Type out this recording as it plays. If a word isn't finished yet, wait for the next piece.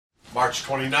March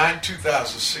 29,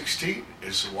 2016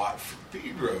 is the Watt from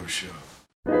Pedro Show.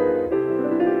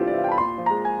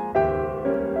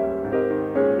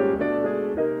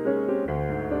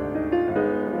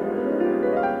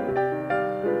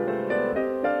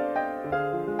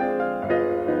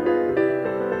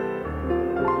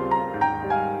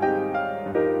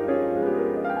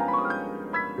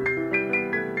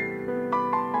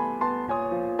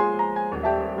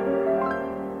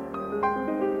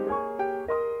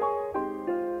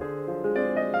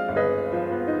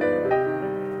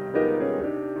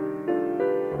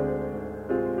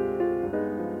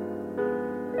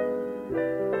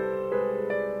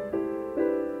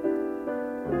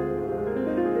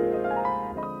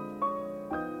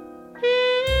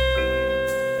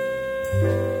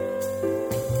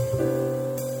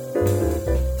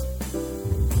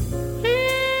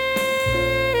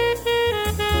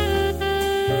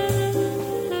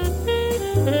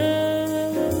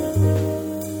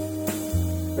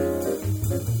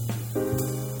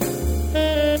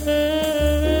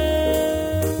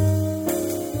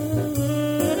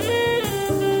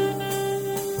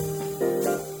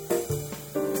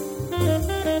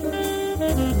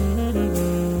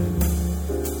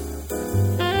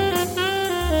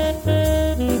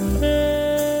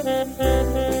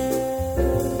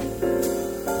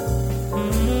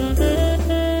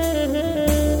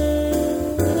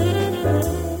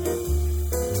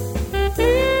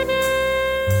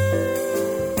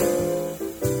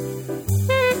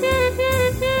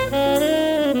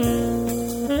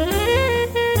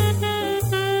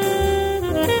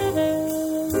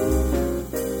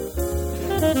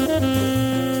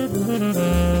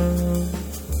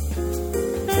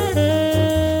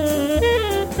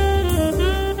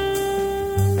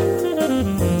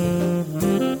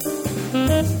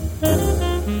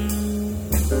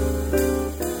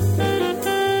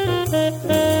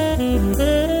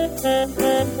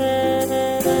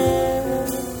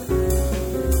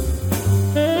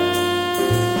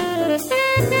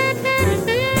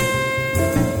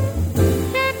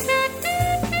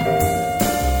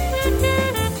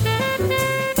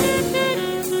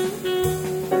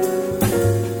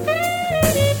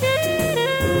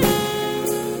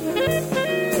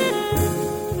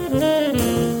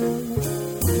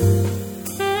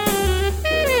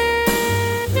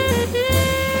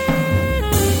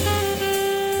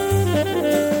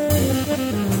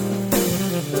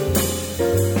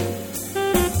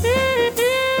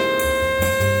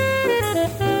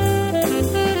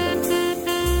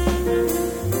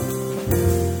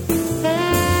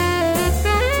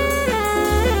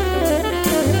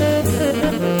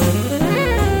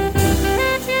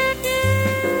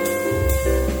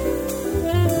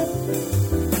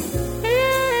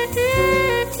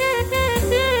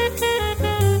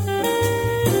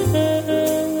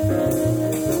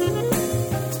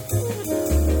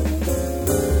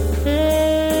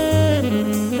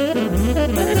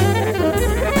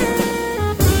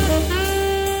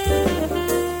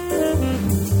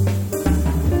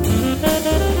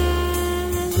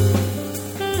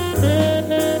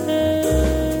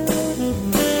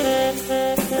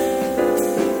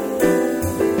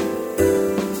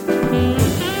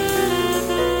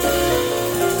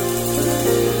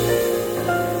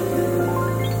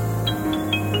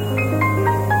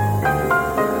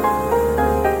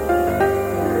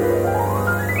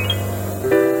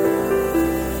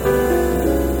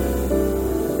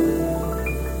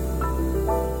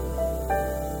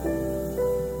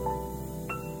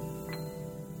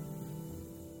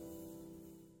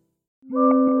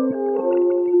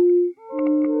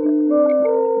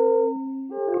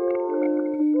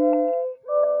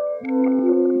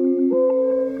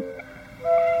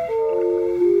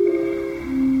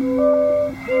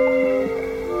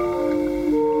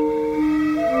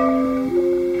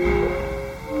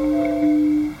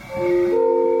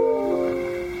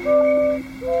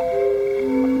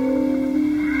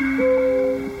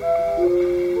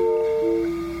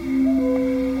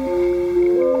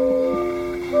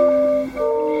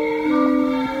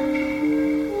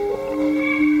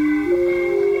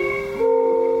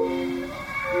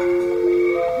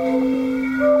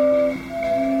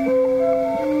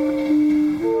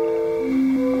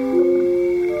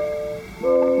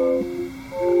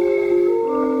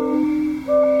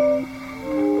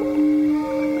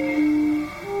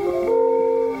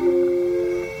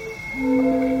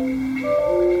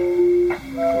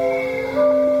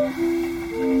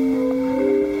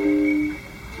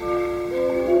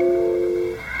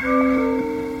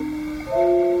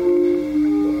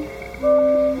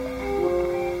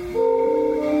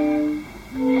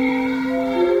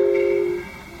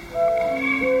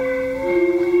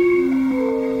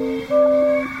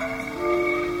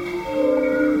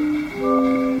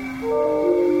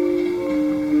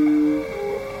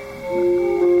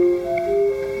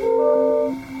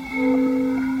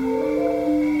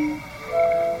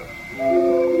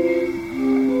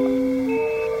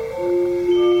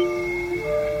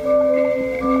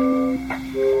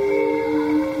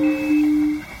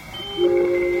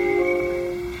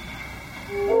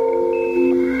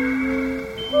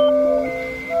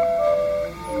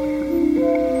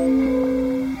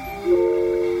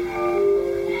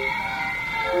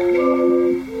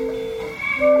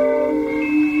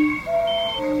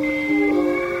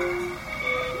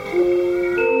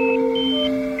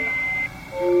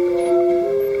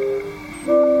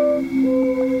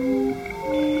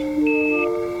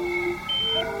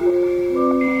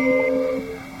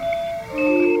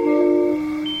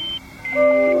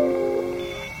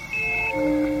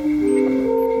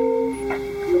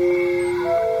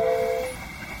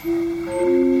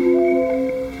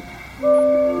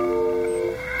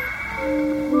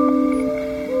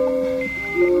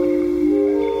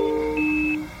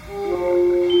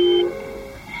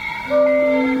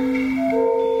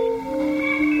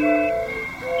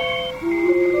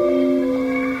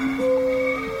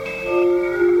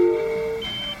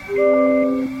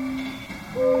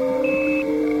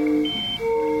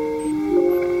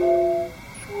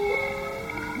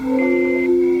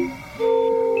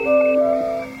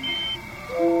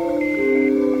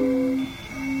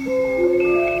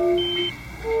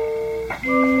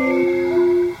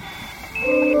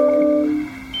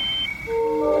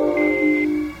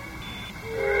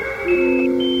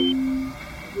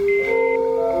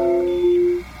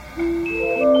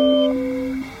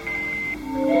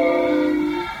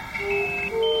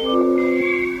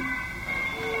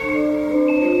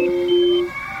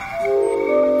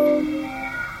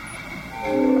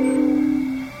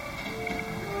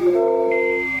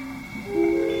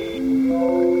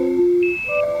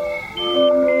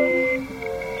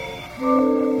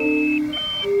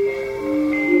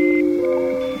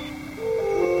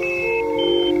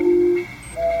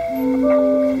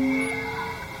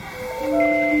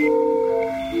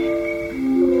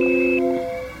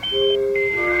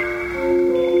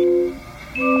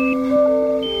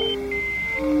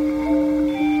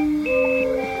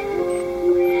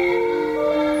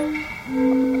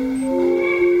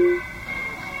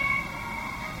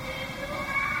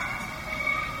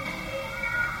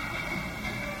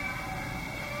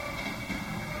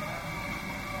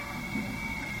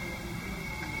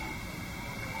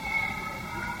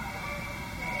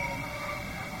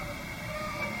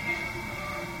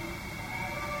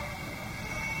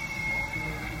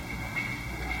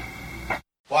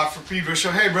 Watt for Pedro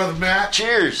Show. Hey, Brother Matt.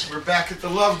 Cheers. We're back at the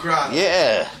Love Grotto.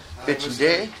 Yeah. I Bitchin' was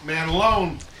day. Man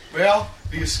alone. Well,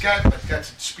 via Skype, I got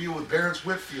to spiel with Barrence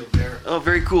Whitfield there. Oh,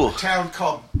 very cool. A town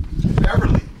called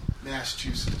Beverly,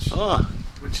 Massachusetts,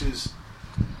 which is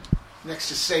next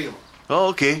to Salem. Oh,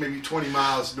 okay. Maybe 20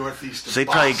 miles northeast of So they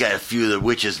Boston. probably got a few of the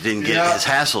witches didn't get as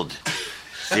hassled.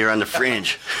 They're on the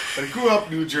fringe. But he grew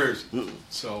up in New Jersey.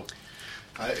 So,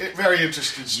 very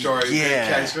interesting story.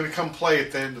 Yeah. He's going to come play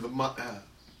at the end of the month.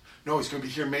 No, he's going to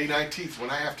be here May 19th.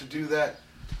 When I have to do that,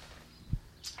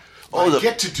 I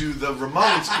get to do the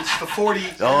Ramones. It's the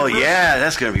 40th. Oh, yeah.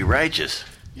 That's going to be righteous.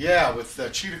 Yeah, with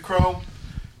Cheetah Chrome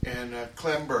and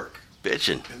Clem Burke.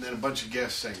 Bitchin'. And then a bunch of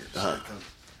guest singers.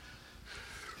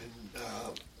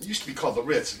 It used to be called the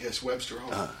Ritz, I guess, Webster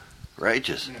Hall.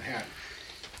 Righteous. Manhattan.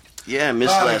 Yeah, I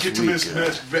missed last get to week. miss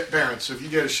Barrence. So if you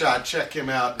get a shot, check him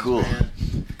out. Cool. Band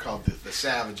called the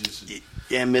Savages.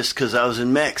 Yeah, I missed because I was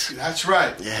in Mex. That's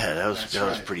right. Yeah, that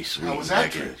was pretty sweet. How was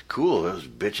that trip? Cool. It was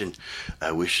bitching.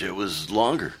 I wish it was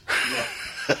longer. Yeah.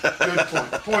 Good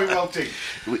point. Point well taken.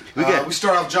 We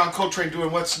start off John Coltrane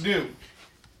doing What's New,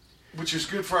 which is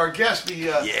good for our guest. He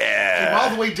came all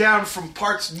the way down from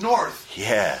parts north.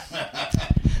 Yeah.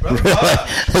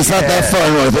 It's not that far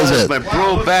north, is it? My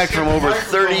bro back from over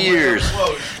 30 years.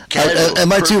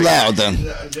 Am I too loud then?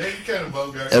 Yeah, you kind of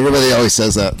bogart. Everybody always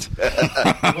says that.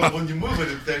 Well, when you move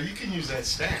it there, you can use that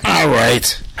stand. All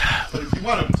right. But if you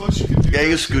want it close, you can do Yeah, you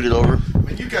can scoot it over. I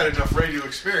mean, you got enough radio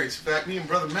experience. In fact, me and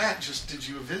Brother Matt just did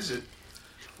you a visit.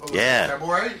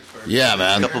 February? Yeah,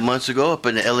 man. A couple months ago up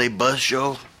in the LA Buzz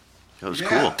Show. That was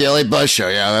cool. Daily Buzz Show,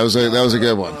 yeah, that was a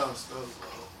good one.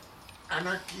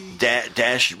 Anarchy.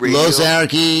 Dash Radio. Los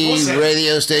Anarchy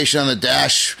radio station on the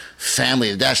Dash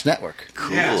family, the Dash network.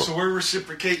 Cool. Yeah, so we're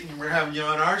reciprocating. We're having you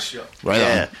on our show. Right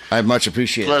on. I much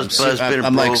appreciate it. Plus, been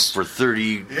a bro for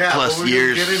 30 plus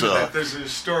years. Get into so that. There's a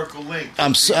historical link.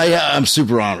 I'm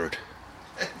super honored.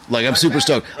 Like, I'm super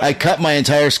stoked. I cut my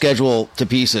entire schedule to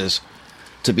pieces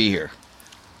to be here.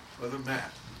 Brother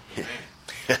Matt.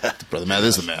 Brother Matt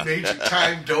is the man. Major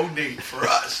time donate for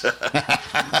us.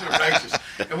 Righteous.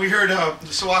 And we heard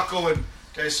Sawako and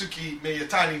daisuke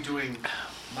miyatani doing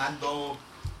madonosoto.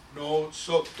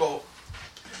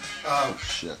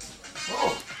 Shit.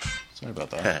 Oh. Sorry about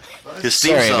that. his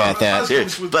theme Sorry song. about that.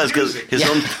 Buzz, his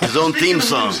own theme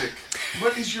song. Music,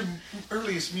 what is your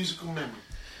earliest musical memory?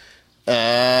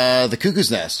 The Cuckoo's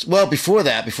Nest. Well, before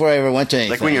that, before I ever went to anything.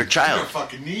 Like when you're a You're a child.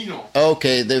 fucking Nino.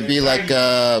 Okay, there'd be like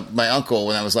my uncle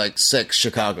when I was like 6,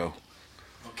 Chicago.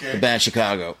 Okay. The band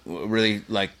Chicago really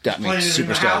like got me Playing it in super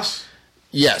the stoked. house?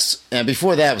 Yes, and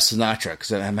before that was Sinatra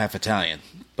because I'm half Italian.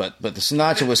 But the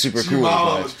Sinatra was super So cool. your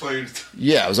mama Right? was playing.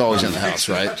 Yeah, I was always in the house,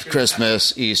 right?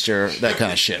 Christmas, Easter, that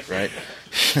kind of shit, right?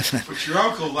 But your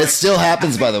uncle. It still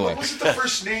happens, by the way. What was it the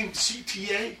first name?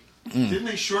 CTA? Didn't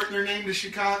they shorten their name to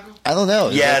Chicago? I don't know.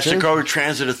 Is Yeah, that true? Chicago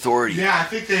Transit Authority. Yeah, I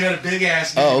think they had a big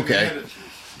ass name. Oh, okay.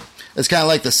 It's kind of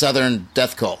like the Southern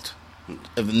Death Cult.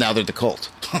 Now they're the Cult.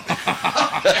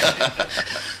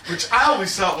 Which I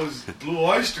always thought was Blue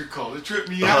Oyster Cult. It tripped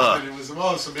me out that it was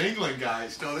some England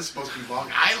guys. No, this is supposed to be Long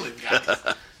Island guys.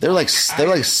 They're like is that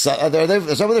where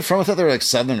they're from? I thought they were like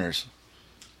Southerners.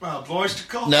 Well, Blue Oyster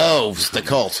Cult. No, it's the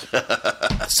Cult.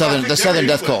 The Southern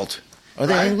Death Cult. Are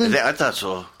they England? I thought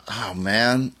so. Oh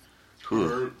man,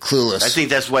 clueless. I think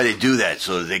that's why they do that,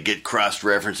 so they get cross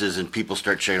references and people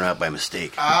start checking them out by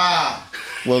mistake.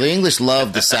 Well, the English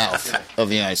love the South of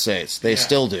the United States. They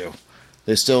still do.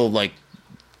 They still like.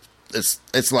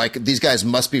 It's like these guys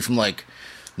must be from like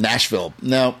Nashville.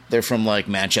 No, they're from like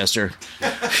Manchester.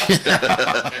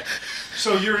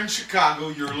 So you're in Chicago.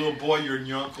 You're a little boy. You're in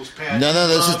your uncle's pad. No,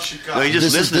 this is Chicago. No, you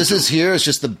just this is here. It's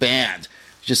just the band.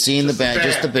 Just seeing the band,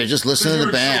 just listening to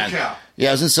the band. Yeah,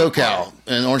 I was in SoCal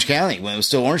in Orange County when it was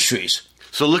still orange trees.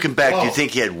 So looking back, do you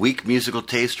think you had weak musical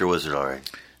taste, or was it all right?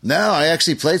 No, I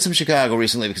actually played some Chicago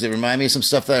recently because it reminded me of some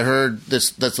stuff that I heard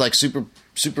that's like super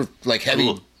like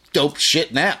heavy, dope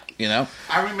shit now, you know?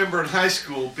 I remember in high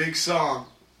school, big song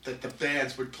that the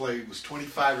bands would play was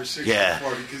 25 or 60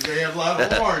 before because they had a lot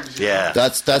of horns. Yeah.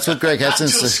 That's what Greg Hudson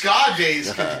said. said. Ska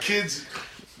days, because the kids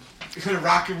in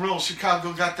rock and roll,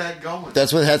 Chicago got that going.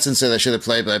 That's what Hudson said I should have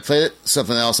played, but I played it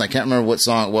something else, and I can't remember what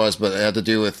song it was, but it had to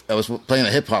do with, I was playing a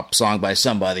hip-hop song by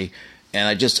somebody, and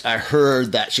I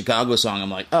heard that Chicago song, I'm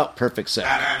like, oh, perfect set.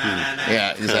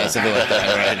 Yeah, something like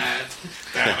that,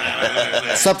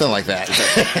 right? Something like that.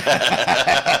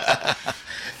 I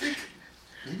think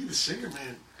maybe the singer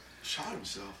man shot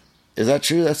himself. Is that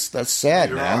true? That's sad,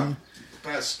 Later man. on,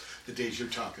 past the days you're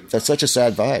talking about. That's such a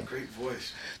sad vibe. Great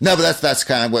voice. No, but that's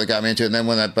kind of what got me into it. And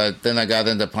then then I got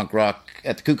into punk rock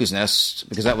at the Cuckoo's Nest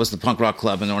because that was the punk rock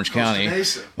club in Orange County.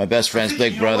 Mesa. My best friend's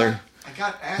big brother. I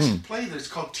got asked to play there. It's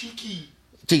called Tiki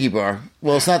Bar.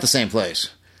 Well, it's not the same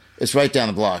place. It's right down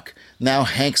the block. Now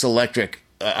Hank's Electric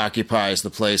occupies the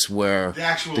place where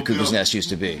the Cuckoo's Nest used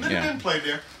to be. Been played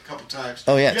there a couple times.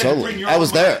 Oh yeah, totally. I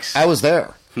was there. I was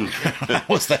there. One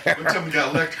time we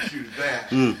got electrocuted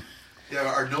bad. Yeah,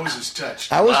 our noses touched.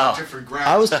 Different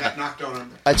grounds. Got knocked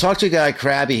on. I talked to a guy,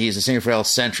 Krabby. He's a singer for El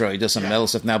Centro. He does some metal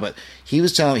stuff now, but he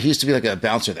was telling me he used to be like a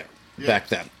bouncer there back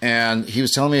then, and he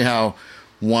was telling me how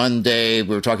one day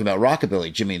we were talking about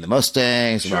rockabilly, Jimmy and the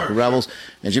Mustangs, the Rock Rebels,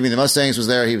 and Jimmy and the Mustangs was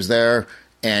there. He was there,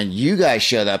 and you guys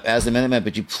showed up as the Minutemen,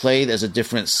 but you played as a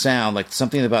different sound, like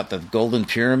something about the Golden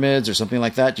Pyramids or something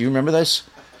like that. Do you remember this?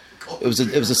 It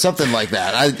was something like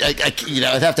that. I'd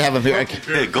have to have him here.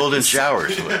 Golden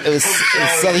showers. It was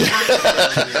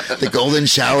the golden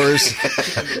showers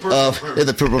in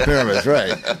the Purple Pyramids,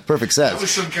 right? Perfect sense. That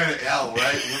was some kind of L,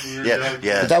 right?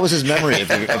 But that was his memory of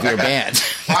your band.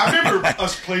 I remember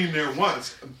us playing there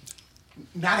once,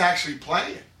 not actually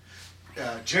playing.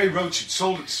 Jerry Roach had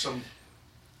sold it to some.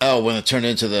 Oh, when it turned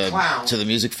into the clown. To the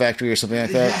Music Factory or something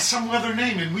like that. Yeah, some other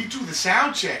name, and we do the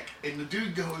sound check, and the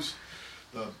dude goes.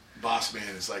 The boss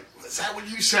man is like, is that what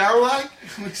you sound like?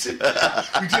 We said,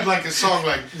 we did like a song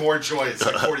like More Joy. It's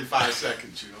like 45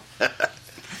 seconds,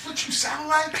 That's what you sound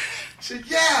like? He said,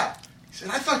 yeah. He said,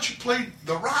 I thought you played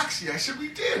the Roxy. I said, we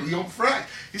did. We own Fresh.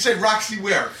 He said, Roxy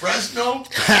where? Fresno?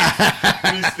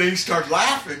 And they start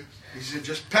laughing. He said,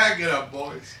 just pack it up,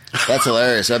 boys. That's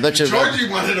hilarious. I bet you. Georgie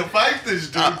wanted to fight this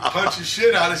dude, punch his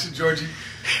shit out. I said, Georgie,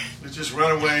 let's just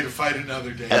run away to fight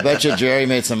another day. I bet you Jerry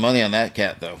made some money on that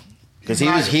cat, though.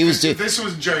 Because he was doing. This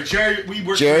was Jerry.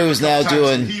 Jerry was now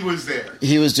doing. He was there.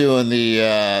 He was doing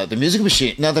the music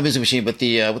machine, not the music machine, but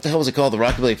the what the hell was it called? The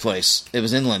Rockabilly place. It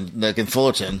was inland, like in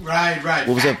Fullerton. Right.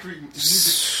 What was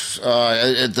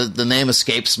the name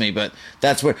escapes me, but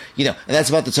that's where and that's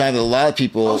about the time that a lot of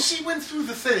people. Oh, she went through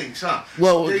the things, huh?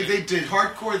 Well, they did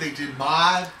hardcore. They did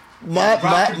mod.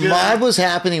 Mod was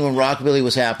happening when Rockabilly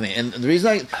was happening, and the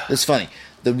reason it's funny.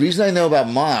 The reason I know about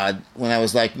mod when I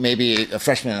was like maybe a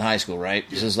freshman in high school, right?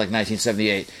 This is like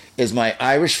 1978. Is my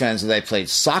Irish friends that I played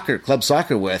club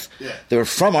soccer with? Yeah. They were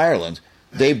from Ireland.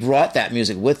 They brought that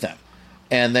music with them,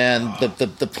 and then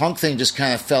the punk thing just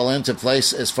kind of fell into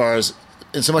place as far as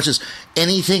in so much as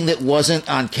anything that wasn't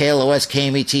on KLOS,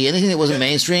 KMET, anything that wasn't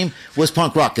mainstream was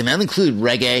punk rock, and that included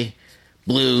reggae,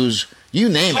 blues, you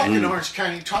name it. Talking in Orange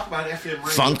County, talk about FM radio.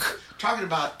 Funk. Talking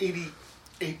about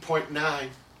 88.9.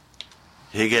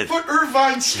 Put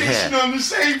Irvine station on the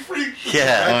same frequency.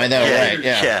 Yeah, I know, right?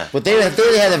 Yeah, but they had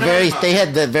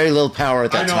very little power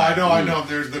at that time. I know.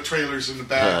 There's the trailers in the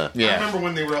back. Yeah. I remember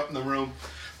when they were up in the room.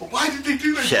 But why did they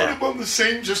do that? Put them on the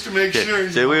same just to make sure.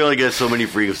 So we only get so many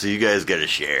frequencies. You guys got to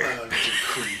share.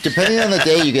 Depending on the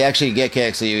day, you could actually get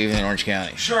KXLU even in Orange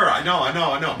County. Sure, I know.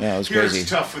 Yeah, it was Here's crazy. It's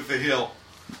tough with the hill.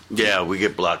 Yeah, we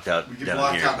get blocked out. We get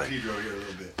blocked out in Pedro here a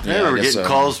little bit. I remember getting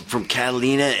calls from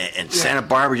Catalina and Santa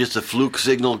Barbara, just a fluke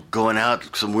signal going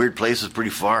out some weird places pretty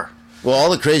far. Well,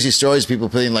 all the crazy stories, people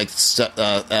putting like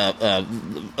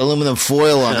aluminum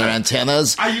foil on their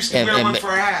antennas. I used to wear one for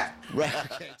a hat. Right.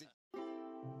 Okay.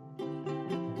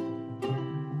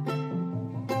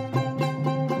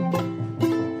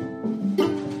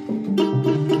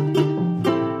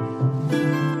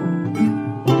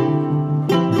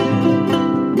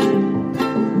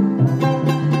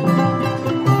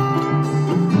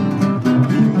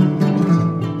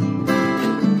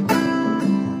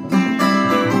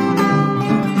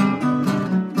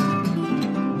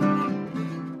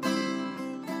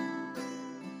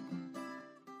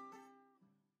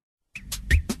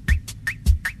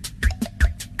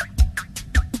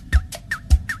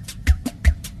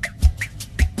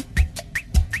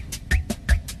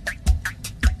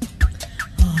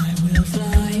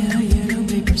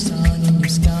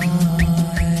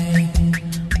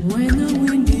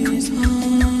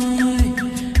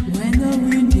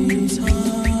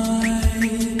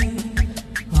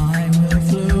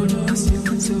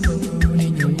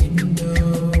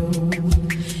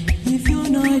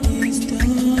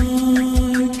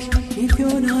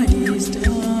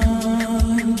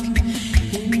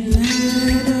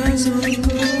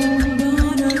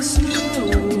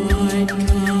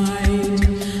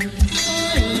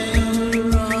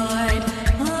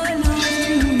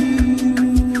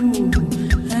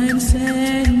 Say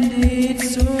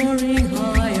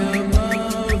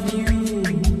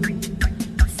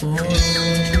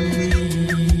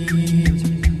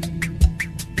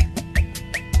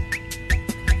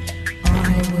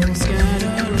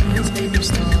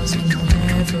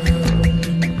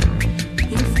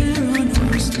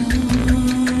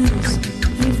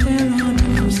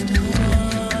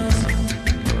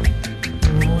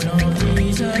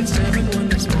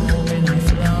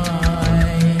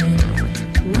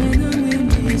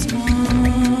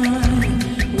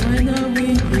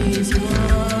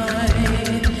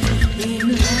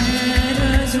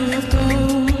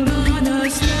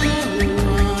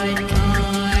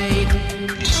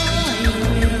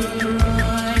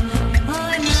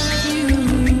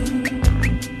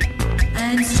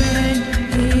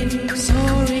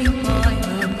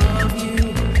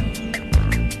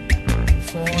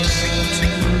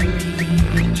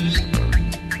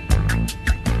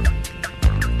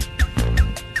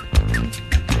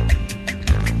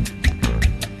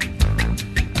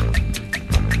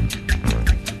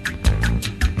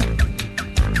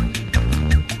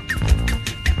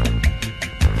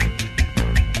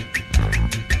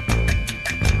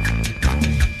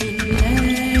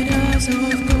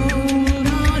of gold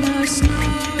on a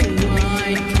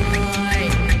snow-white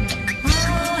kite.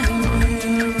 I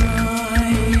will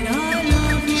ride, I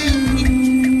love you,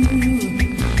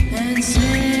 and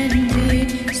send me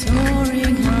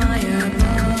soaring high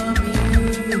above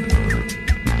you.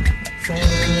 For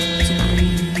to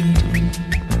read.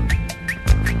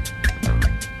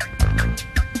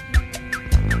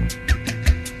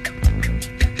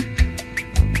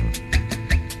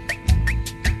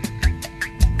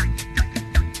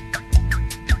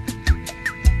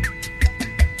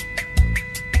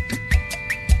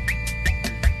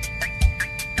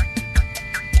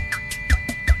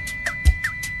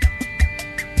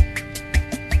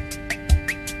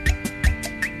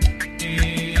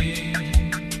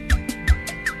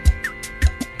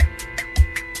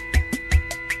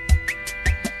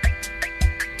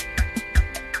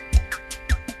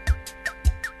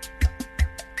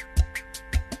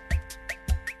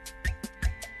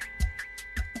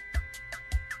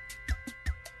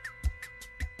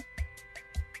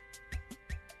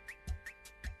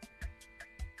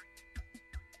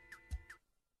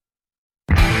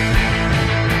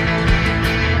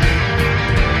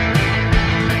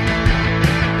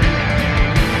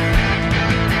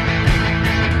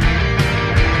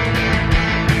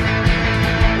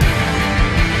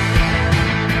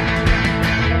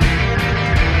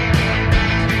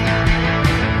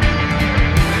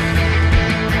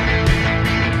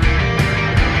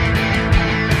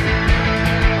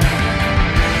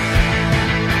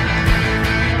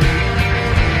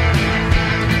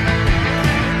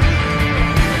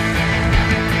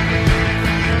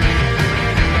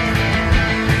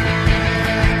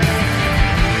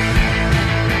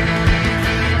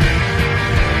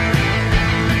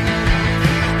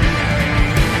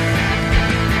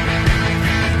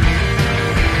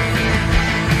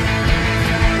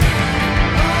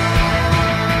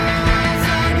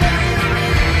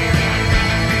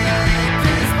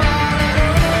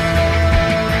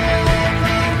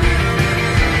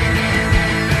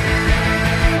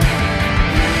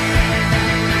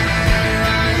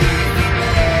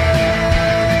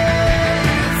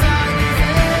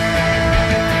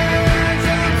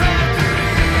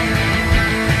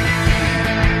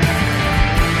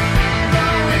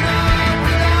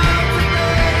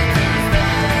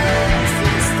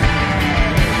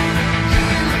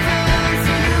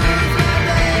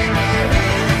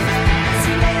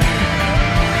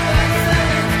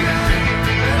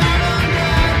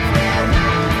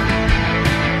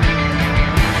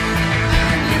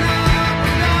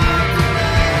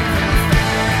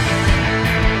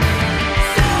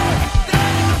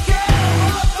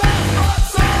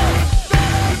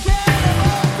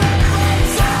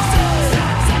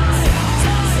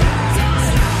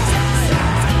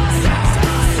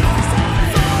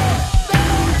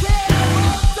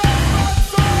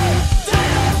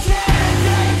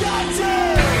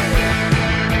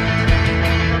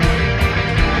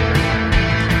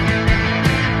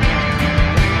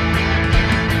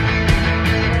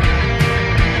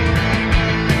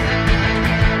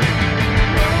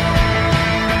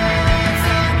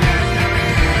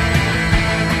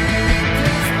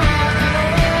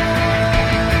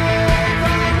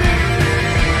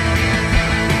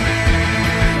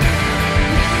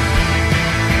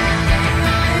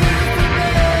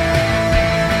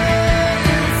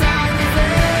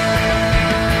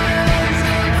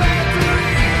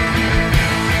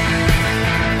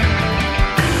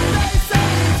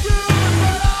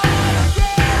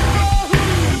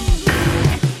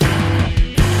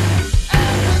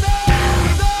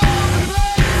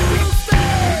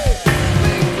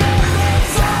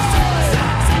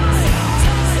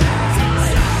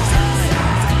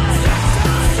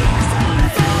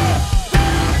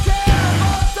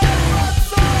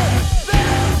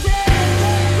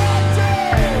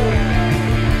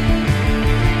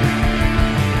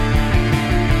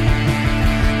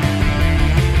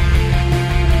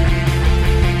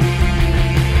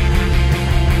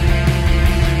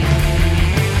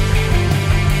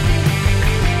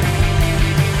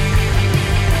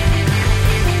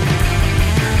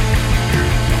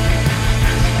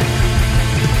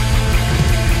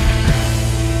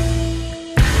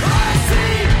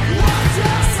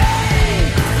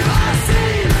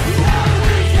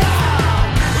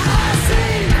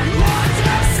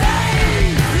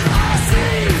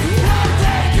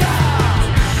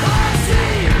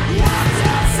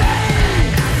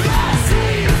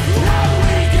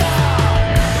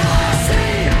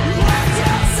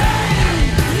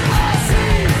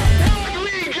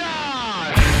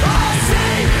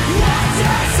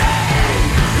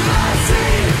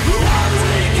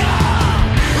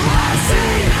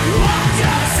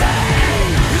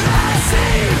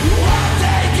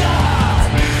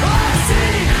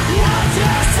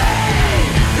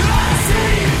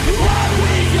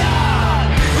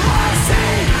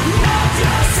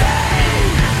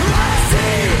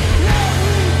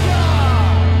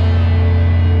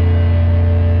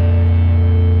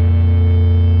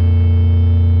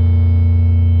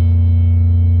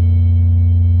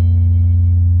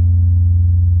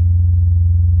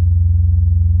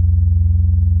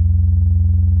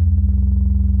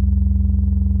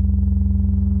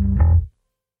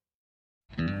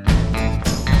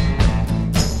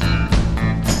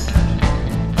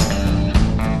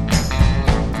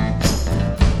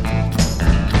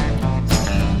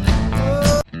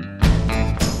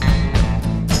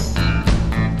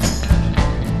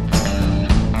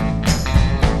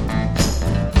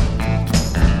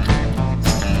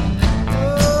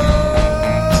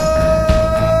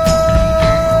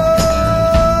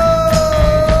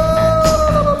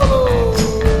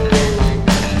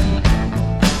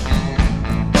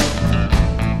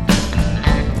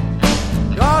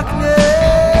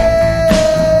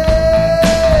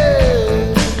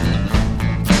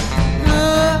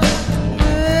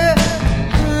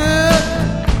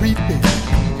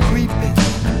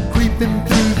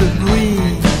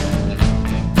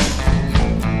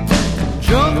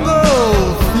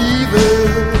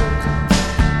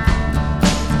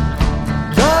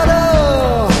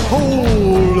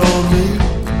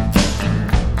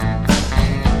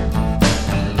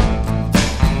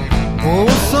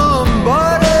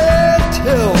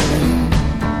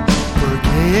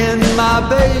 my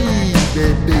baby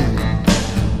be?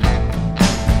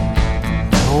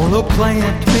 Gonna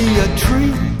plant me a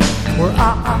tree where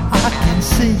I can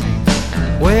see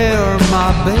where my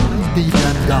baby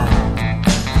done gone.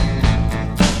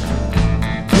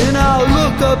 Then I'll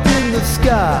look up in the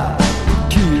sky with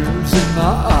tears in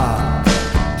my eyes.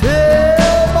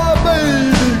 Tell my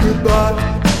baby goodbye,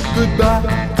 goodbye,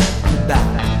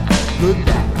 goodbye,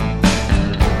 goodbye.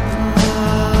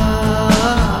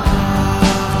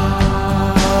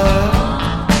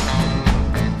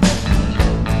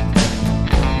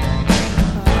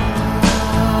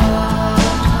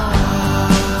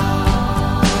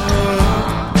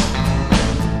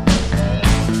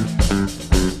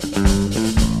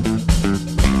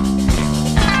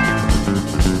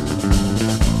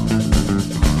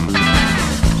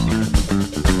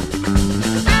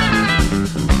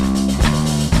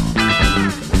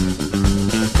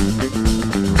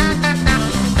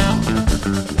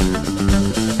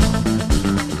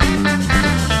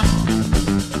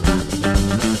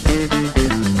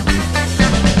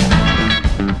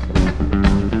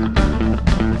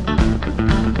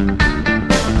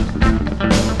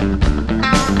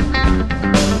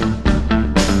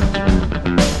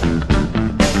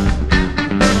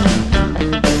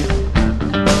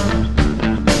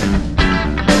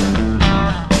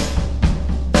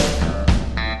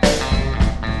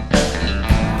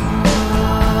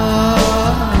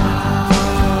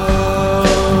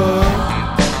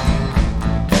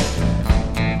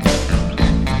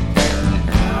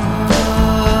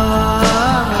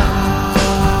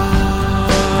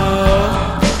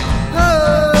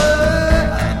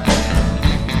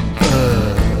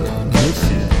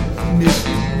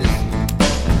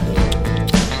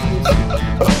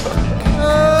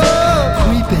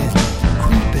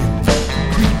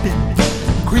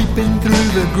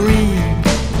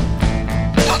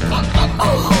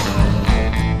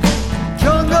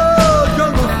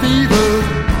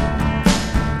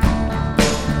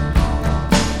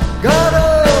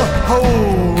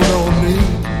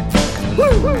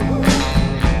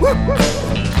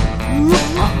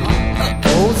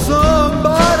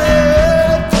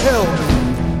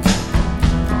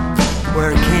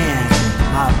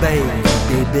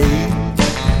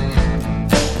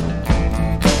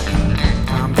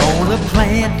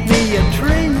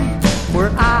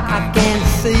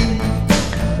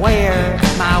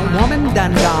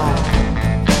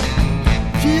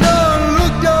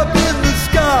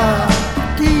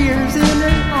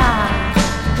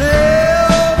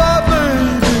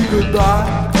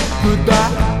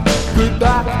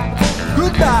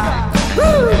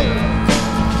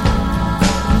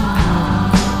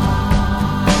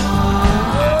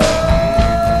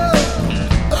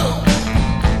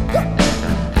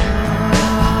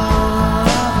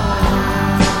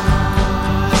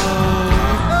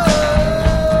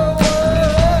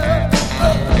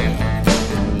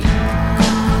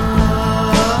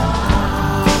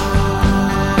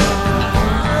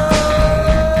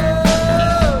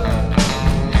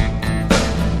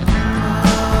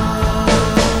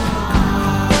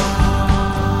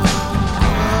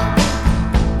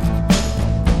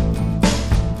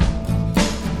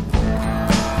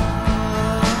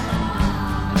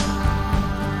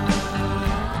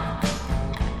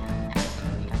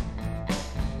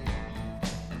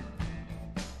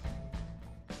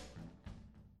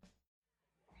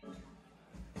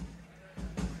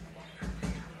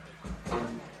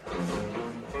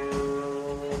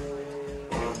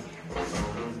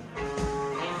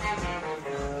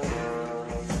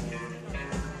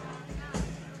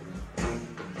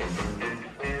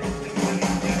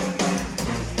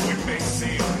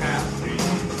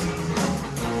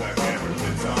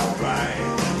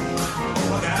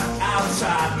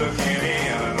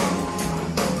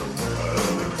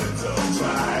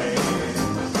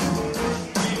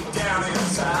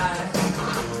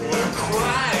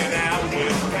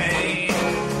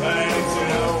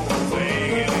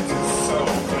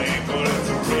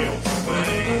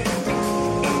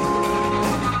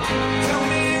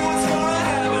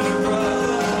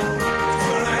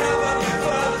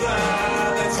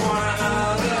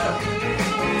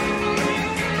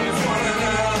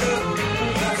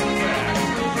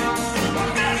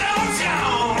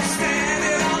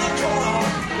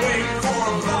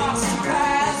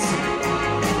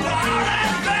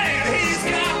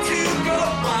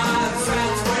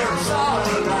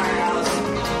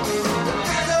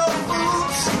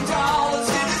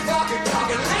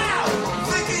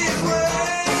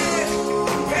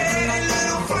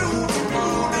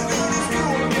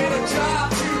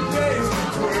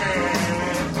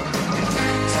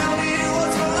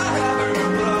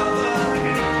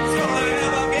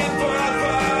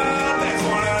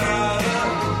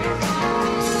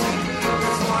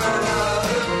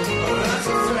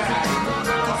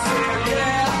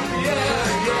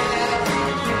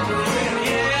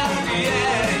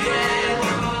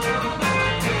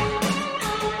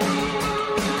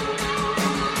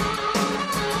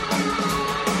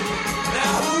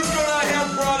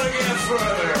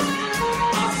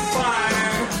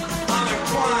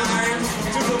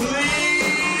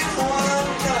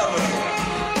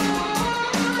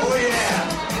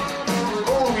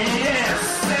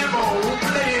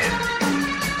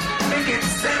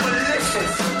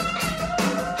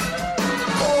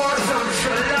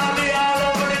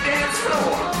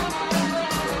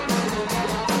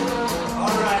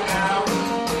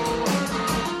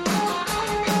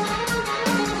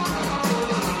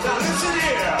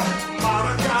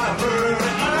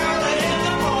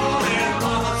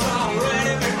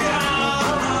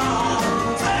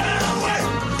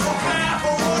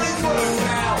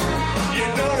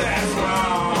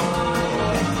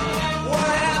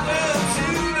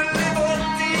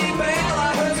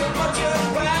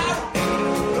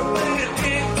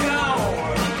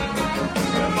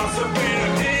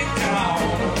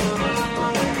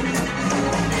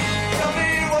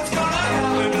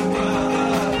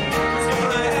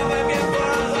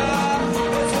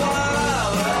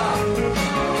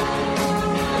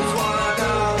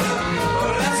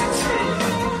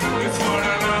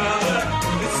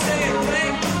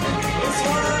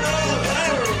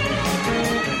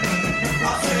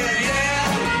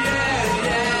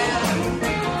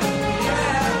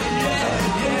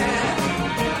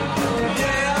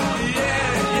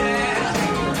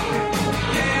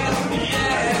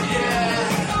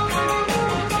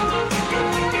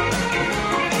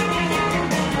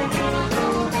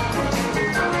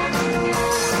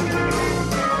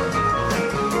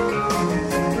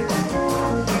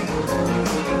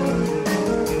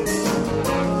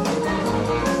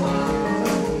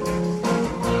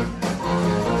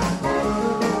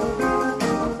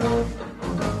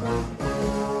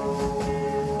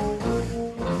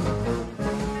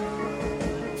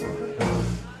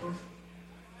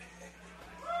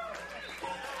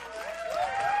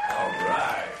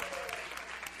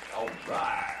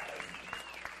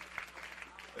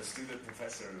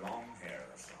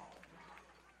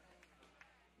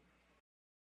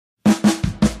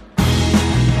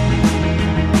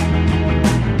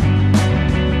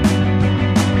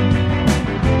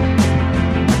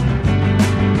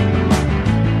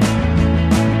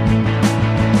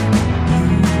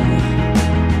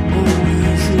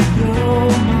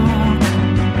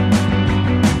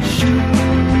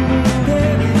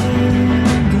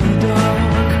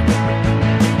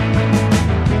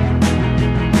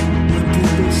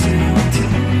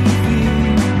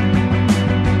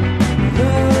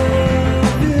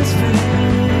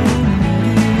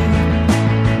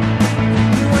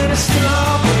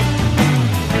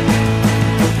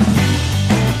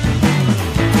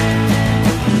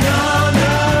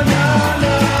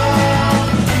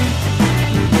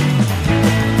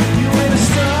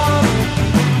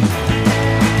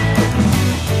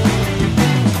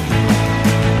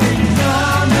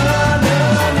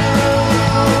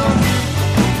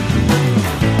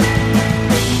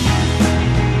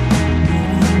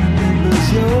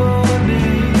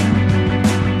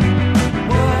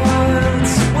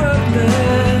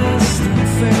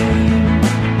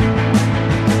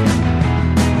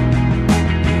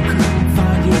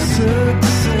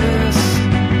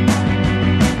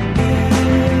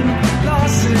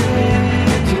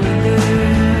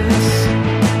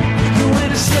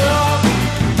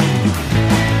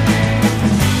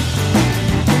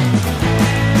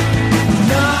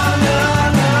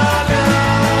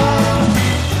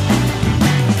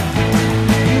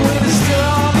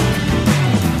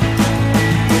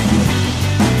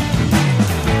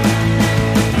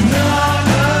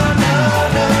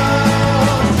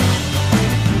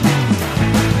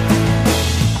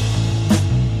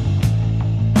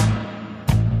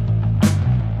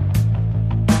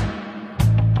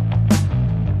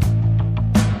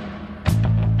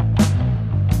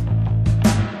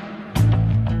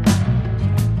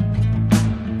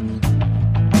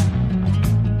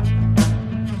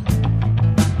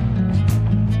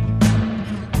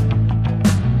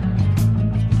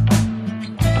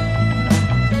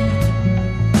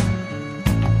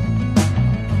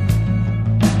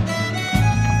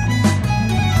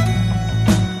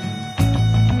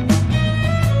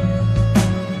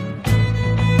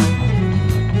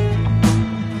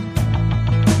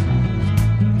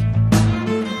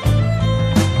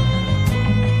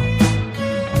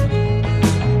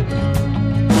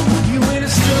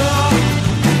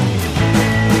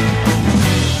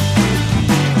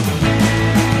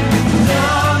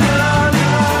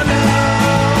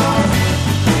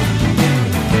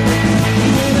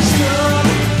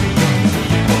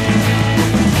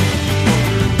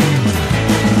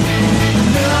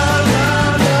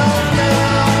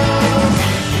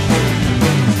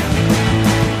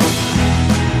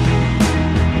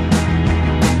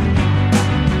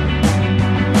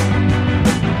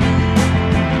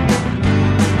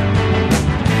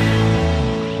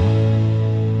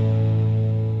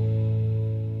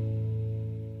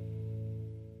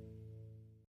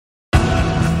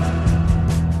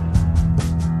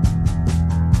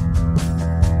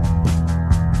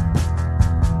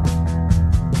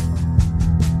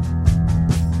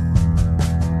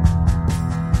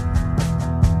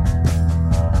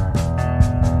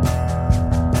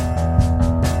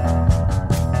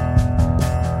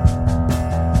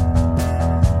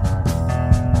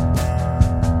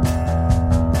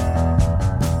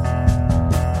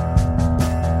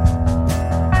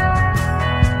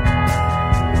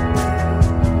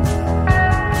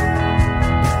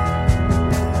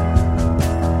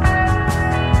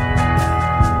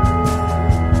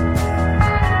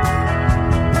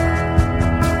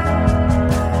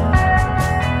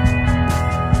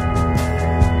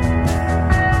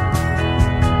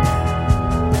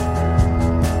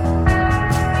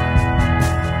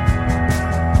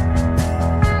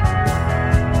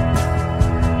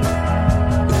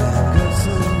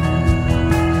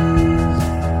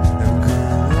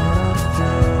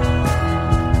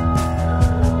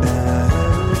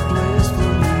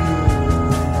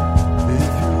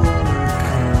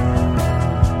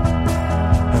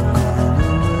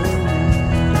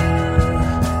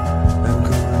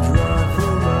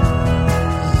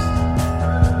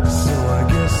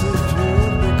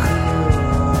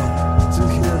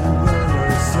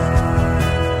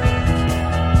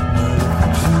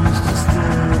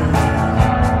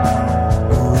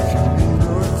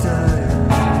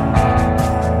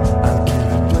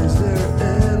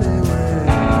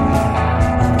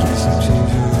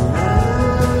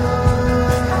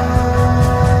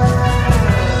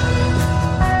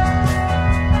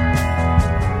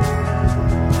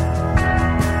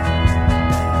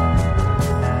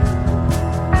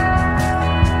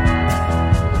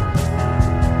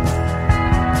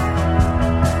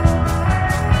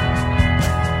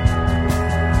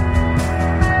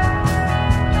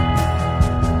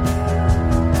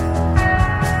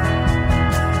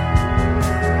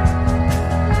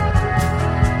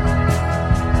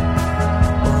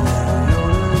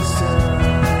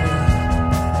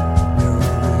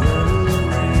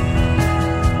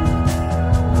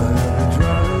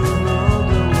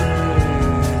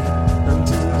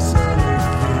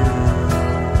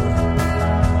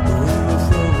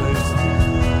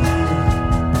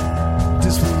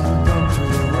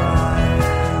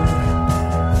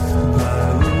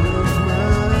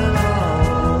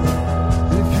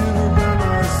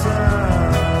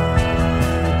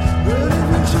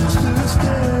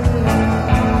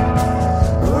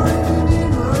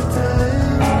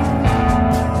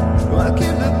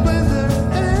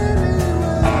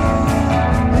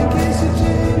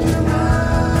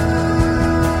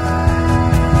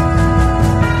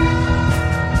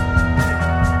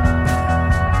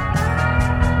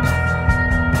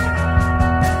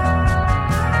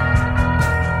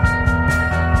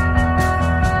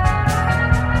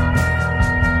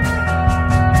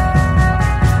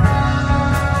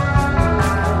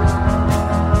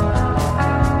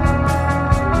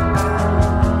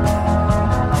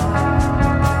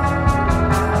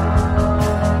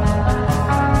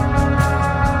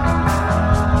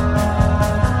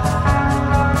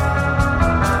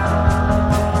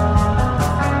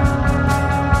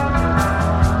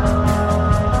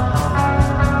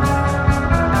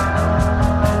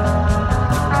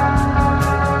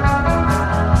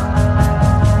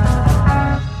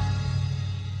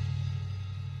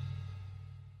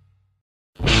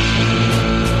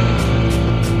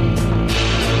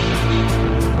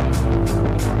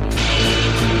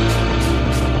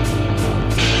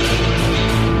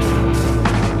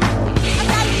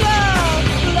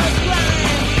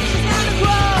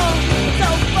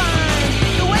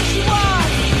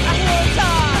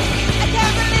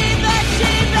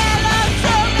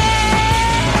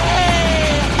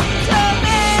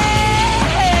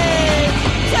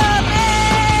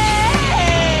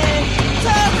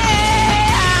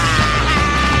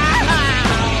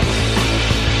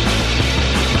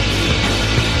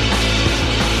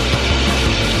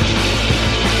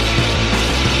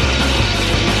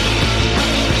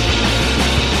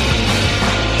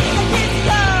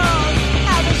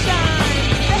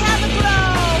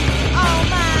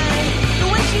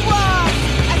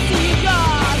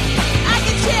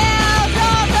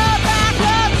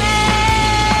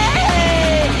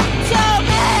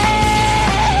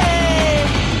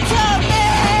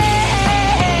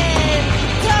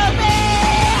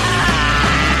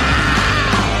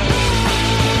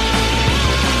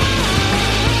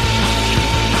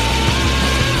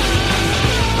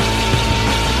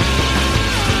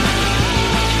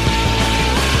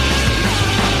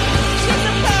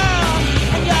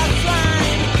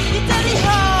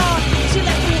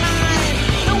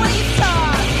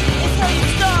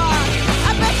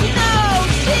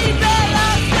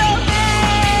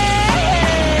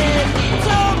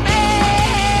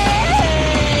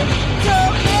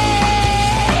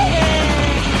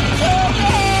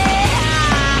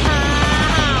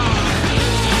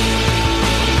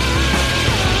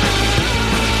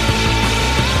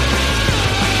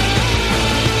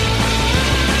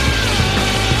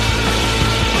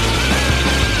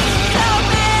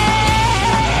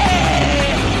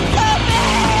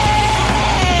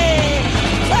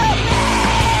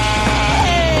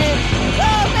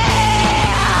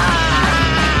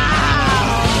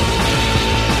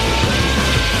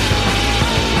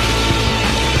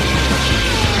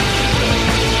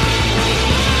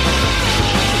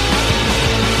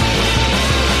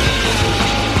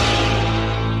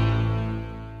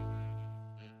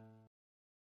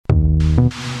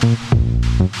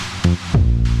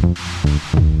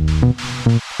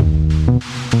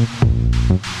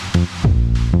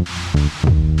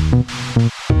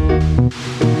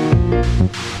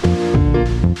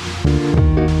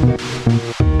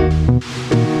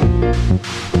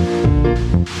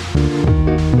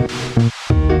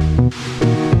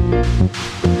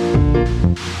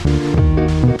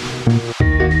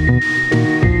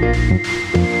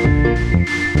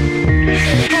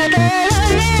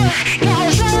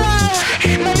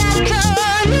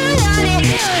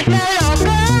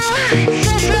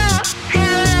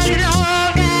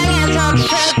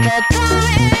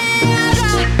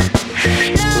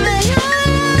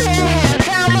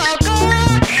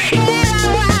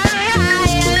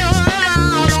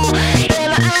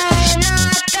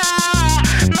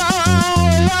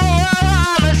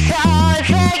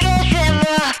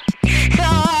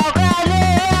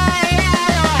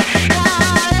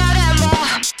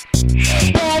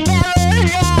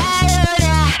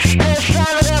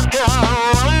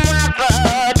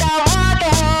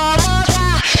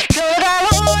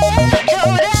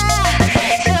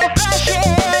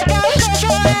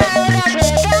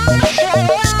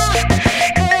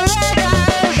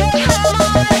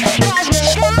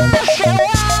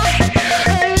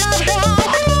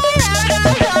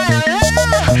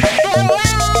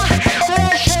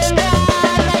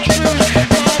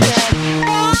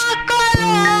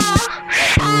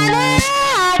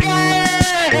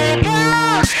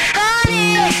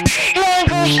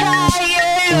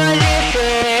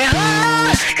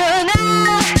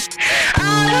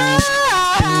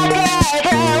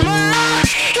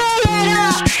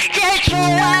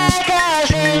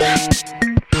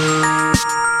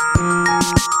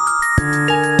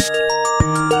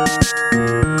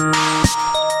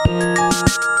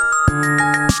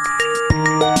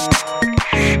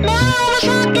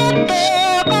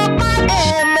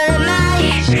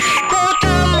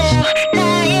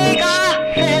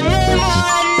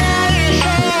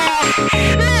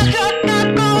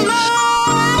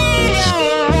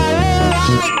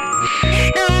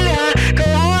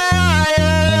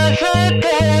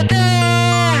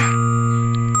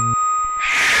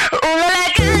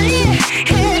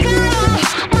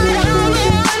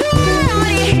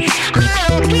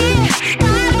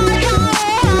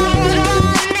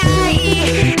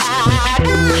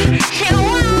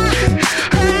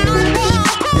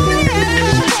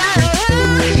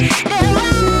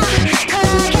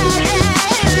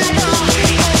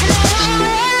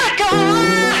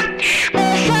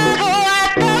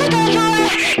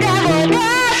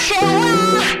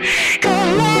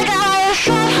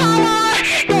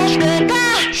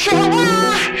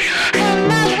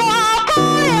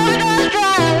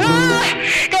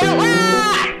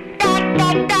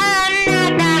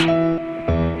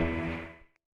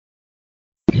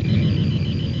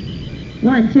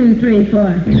 1, 2, 3,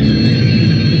 4.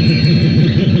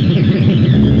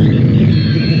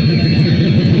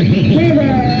 Hey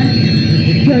there,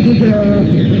 Georgy girl.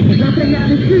 Walking down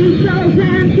the street so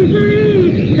fancy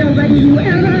free. Nobody you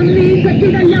ever meet could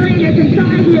see the loneliness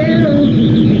inside you.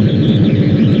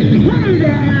 Hey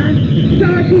there,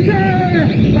 Georgy girl.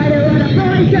 Why do all the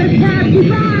boys just pass you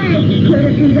by? Could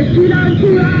it be that you don't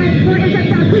try? Or is it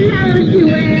the clothes you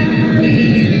wear?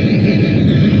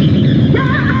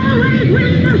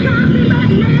 Window shopping, but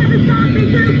never stopping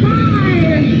to buy.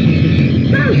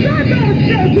 So shut those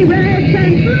filthy legs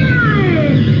and fly.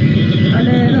 A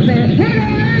little bit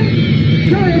better,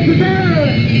 joyous to go.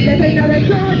 There's another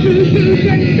Georgy deep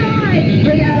inside.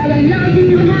 Bring out all the love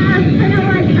you have, and I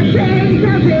like a change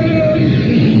of it.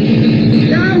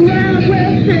 The world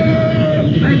will see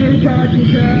a new Georgy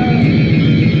girl.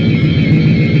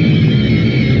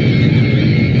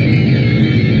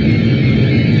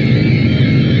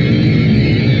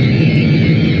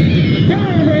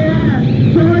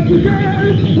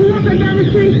 Walking down the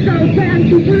street so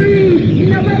fancy free.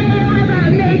 Nobody ever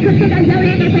made could see the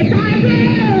loneliness inside you.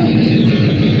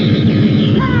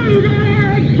 Hey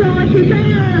there, Georgy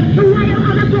girl. Why do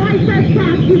all the boys just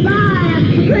pass you by?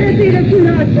 Could it be that you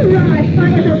don't try? Why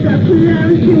is it the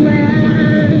clothes you wear?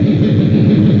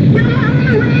 You're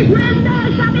always window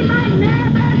shopping, but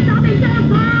never stopping to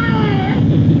buy.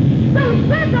 So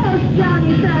spit those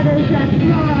Johnny feathers and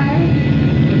fly.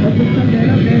 But just a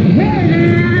little bit here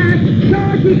there,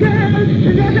 Georgy girl.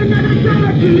 There's another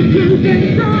Georgy deep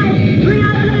inside. Bring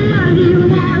out all the love you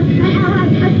have, and how I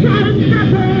change the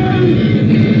thing.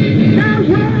 The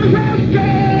world will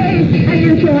see a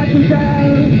new Georgy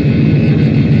girl.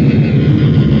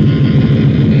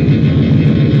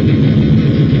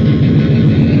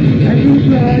 A new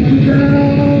Georgy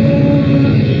girl.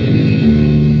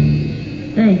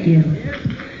 Thank you.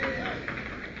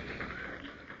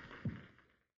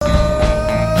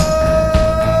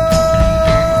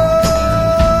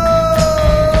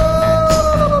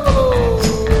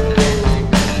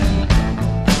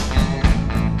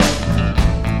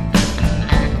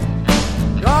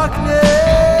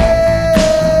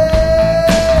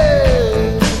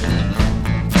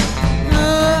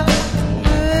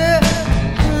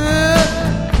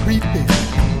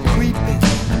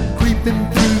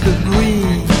 creeping through the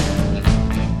green.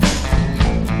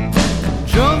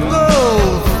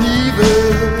 Jungle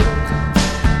fever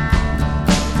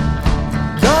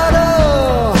got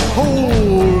a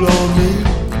hold on me.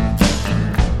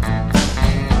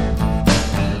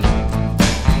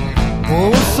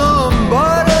 Oh,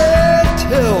 somebody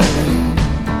tell me,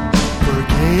 where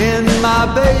can my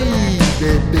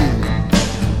baby be?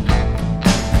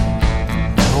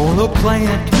 Gonna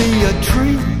plant me a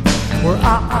tree where I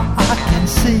can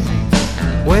see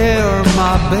where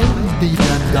my baby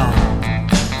done gone.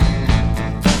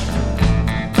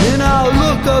 Then I'll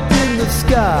look up in the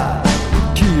sky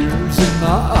with tears in my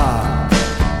eyes.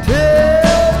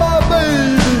 Tell my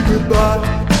baby goodbye,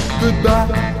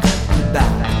 goodbye,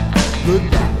 goodbye,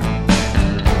 goodbye.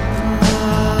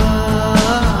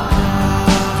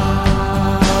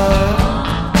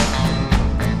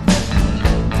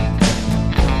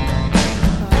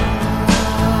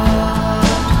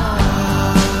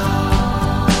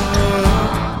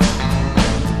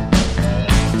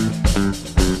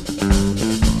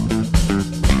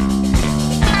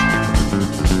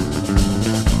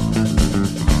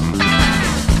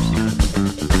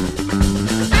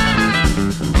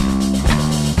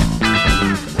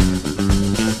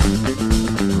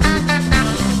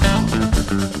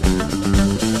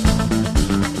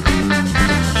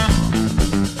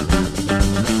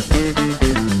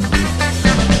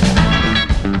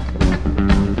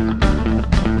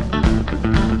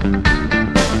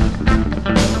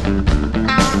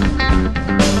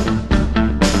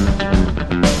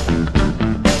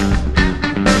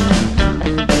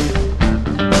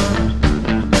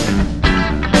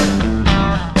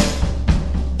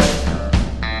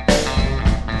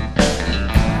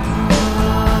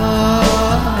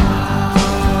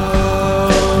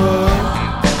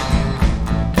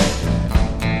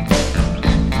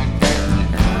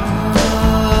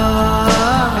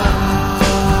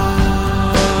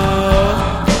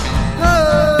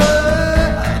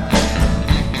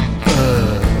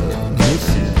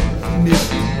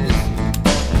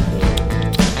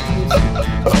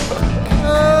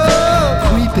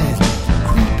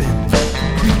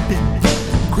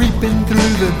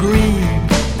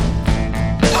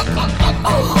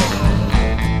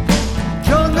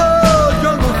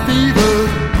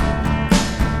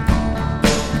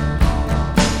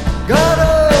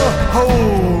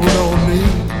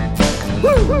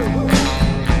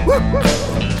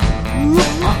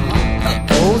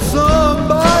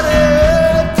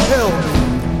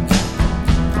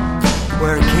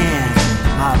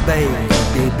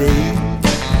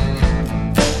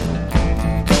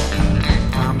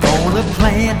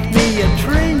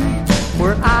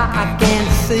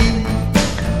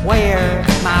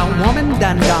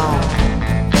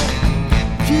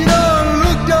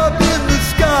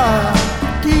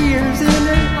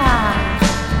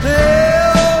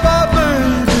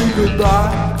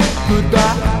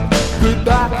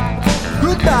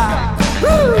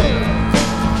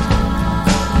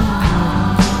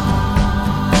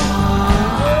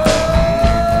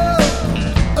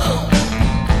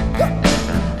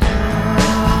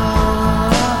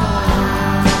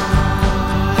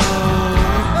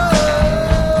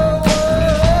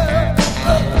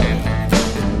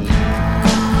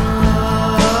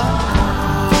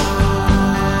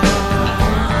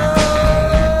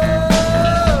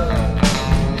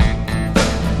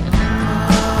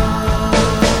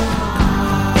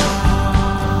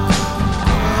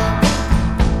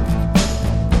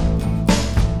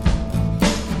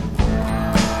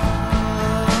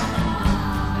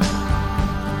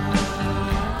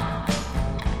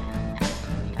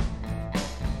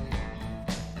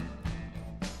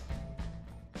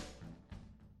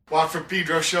 From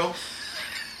Pedro Show,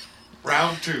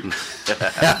 round 2. We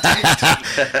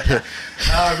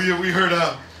heard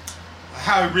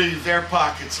Howie, Reeve, Air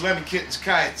Pockets, Lemon Kittens,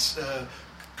 Kites,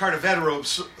 Cartavetero,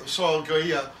 Soil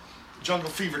Guerilla, Jungle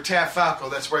Fever, Taff Falco.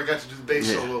 That's where I got to do the bass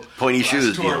solo. Pointy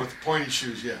shoes. Tour with the pointy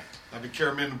shoes, yeah. I'd be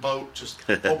carrying them in the boat, just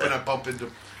hoping I bump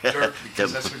into Dirk,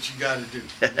 because that's what you got to do.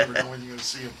 You never know when you're going to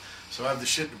see him. So I have the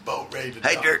shit in the boat ready to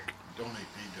Hey, dump. Dirk. Donate me,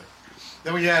 Dirk.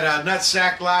 Then we had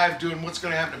Nutsak live doing What's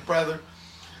Gonna Happen to Brother.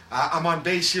 I'm on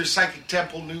bass here, Psychic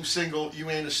Temple, new single, You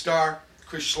Ain't a Star,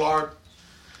 Chris Schlarb.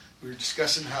 We were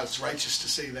discussing how it's righteous to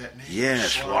say that name. Yeah,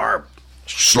 Schlarb.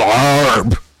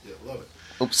 Schlarb. Yeah, love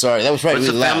it. Oops, sorry. That was right. What's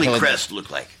the really loud. family crest look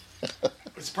like?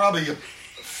 It's probably a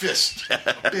fist,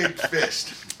 a big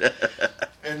fist.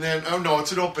 And then, oh no,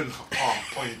 it's an open palm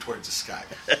pointing towards the sky.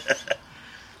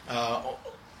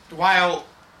 While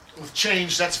with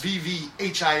change, that's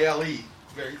vvhile.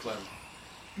 Very clever.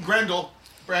 Grendel,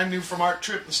 brand new from Art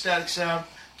Trip and Static Sound.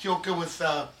 Kyoka with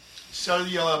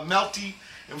Celuila, Melty,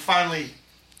 and finally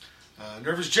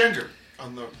Nervous Gender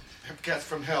on the Hepcats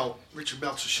from Hell, Richard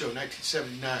Meltzer Show,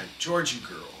 1979, Georgy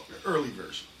Girl, the early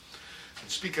version. And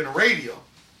speaking of radio,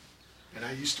 and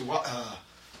I used to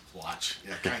watch,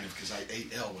 yeah, kind of, because I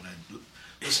ate L when I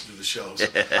listened to the shows.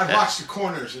 I'd watch the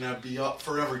corners and I'd be up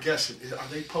forever guessing, are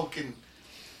they poking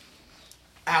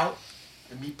out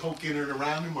and me poking it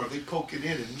around them, or are they poking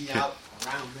in and me out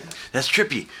around them? That's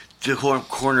trippy, the whole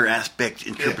corner aspect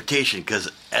interpretation, because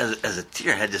as a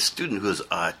teacher, I had this student who was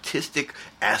autistic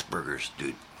Asperger's,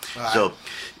 dude. So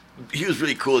he was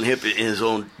really cool and hip in his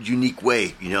own unique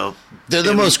way, you know. They're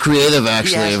the most creative,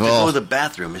 actually, he has of to all. go to the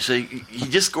bathroom, and so he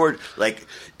just scored like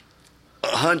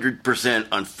 100%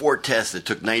 on 4 tests that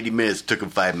took 90 minutes. Took him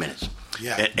 5 minutes.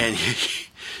 Yeah. And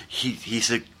he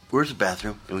said, "Where's the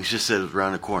bathroom?" And we just said it was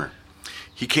around the corner.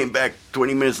 He came back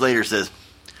 20 minutes later, says,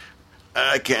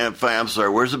 "I can't find. I'm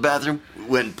sorry. Where's the bathroom?"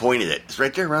 Went and pointed it. It's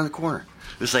right there around the corner.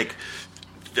 It's like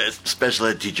the special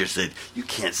ed teacher said, "You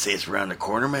can't say it's around the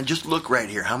corner, man. Just look right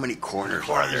here. How many corners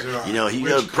are there?" You know, he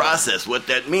got to process what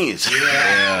that means.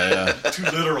 Yeah. Too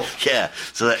literal. Yeah.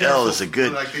 So the Careful. L is a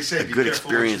good, Like they say, a be good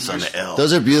careful experience what on you the L.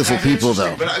 Those are beautiful Kind of people,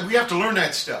 though. interesting, But we have to learn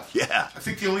that stuff. Yeah. I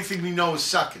think the only thing we know is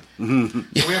sucking.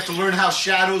 So we have to learn how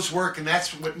shadows work, and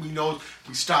that's what we know.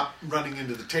 We stop running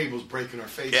into the tables, breaking our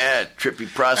faces. Yeah, trippy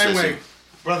processing. Anyway,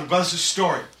 Brother Buzz's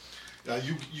story.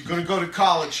 You're going to go to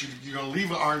college. You're going to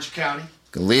leave Orange County.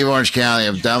 Leave Orange County.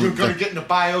 I'm done. You're going to get in the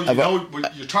bio. You know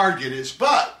what your target is.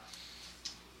 But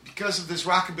because of this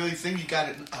rockabilly thing, you got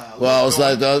it. Well, it was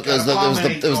like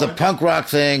it was the punk rock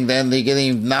thing. Then they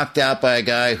getting knocked out by a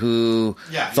guy who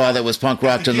thought it was punk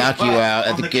rock to knock you out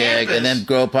at the gig, campus, and then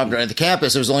grow punk rock. At the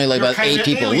campus, there was only like You're about kind 8 of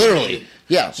people, alienated. literally.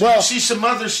 Yeah. So Well, you see some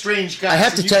other strange guys. I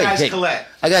have to and tell guys you, collect.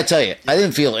 I got to tell you, I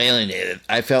didn't feel alienated.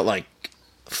 I felt like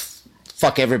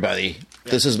fuck everybody.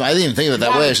 This is. I didn't even think of it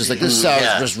that way. It's just like this is how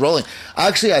it's just rolling.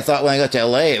 Actually, I thought when I got to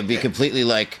LA, it would be completely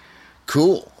like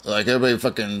cool. Like everybody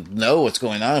fucking know what's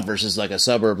going on versus like a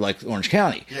suburb like Orange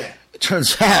County. Yeah. It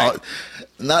turns out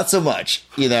not so much,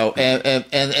 you know. And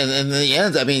in the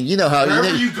end, I mean, you know how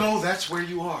Wherever you go, that's where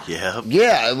you are. Yeah.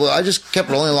 yeah, well, I just kept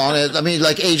rolling along. I mean,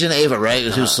 like Agent Ava, right?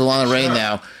 Who's still on the rain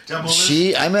now.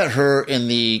 I met her in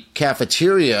the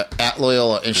cafeteria at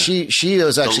Loyola, and she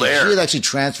was actually she had actually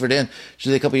transferred in. She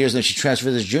did a couple years, and then she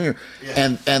transferred as junior.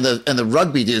 Yeah. And the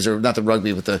rugby dudes, or not the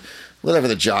rugby, but the whatever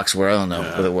the jocks were, I don't know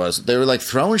what it was. They were like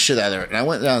throwing shit at her, and I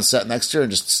went down and sat next to her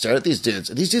and just stared at these dudes.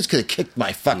 And these dudes could have kicked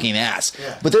my fucking ass,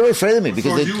 but they were afraid of me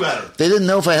because they didn't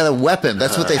know if I had a weapon.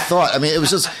 That's what they thought. I mean, it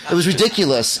was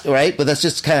ridiculous, right? But that's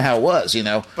just kind of how it was, you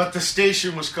know. But the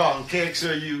station was calling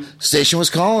KXOU. Station was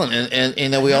calling, and you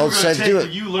know we all decided to do it.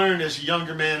 What you learned as a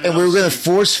younger man, and we were going to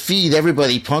force feed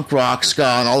everybody punk rock, ska,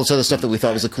 and all this other stuff that we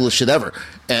thought was the coolest shit ever.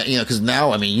 And you know, because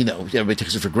now, I mean, you know, everybody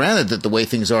takes it for granted that the way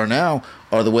things are now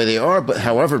are the way they are. But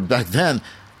however, back then,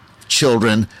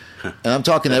 children, and I'm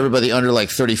talking to everybody under like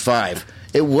 35,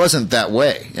 it wasn't that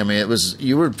way. I mean, it was,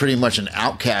 you were pretty much an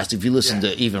outcast if you listened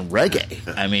to even reggae.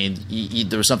 I mean,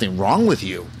 there was something wrong with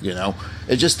you, you know.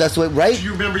 It just, that's the way, right? Do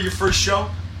you remember your first show?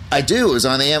 I do. It was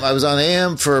on AM. I was on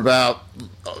AM for about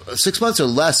 6 months or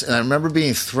less, and I remember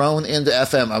being thrown into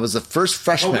FM. I was the first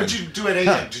freshman. What did you do at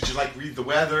AM? Did you like read the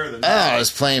weather? I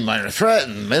was playing Minor Threat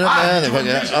and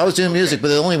Minuteman. I was doing music,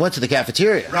 but it only went to the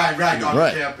cafeteria. Right,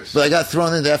 on campus. But I got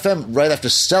thrown into FM right after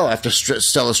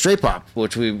Stella Straight Pop,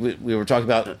 which we were talking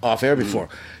about off air before.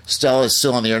 Stella is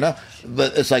still on the air now,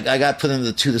 but it's like I got put into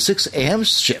the 2 to 6 AM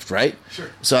shift, right? Sure.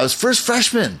 So I was first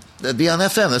freshman to be on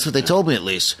FM. That's what they told me, at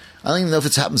least. I don't even know if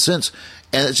it's happened since.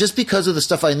 And it's just because of the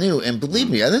stuff I knew. And believe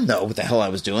me, I didn't know what the hell I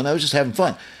was doing. I was just having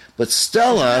fun. But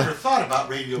Stella... You never thought about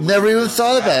radio. Never even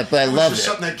thought about it, but I loved it. It was just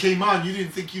something that came on. You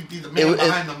didn't think you'd be the man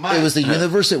behind the mic. It was the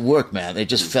universe at work, man. It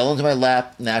just fell into my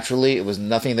lap naturally. It was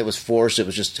nothing that was forced. It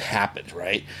was just happened,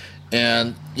 right?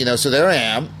 And, you know, so there I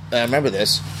am. And I remember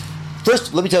this.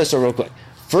 First, let me tell you a story real quick.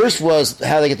 First was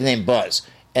how they get the name Buzz.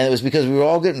 And it was because we were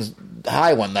all getting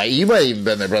high one night. You might have even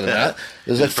been there, Brother Matt.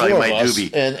 It was like 4 of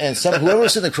us. And whoever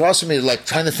was sitting across from me, like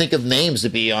trying to think of names to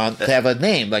be on, to have a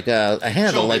name, like a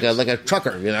handle, like a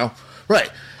trucker, you know? Right.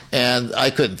 And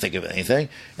I couldn't think of anything.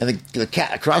 And the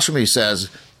cat across from me says,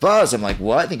 Buzz. I'm like,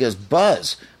 what? And he goes,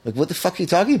 Buzz. I'm like, what the fuck are you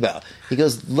talking about? He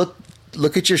goes, look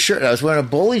at your shirt. I was wearing a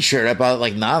bowling shirt I bought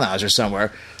like Nana's or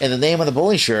somewhere. And the name on the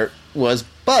bowling shirt was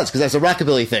Buzz, because that's a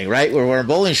rockabilly thing, right? We're wearing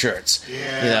bowling shirts, you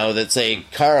know, that say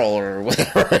Carl or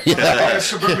whatever. You know?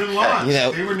 Suburban Lawns. You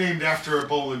know, they were named after a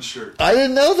bowling shirt. I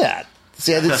didn't know that.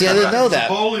 See, I didn't know that.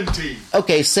 A bowling team.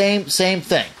 Okay, same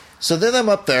thing. So then I'm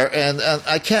up there, and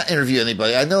I can't interview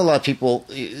anybody. I know a lot of people,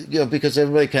 you know, because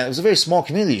everybody can. It was a very small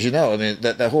community, as you know. I mean,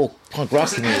 that whole punk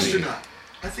rock community. Astronaut.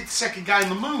 I think the second guy on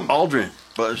the moon. Aldrin.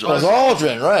 Buzz Buzz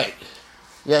Aldrin. Aldrin, right.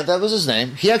 Yeah, that was his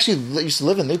name. He actually used to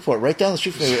live in Newport, right down the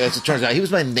street from me, as it turns out. He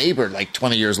was my neighbor like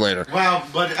 20 years later. Wow,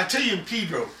 but I tell you in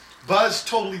Pedro, Buzz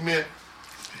totally meant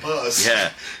Buzz.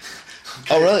 Yeah.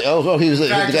 Oh, really? Oh, he was the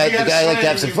In fact, guy if you had a liked to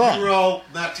have some slang, if fun. we were all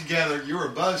not together, you were a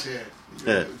buzzhead.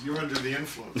 You're under the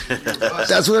influence. You're a buzz.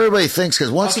 That's what everybody thinks,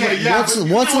 because once in Okay, a yeah, but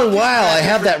you once know in a what? while I People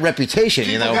have got that reputation,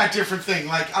 you People know. got different things.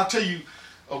 Like, I'll tell you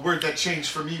a word that changed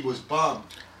for me was bummed.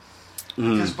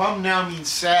 Mm. Because bummed now means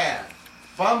sad.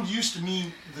 Bummed used to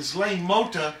mean this lame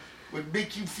mota would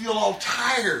make you feel all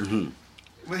tired.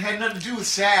 Mm-hmm. It had nothing to do with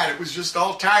sad. It was just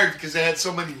all tired because they had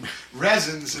so many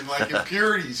resins and like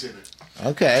impurities in it.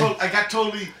 Okay. So I got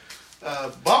totally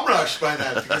bum rushed by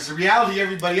that because the reality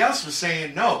everybody else was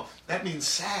saying, no, that means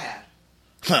sad.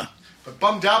 Huh. But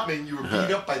bummed out meant you were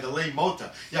beat up by the lame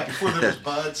mota. Yeah, before there was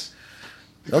buds.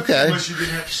 The good Okay. thing was you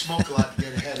didn't have to smoke a lot to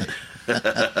get a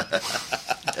headache.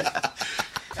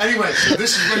 Anyway, so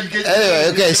this is where you get. Anyway,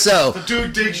 okay, so- the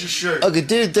dude digs your shirt. Okay,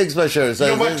 dude digs my shirt. You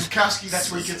know what, Dukowski?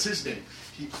 That's where he gets his name.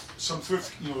 Some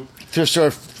thrift, Thrift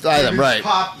store item, right.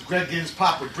 Greg Ginn's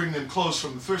Pop would bring them clothes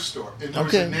from the thrift store, and there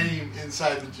was Okay. a name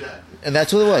inside the jacket. And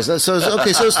that's what it was. So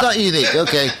it's not unique.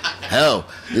 Okay, hell,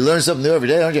 you learn something new every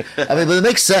day, don't you? I mean, but it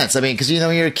makes sense. I mean, because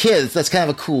when you're a kid, that's kind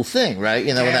of a cool thing, right?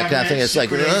 You know, when Yeah, that kind of thing. man, It's like,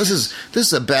 secret this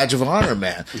is a badge of honor,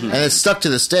 man, and it's stuck to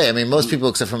this day. I mean, most people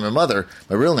except for my mother,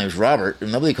 my real name's Robert,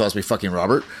 and nobody calls me fucking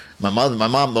Robert. My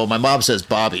mom says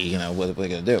Bobby. You know, what are they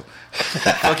gonna do?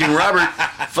 Fucking Robert.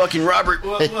 Fucking Robert.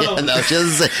 Well, No,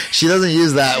 she doesn't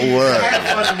use that I word.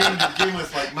 have a fun name to begin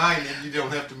with, like mine, and you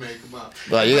don't have to make them up.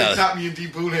 Well, you gotta- Top Me and D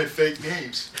Boone had fake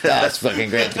names. That's fucking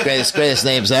great. The greatest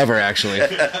names ever, actually.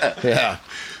 Yeah.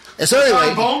 And so Tom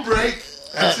anyway, Bone Break.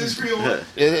 That's his real one.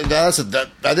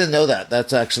 I didn't know that.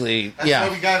 That's actually That's why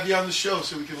we yeah. got you on the show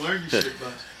so we can learn your shit,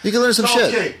 bud. You can learn some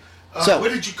shit. Okay. So-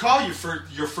 what did you call your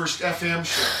first FM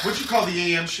show? What did you call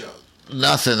the AM show?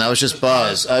 Nothing. I was just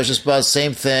Buzz.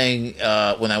 Same thing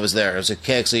when I was there. It was a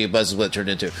KXE. Buzz is what it turned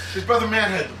into. His brother Matt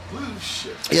had the blues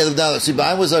shit. Yeah. No, see,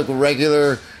 mine was like a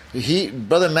regular.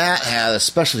 Brother Matt had a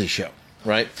specialty show,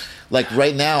 right? Like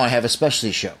right now, I have a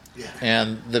specialty show. Yeah.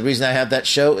 And the reason I have that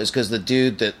show is because the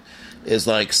dude that is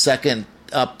like second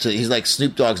up to, he's like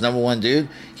Snoop Dogg's #1 dude.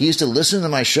 He used to listen to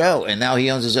my show, and now he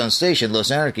owns his own station, Los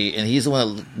Anarchy, and he's the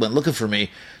one that went looking for me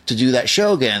to do that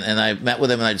show again. And I met with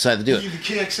him, and I decided to do The it.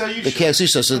 KXLU The show. KXC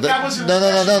show. So That wasn't a no.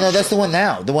 specialty That's show. the one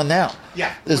now. The one now.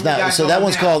 Yeah. Is We got now. So going that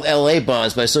one's now. called LA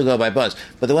Buzz, but I still go by Buzz.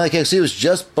 But the one at KXC was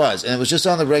just Buzz, and it was just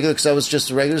on the regular because I was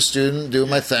just a regular student doing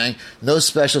my thing, no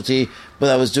specialty, but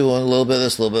I was doing a little bit of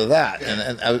this, a little bit of that,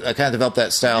 Yeah. and I kind of developed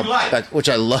that style You liked. back, which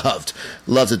I loved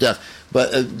to death.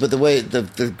 But the way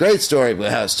the great story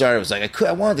about how it started was like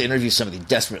I wanted to interview somebody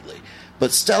desperately,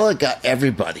 but Stella got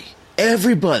everybody,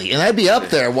 and I'd be up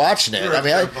there watching it. You're I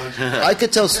mean, up there, bud. I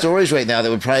could tell stories right now that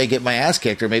would probably get my ass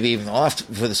kicked or maybe even off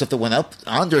for the stuff that went up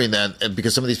on during that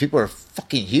because some of these people are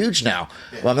fucking huge now.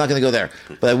 Well, I'm not going to go there,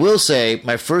 but I will say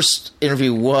my first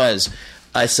interview was.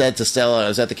 I said to Stella, I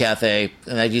was at the cafe,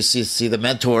 and I used to see the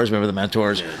mentors. Remember the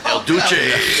mentors? El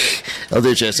Duce. El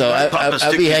Duce. So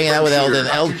I'd be hanging out with Eldon.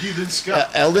 Dr. Heathen Scott.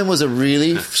 Eldon was a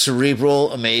really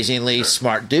cerebral, amazingly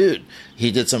smart dude.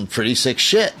 He did some pretty sick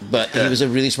shit, but he was a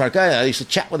really smart guy. I used to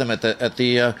chat with him at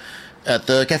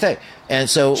the cafe. And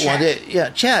so one day,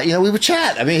 chat. You know, we would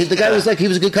chat. I mean, the guy was like, he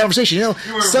was a good conversation. You know,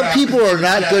 You were some rapping, people are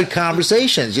not yeah. good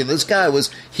conversations. You know, this guy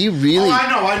was, he really, Oh,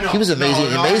 I know. he was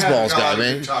amazing. No, Amazeballs I guy, had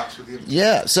man. good talks with him.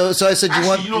 Yeah. So I said,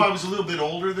 Actually, you know I was a little bit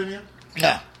older than you?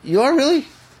 yeah, you are really?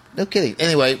 No kidding.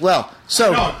 Anyway, well,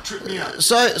 so No, it tripped me out.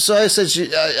 so I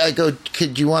said, I go,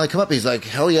 "Could you want to come up?" He's like,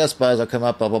 "Hell yes, Buzz, I'll come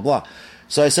up." Blah blah blah.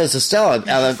 So I said to Stella,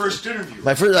 Your first interview.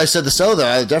 I said to Stella, though,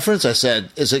 out of deference, I said,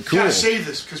 "Is it cool?" You gotta save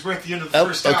this because we're at the end of the Oh,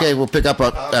 first okay, hour. we'll pick up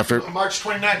after. March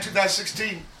 29,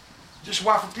 2016. Just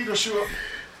walk from Pedro Show.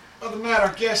 Other than that,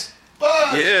 our guest,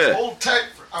 Buzz. Yeah. Hold tight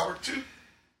for hour 2.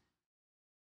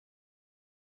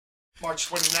 March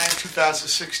 29,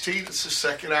 2016. It's the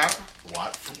second hour.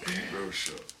 Watt from Pedro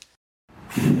Show.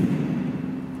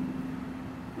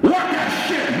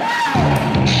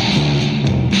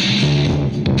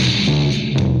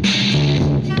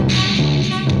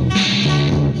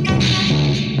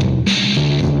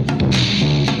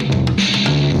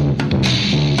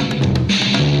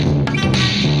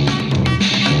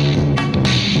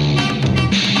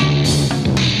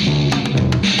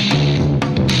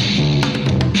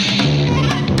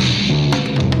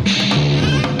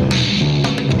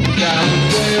 Down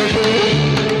the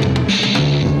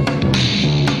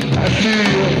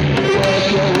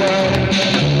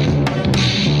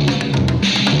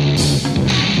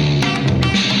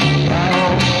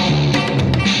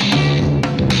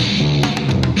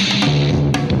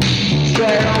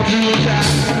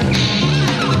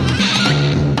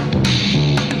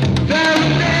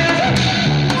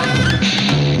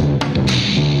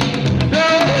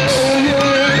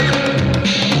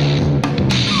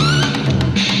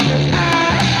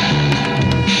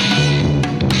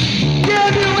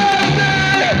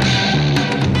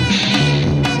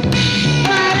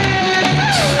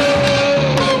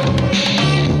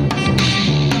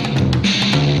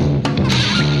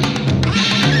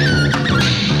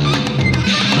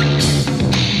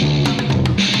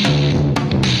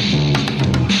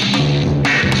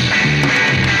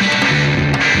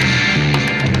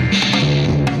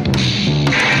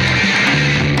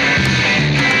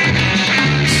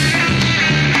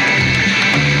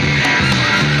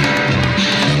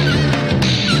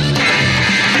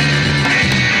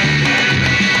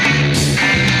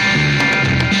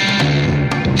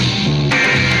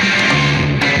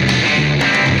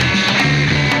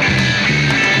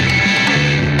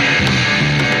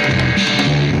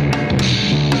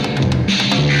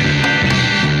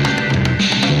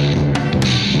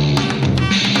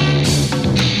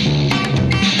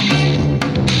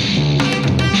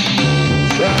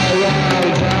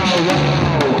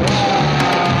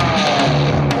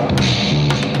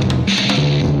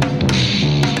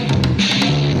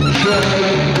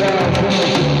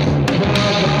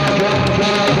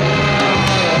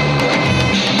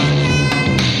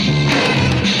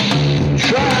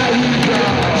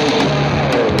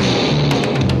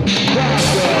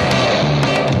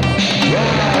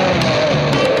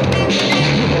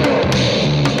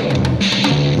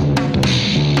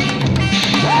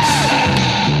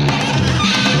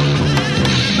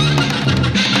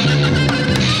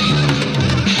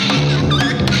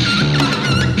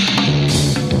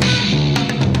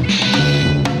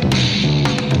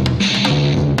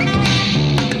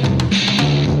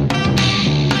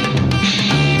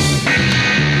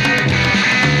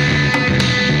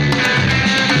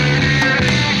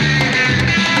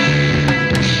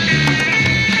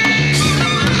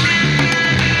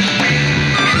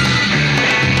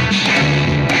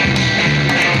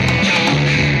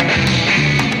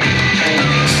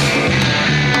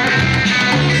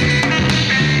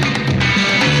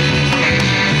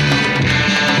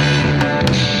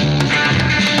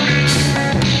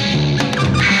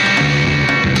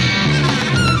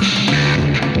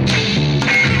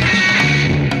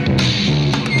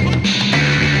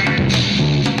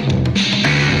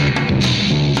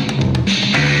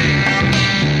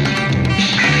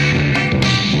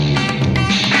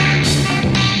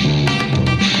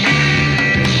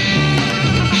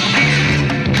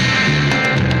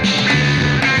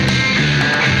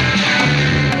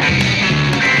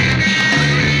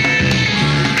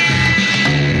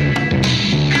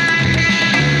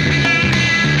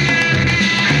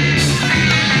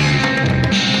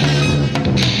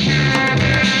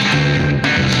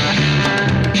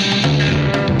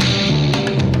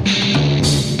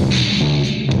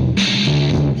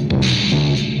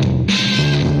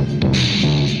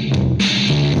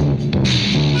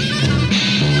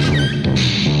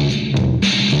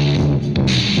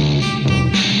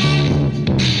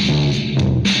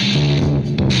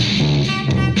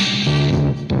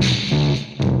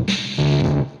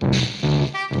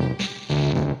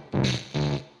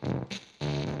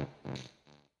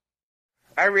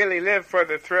I really live for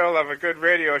the thrill of a good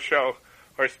radio show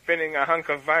or spinning a hunk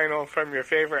of vinyl from your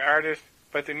favorite artist,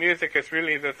 but the music is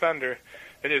really the thunder.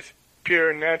 It is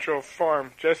pure natural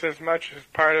form, just as much as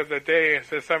part of the day as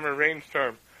the summer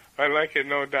rainstorm. I like it,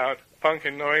 no doubt. Punk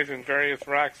and noise and various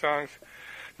rock songs.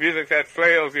 Music that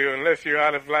flails you and lifts you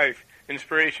out of life.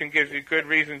 Inspiration gives you good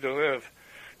reason to live,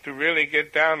 to really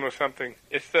get down with something.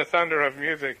 It's the thunder of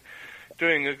music,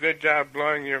 doing a good job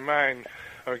blowing your mind,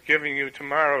 or giving you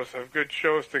tomorrows of good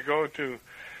shows to go to.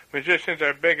 Musicians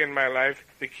are big in my life.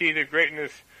 The key to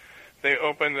greatness, they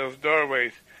open those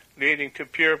doorways, leading to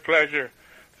pure pleasure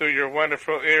through your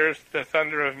wonderful ears, the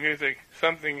thunder of music,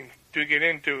 something to get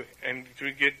into and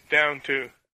to get down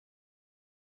to.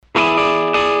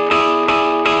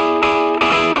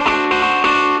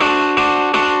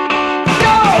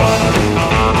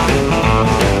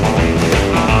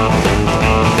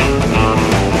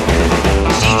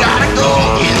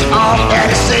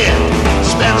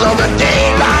 Spends all the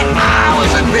daylight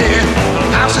hours in bed.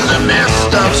 House is a mess,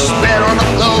 stuff spread on the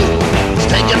floor. It's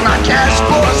taking my cash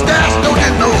for a stash, don't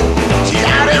you know? She's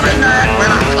out every night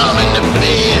when I'm coming to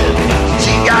bed.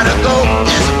 She gotta go,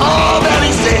 is all that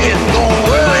he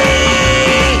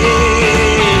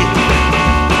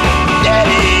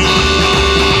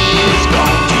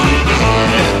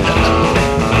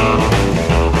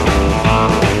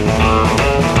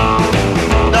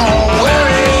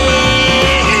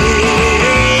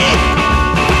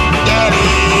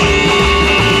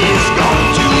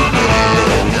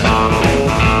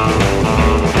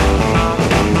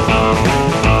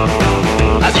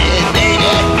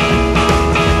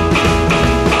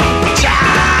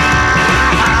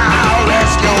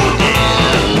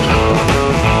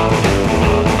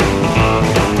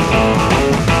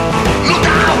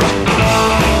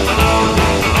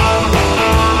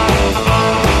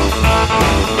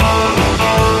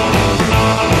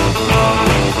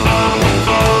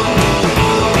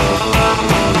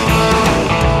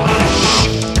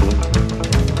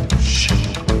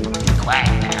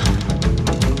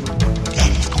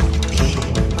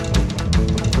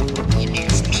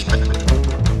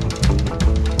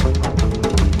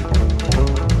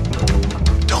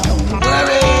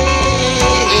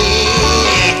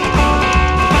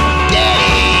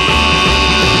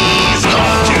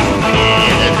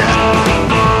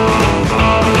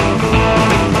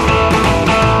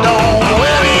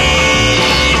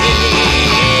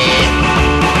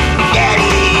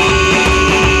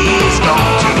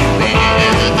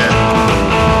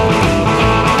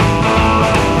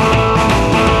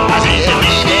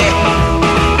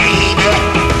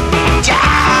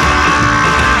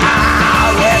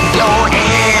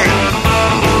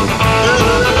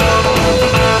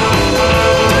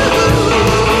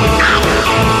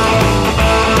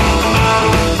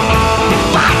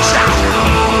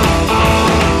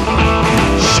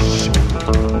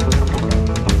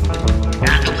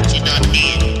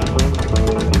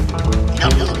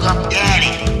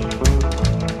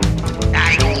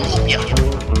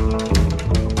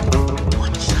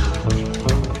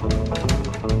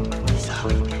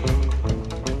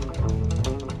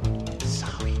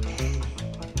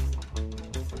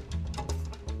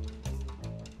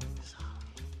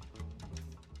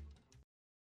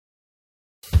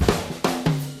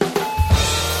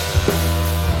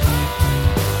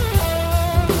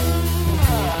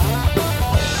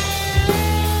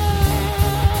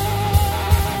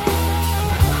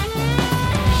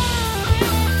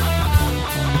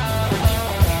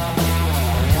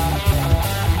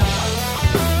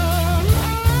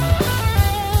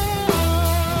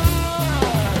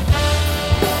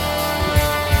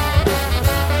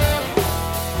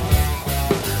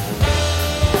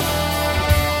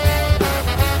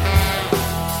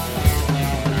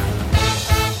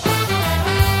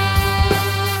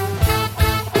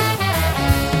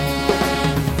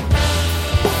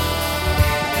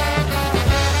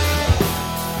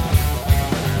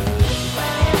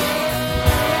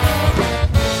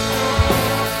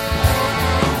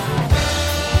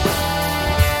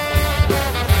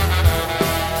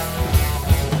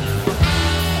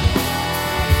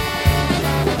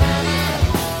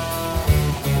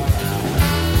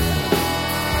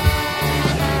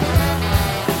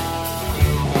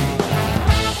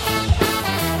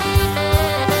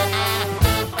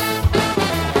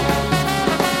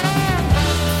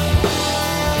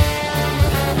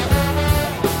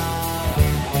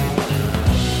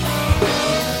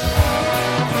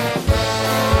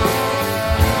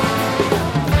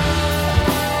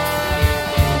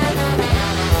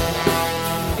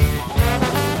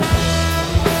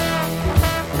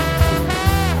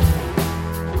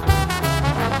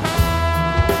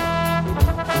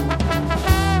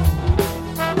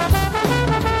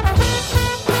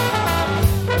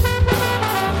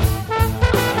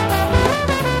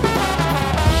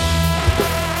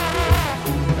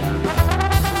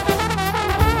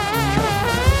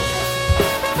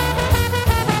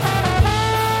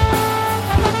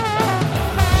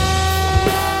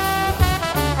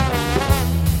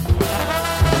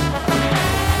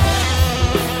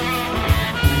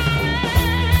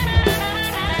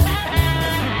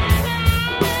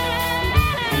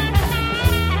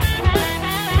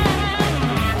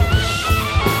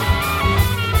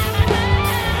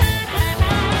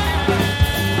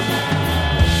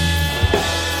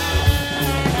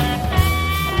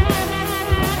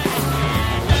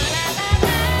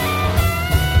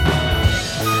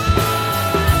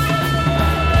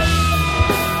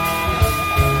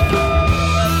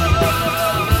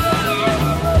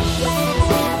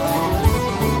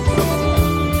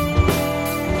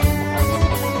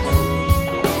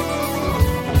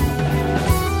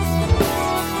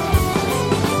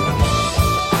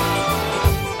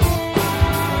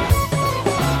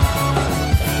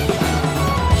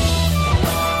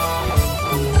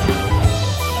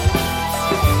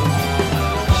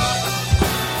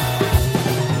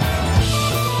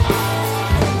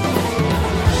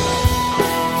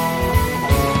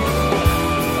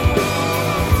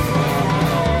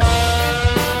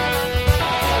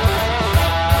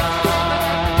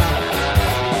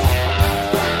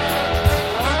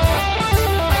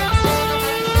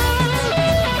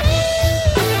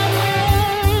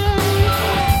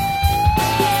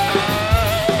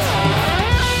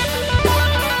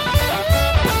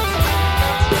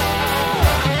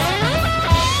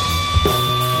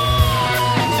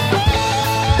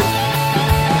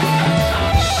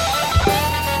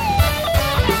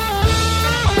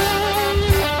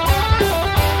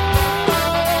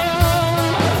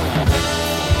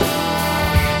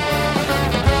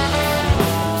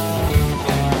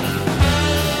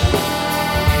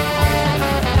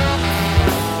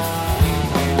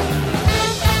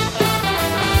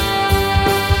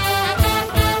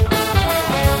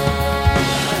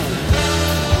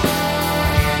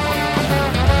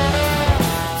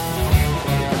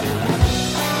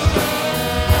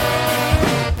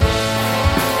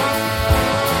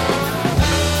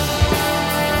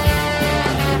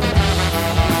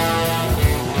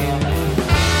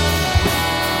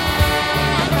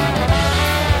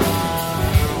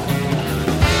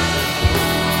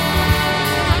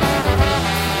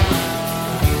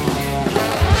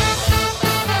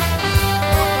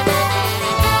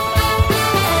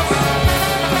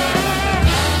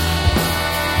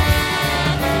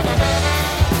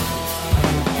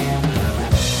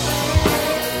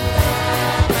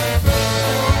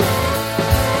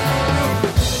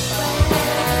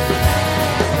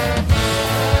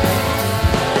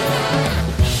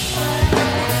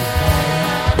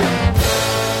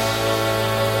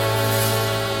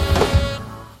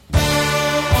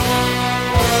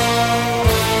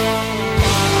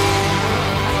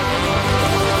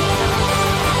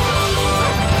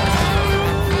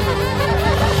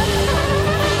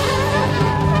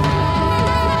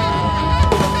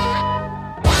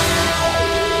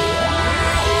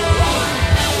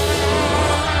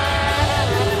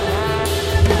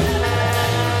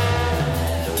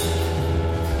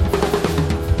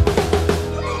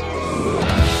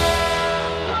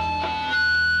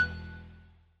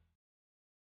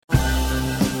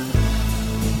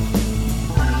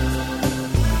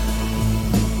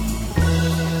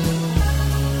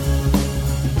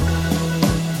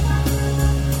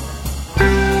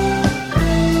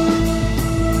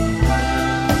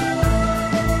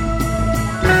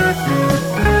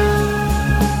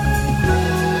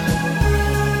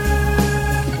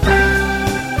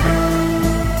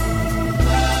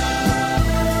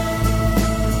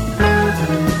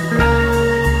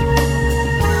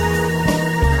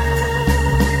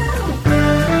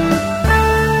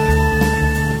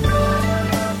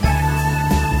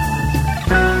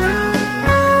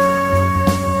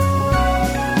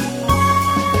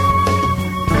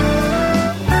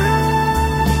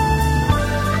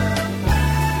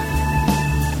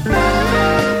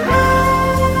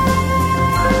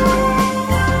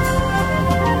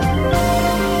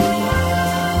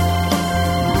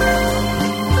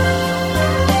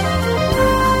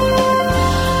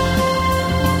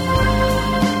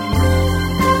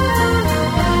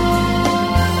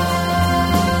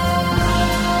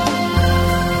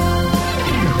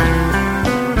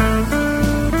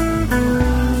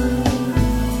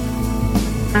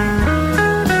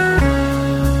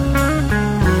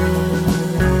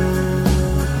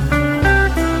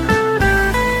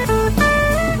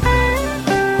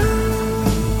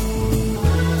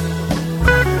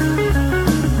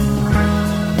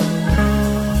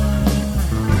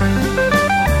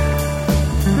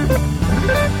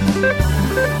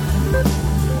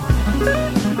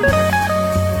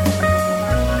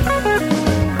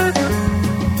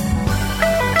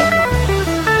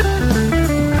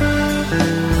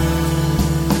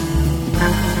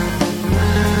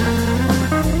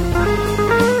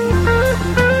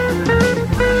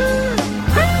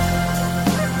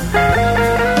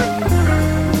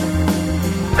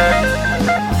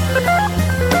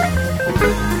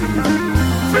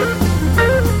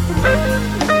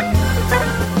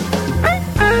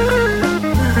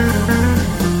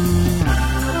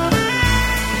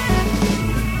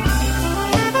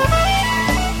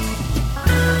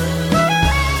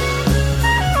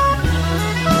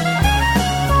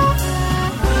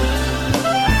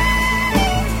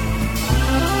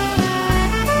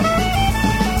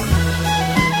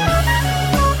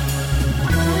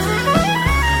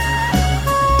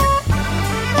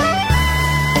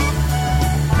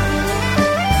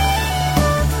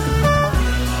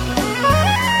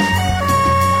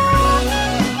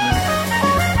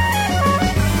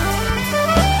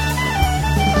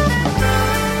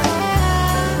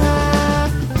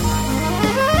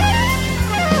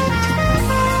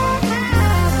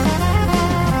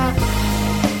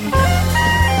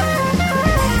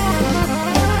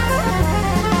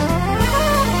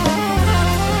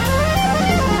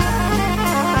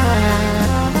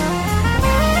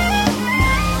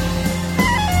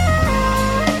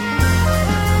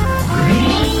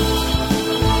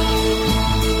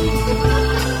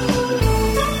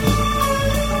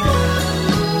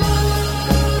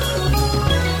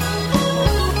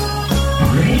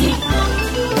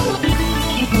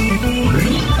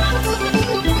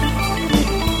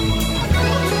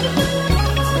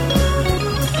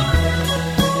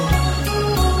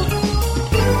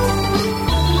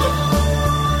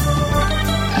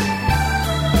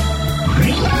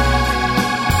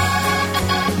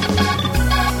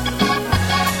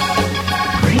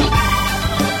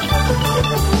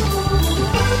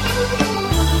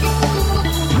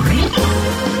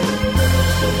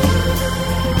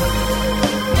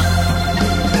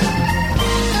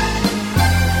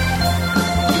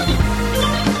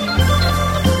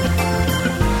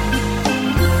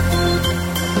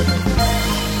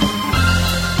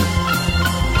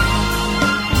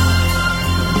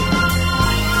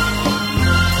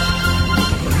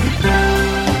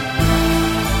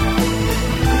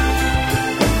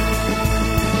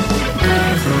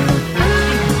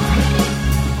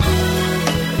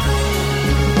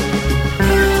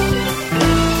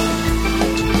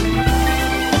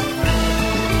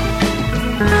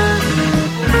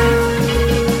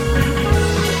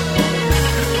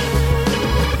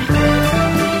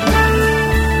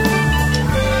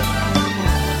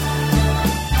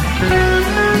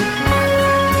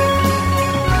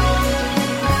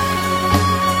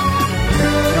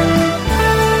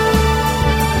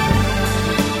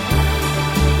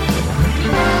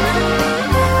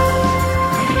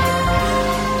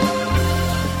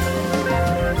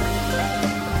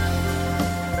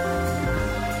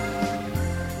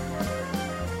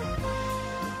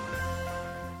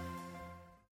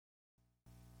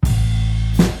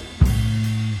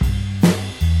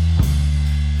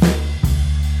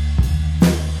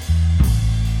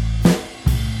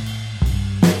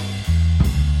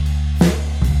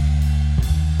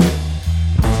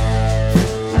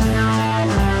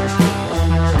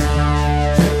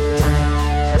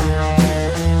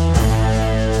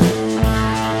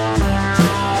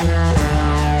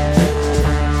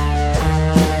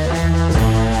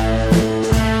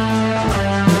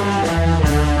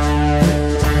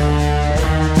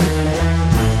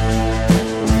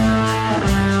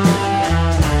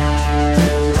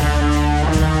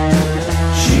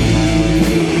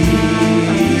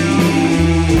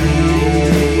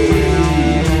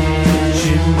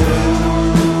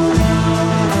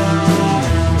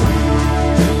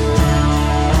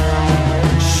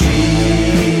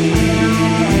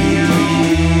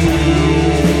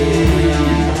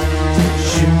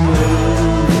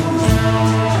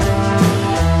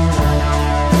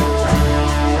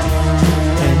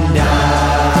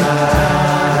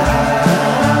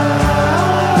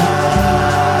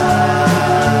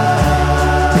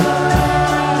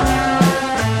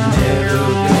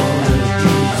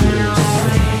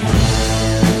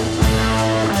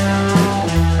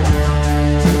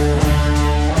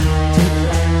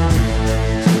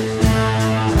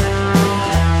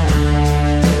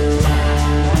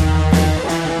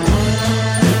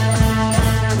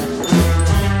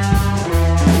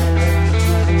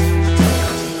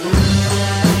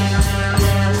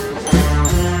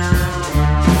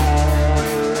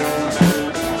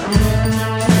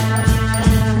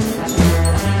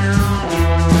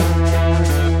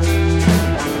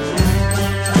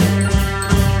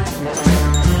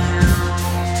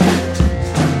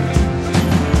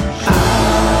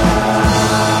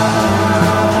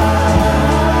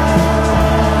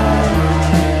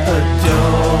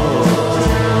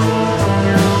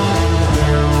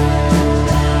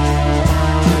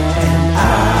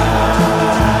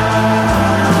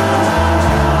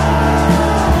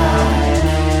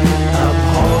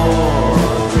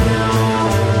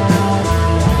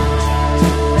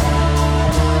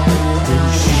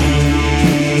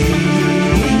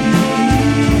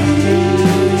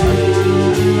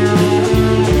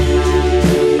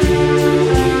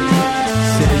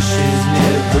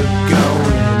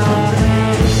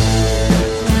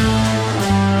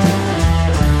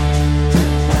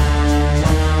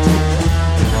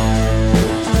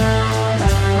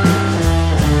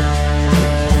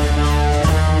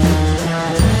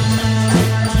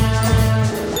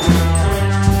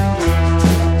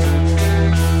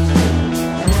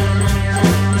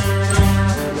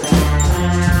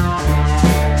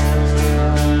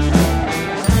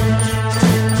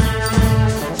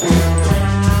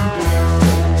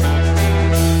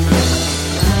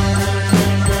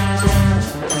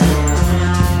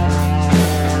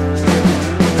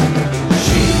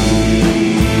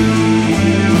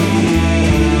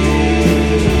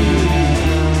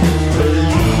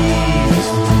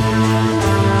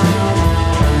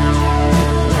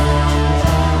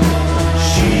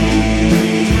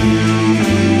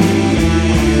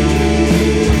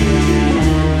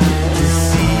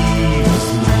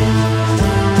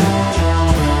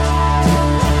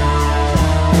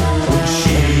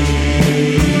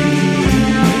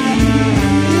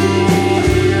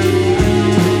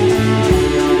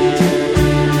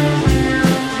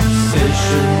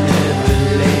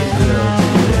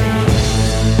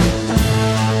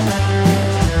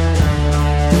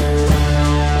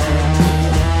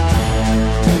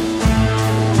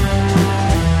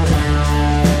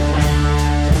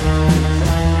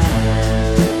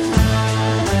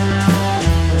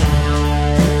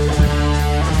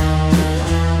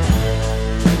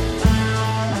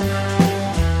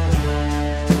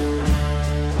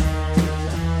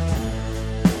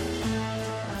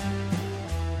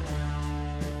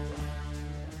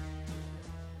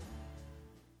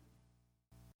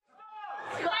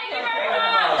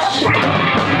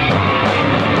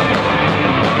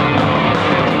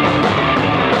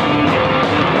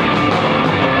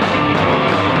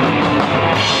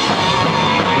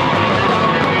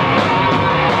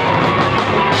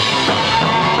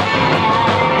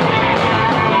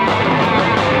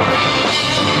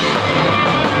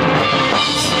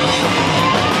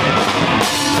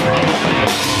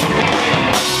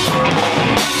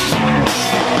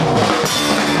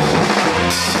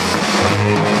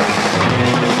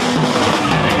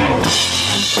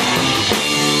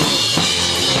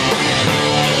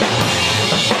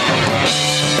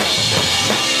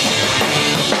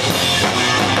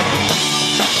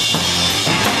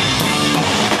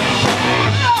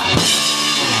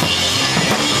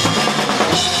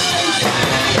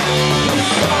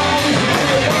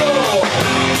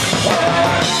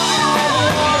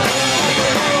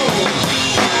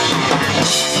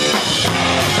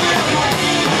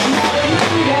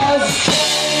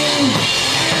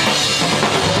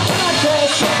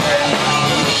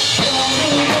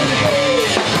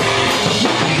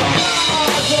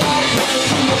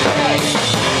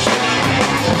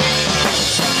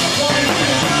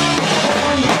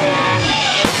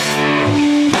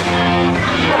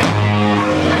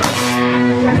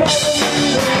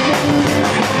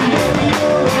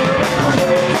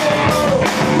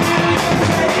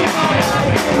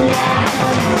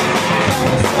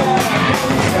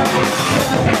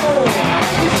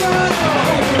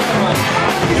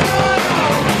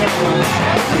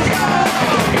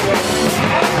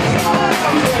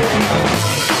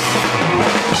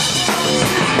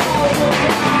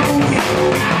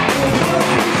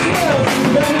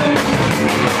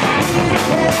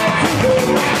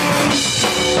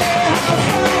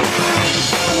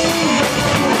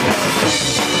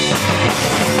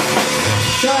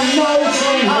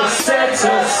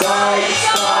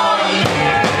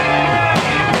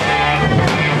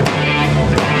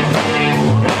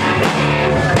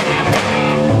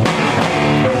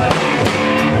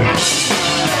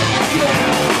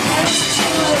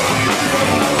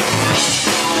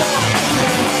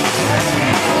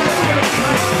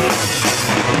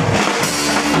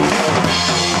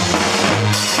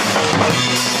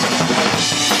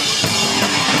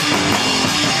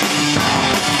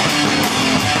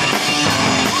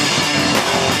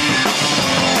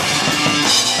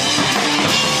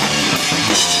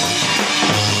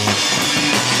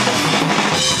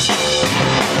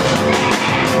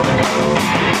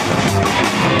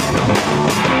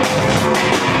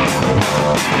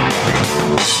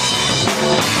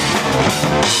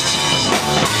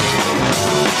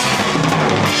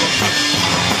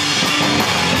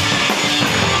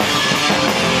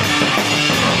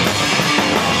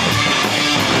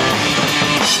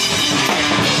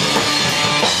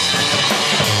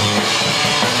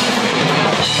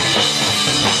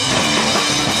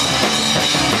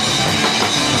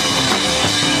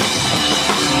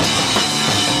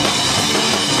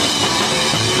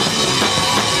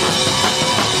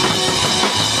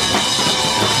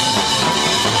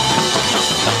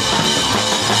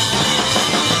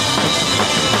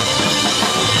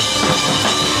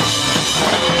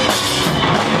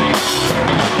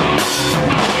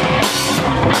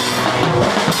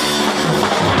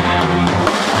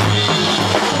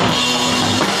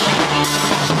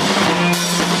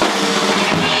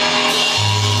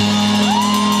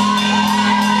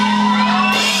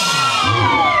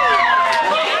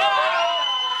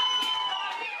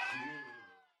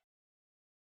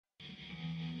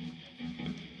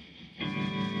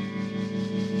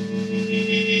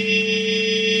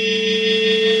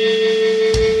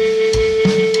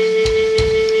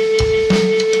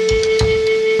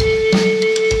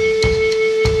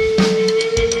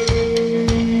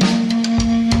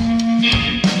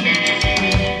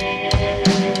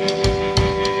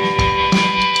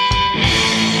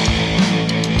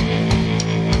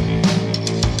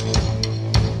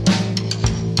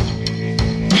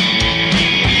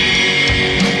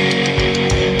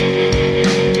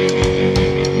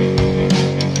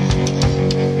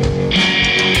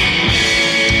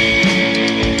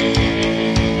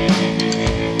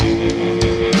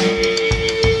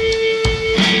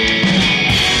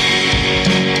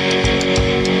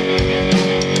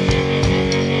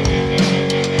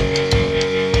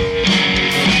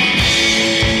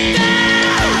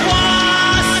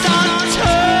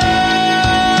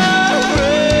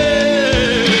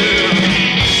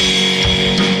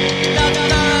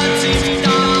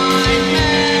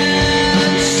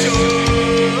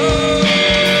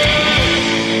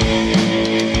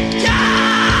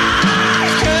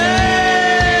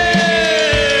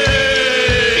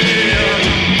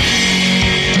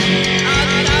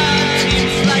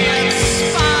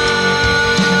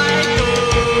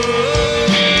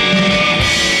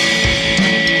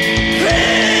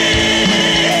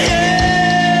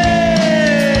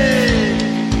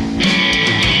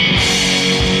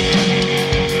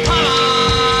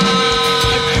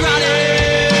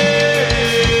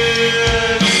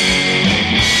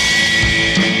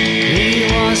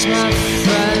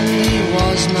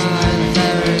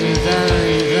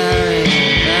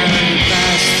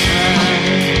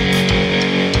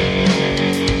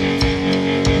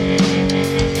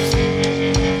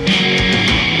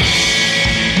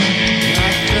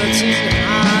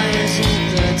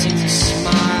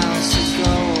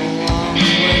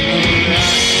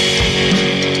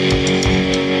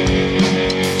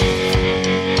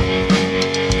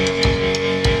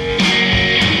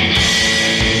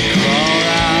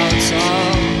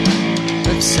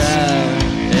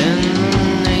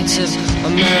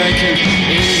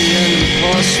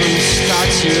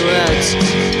silhouette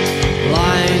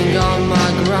lying on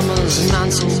my grandma's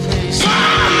mantelpiece.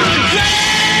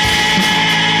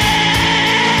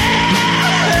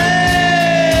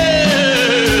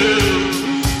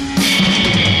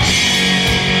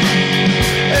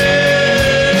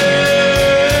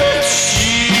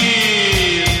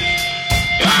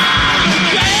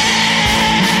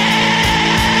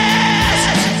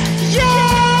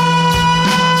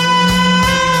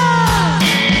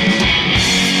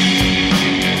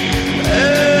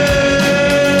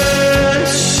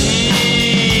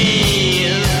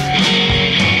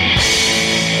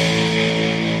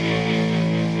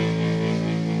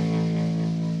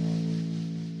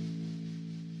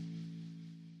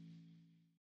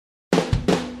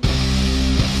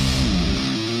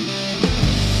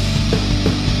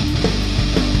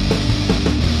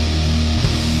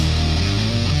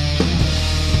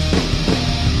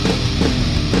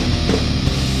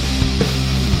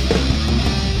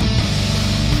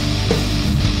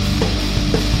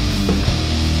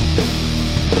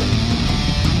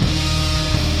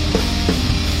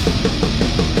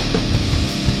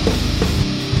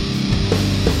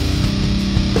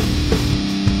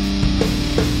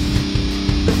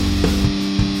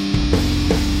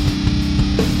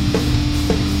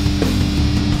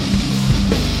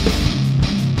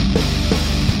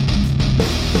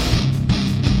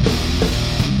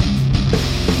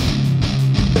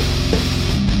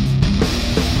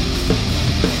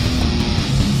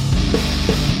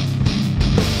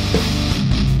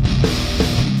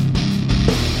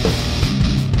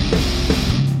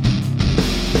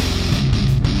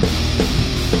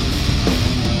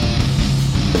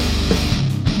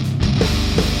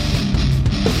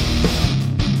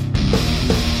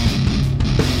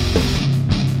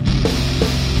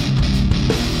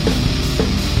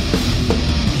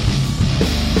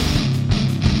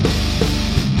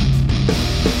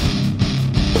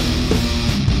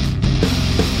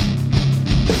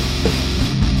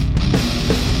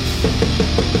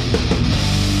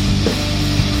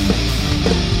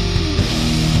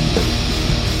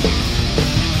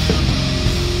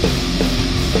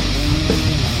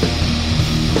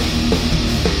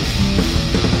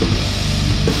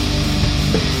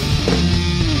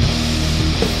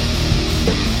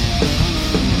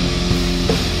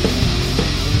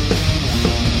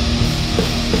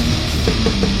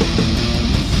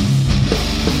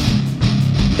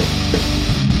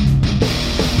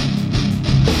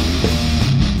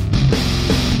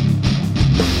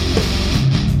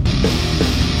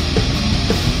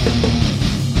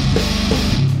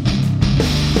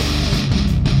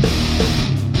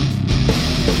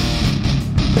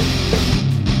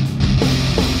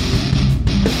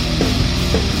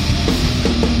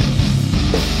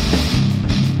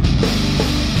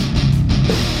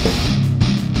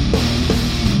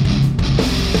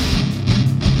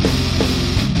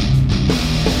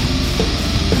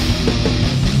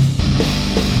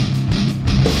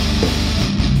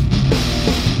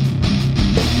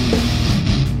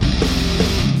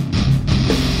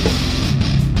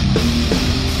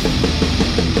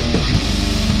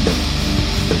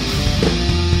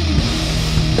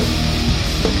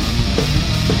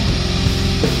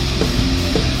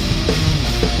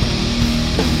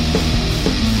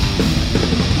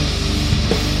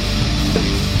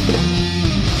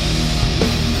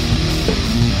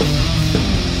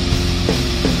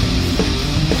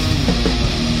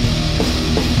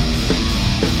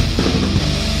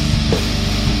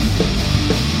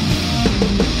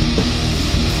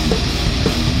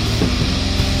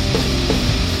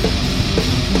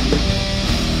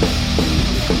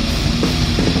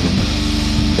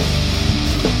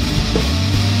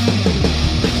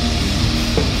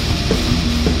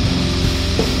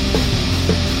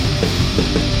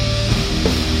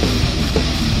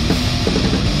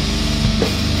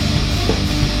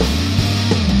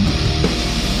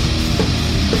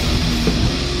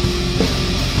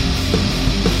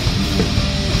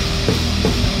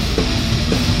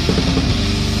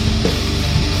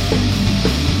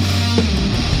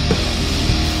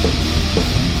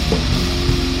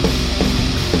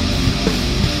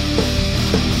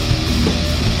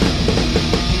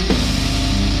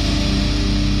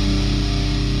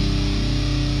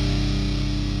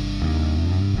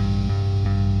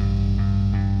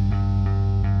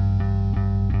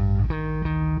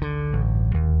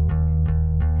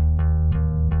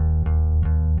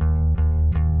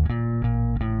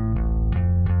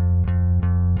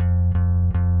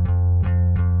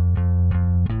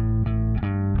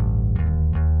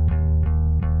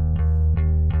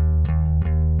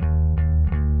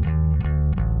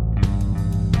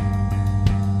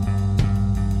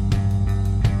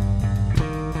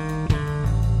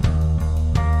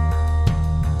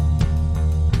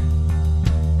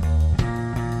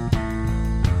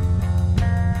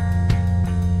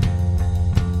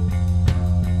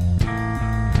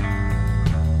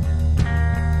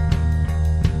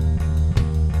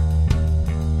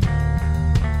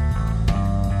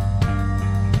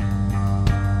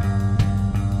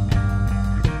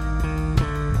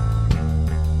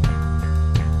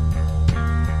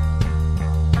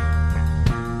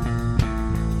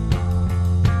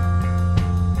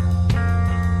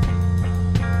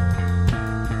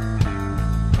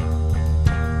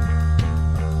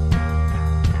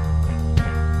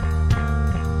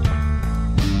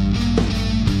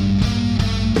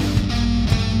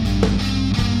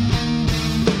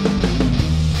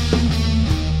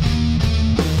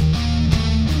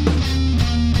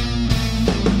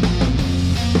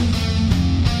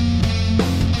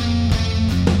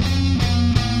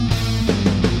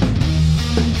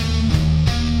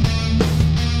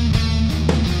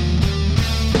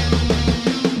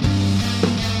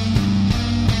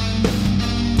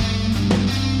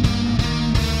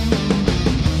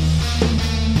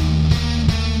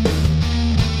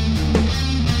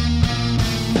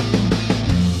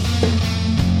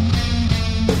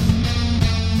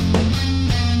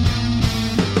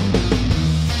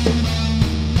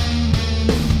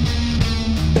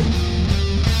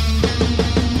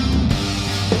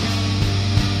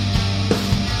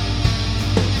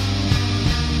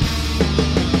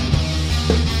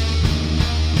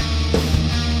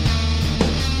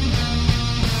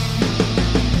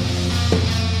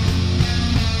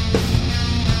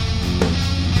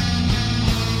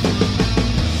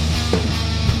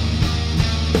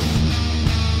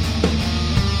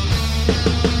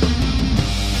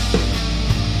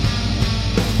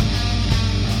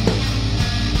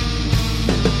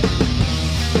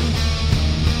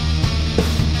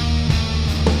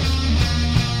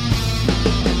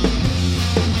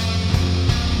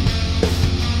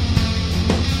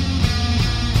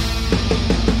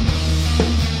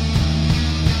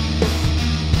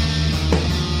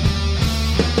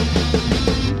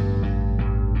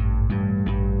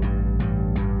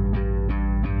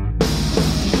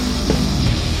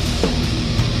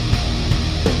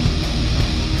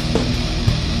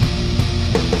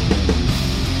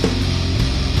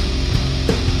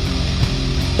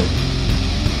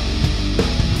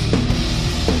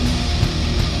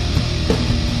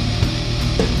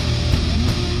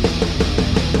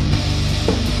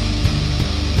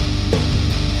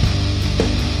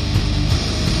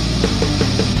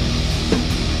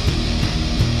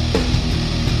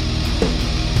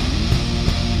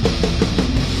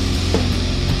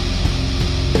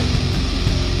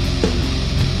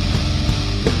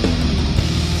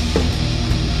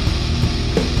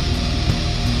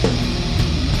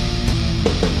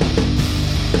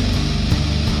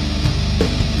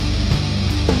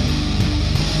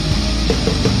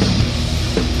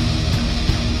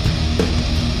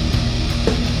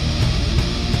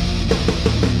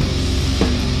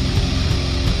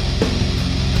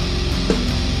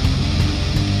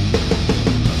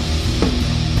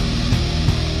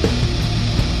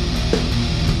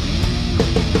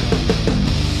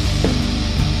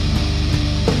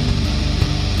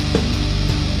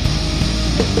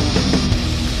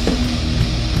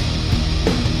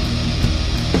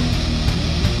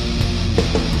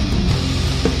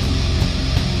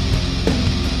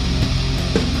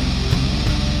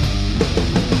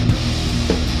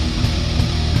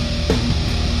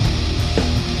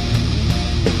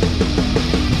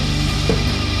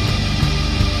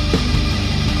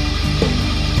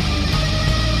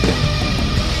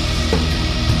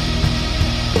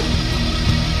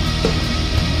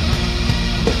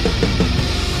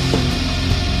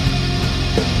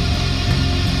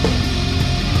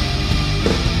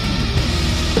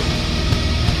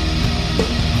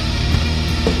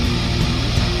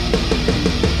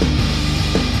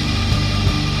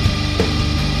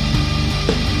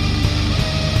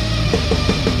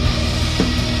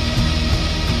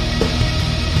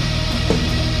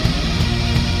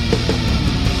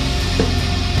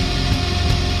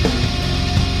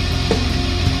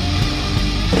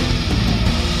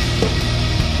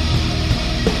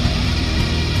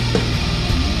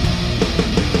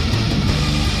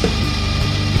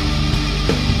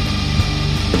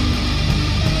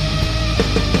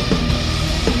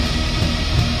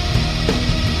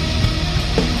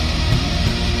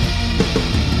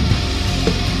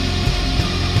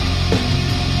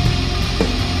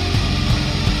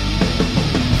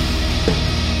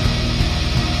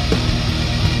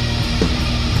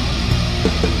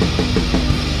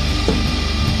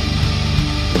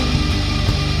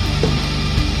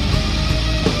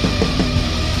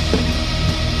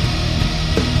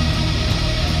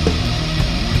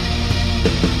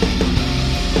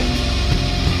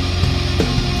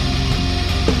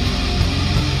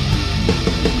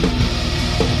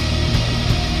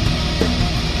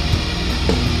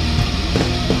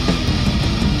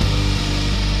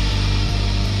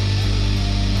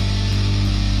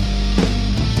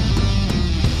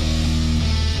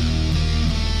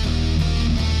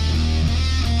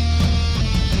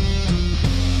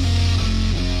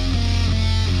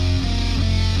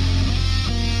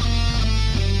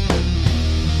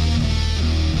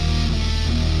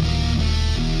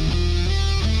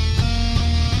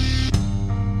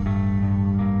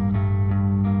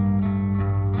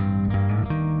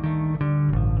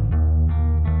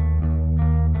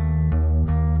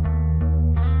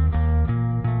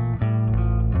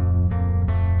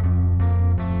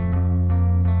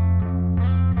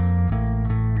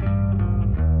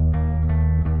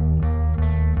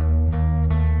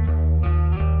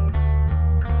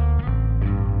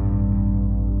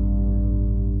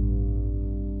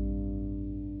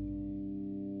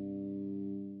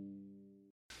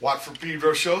 Watford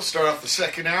Pedro Show. Start off the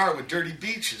second hour with Dirty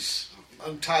Beaches,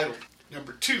 Untitled.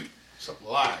 Number 2, something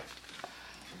live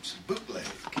from some bootleg.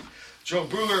 Joe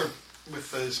Brewer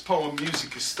with his poem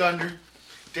Music is Thunder.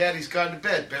 Daddy's Gone to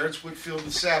Bed, Barrence, Whitfield,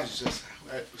 and Savages.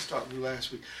 I was talking to you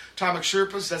last week. Atomic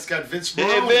Sherpas, that's got Vince Morone.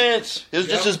 Hey, Vince. It was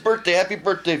just his birthday. Happy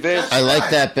birthday, Vince. That's I like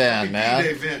right. that band, Happy man.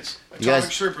 birthday, Vince.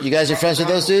 You guys are friends with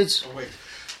those dudes? Oh, wait.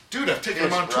 Dude, I've taken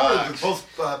them on Vince tour rocks. with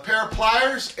both Pair of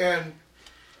Pliers and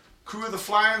Crew of the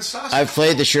Flying Saucer. I've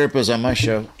played the Sherpas on my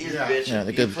show. He's Yeah. a bitch. Yeah,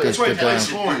 the He good- plays That's why he good plays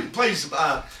band. horn. He plays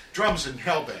drums in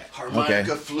Hellbat.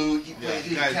 harmonica, Okay. flute. He plays.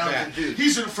 He's a Guy's talented bad. dude.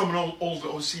 He's from an old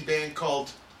OC band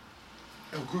called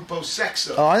El Grupo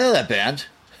Sexo. Oh, I know that band.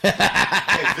 Hey,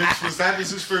 Vince that was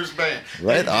his first band.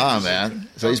 Right He on, was- man.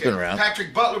 So he's been around.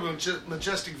 Patrick Butler with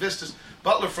Majestic Vistas.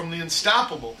 Butler from the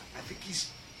Unstoppable. I think he's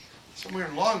somewhere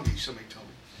in Long Beach, somebody told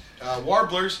me.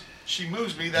 Warblers, She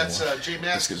Moves Me. That's Jay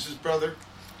Masters' brother,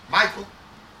 Michael.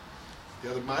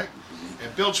 The other Mike.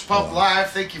 And Bilge Pump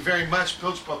Live. Thank you very much.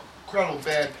 Bilge Pump, incredible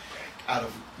band out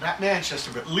of, not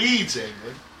Manchester, but Leeds,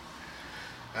 England.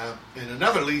 And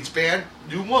another Leeds band,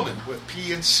 New Woman, with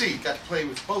P&C. Got to play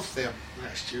with both them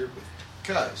last year with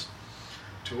Cuz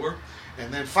tour.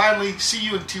 And then finally, see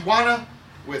you in Tijuana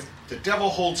with The Devil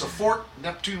Holds a Fort,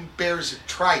 Neptune Bears a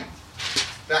Trident.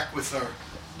 Back with our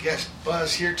guest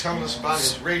Buzz here telling us about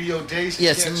his radio days.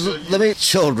 Yes, Yeah, so let me.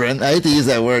 Children. I hate to use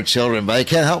that word, children, but I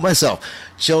can't help myself.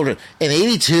 Children. In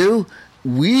 '82,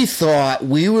 we thought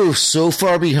we were so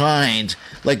far behind.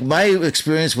 Like my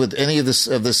experience with any of the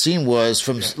scene was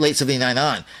from late '79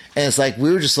 on, and it's like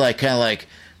we were just like kind of like,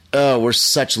 oh, we're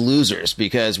such losers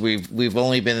because we've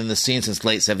only been in the scene since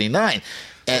late '79,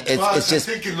 and Buzz, it's just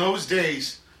I think in those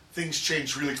days, things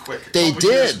changed really quick. A They couple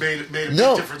years did. made a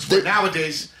No, big difference. they- But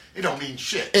nowadays, it don't mean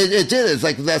shit. It did. It's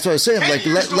like that's what I was saying. 10 Like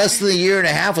years don't less than a mean- year and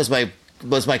a half was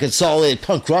my consolidated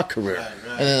punk rock career, Right.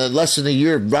 and then less than a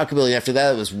year of rockabilly after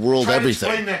that it was world Try to everything.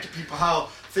 explain that to people how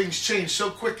things changed so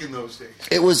quick in those days.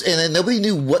 It was, and then nobody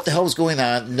knew what the hell was going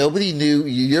on. Nobody knew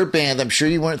your band. I'm sure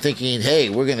you weren't thinking, "Hey,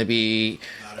 we're going to be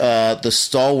the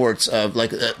stalwarts of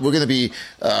like we're going to be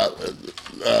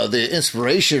the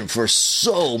inspiration for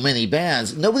so many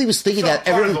bands." Nobody was thinking Felt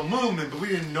that. part Everyone, of a movement, but we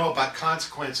didn't know about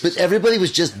consequences. but everybody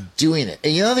was just doing it.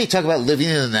 And you know they talk about living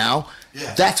in the now.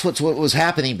 Yeah. That's what was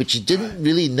happening, but you didn't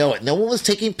really know it. No one was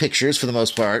taking pictures for the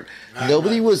most part. Right,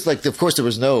 Nobody right. was like. Of course, there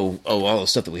was no all the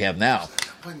stuff that we have now,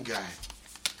 One guy.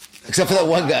 except for that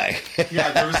one guy.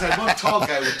 Yeah, there was that one tall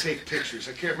guy who would take pictures.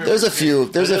 I can't remember. There's a his name. few.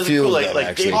 There's a Those are few cool, of like them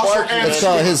actually. Dave Also, Barker, Let's Ed-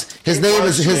 call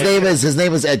his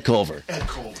name is Ed Culver. Ed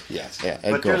Cole. Yeah,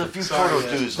 Ed But there's a Culver. few Sorry, photo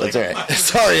Ed. dudes. That's Like, all right.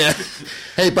 Sorry, Ed.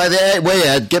 Hey, by the way,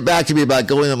 Ed, get back to me about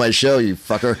going on my show, you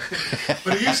fucker.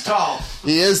 But he is tall.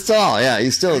 He is tall. Yeah,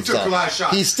 he's still He took tall. a lot of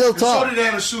shots. He's still And tall. so did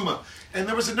Anasuma. And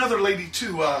there was another lady,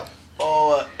 too,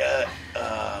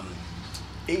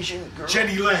 Asian girl.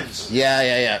 Jenny Lenz.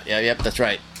 Yep, that's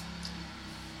right.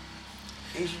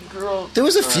 Asian girl. There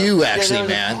was a few, actually,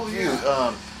 there was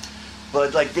man. a few,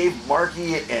 but like Dave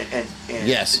Markey and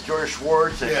Yes. George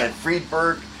Schwartz and, Yeah. and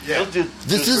Friedberg. Yeah. those dudes-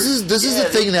 This those is- were- this is the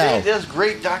thing now. There's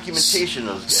great documentation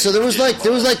of those guys. So there was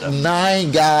like 9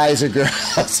 guys or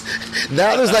girls.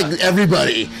 Now there's like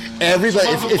everybody. Everybody.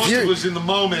 Some of them If must you're have was in the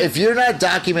moment. if you're not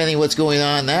documenting what's going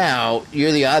on now,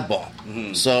 you're the oddball.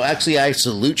 Mm-hmm. So actually, I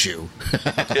salute you,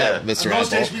 Yeah. Mr. in those Oddball.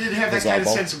 days, we didn't have that Ms. kind of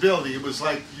Oddball. sensibility. It was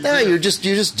like... No, you're just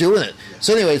doing it.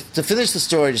 So anyway, to finish the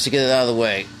story, just to get it out of the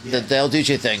way, the El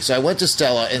Duce thing. So I went to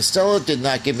Stella, and Stella did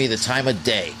not give me the time of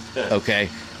day. Okay,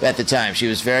 at the time she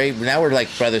was very. Now we're like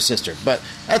brother sister, but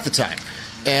at the time,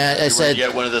 and I You said,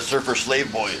 get one of the surfer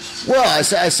slave boys. well,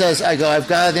 I go, I've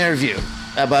got an interview,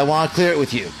 but I want to clear it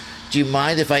with you. Do you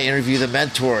mind if I interview the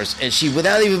mentors? And she,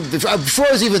 without even before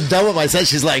I was even done with my set,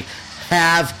 she's like,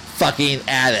 have fucking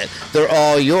at it. They're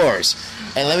all yours.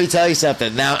 And let me tell you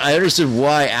something. Now, I understood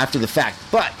why after the fact.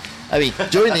 But, I mean,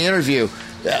 during the interview,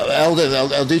 El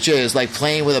Duce is like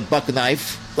playing with a buck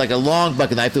knife, like a long buck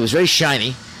knife that was very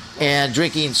shiny, and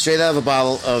drinking straight out of a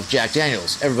bottle of Jack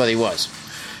Daniels. Everybody was.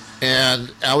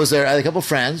 And I was there. I had a couple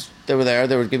friends that were there.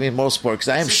 They were giving me moral support because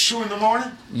I am... 2 in the morning?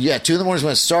 Yeah, 2 in the morning is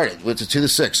when it started. Went to 2 to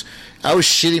 6. I was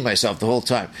shitting myself the whole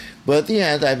time, but at the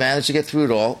end, I managed to get through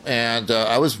it all, and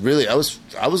I was a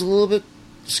little bit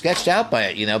sketched out by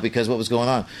it, because of what was going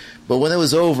on. But when it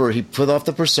was over, he put off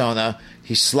the persona.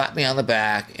 He slapped me on the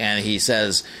back, and he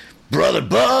says, "Brother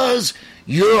Buzz,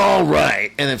 you're all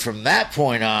right." And then from that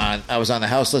point on, I was on the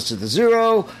house list of the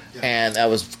Zero, and I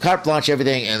was carte blanche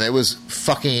everything, and it was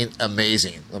fucking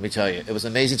amazing. Let me tell you, it was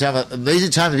an amazing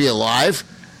time to be alive.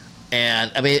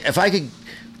 And I mean, if I could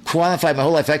quantify my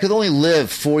whole life, if I could only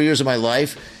live 4 years of my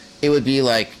life, it would be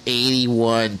like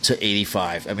 81 to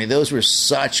 85. I mean, those were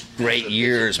such great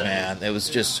years, man. It was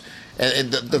just...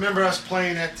 And I remember us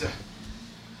playing at the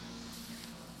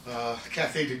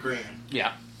Cafe de Grand.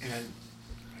 Yeah. And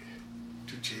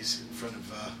Duce's in front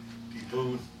of D.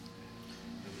 Boone. And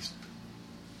he's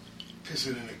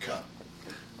pissing in a cup.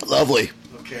 Lovely.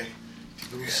 Okay. D.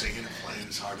 Boone's singing and playing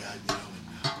his heart out, you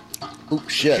know. Oop,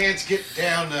 shit. Can't get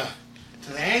down to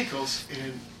the ankles,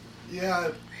 and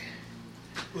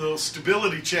little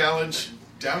stability challenge.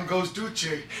 Down goes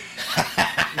Duce.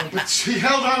 But she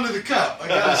held on to the cup. I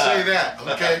gotta say that,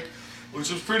 okay? Which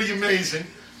was pretty amazing.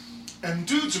 And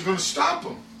dudes are gonna stop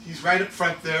him. He's right up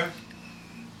front there.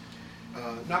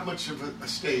 Not much of a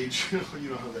stage. You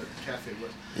know how the cafe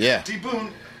was. Yeah. D.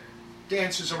 Boone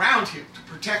dances around him to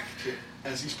protect him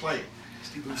as he's playing.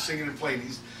 D. Boone's singing and playing.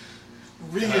 He's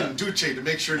ringing Duce to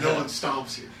make sure no one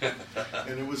stomps him.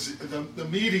 And it was the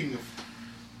meeting of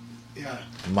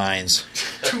Minds.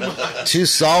 Too much. Two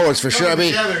stalwarts for sure. I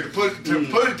mean, together to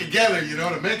put it together, you know,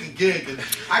 to make a gig. And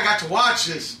I got to watch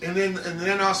this, and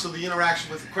then also the interaction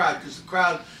with the crowd, because the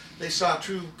crowd, they saw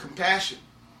true compassion.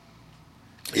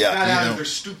 They got out of their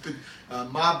stupid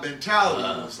mob mentality.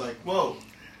 It was like, whoa.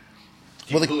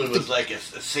 Well, Boone was like a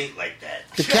saint like that.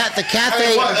 The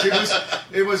cafe.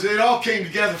 It all came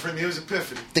together for me. It was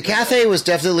epiphany. The cafe was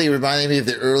definitely reminding me of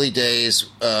the early days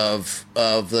of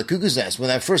the Cuckoo's Nest. When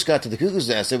I first got to the Cuckoo's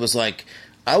Nest, it was like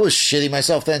I was shitting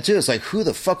myself then too. It's like, who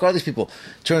the fuck are these people?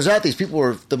 Turns out these people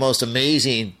were the most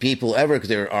amazing people ever because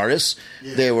they were artists,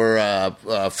 they were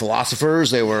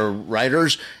philosophers, they were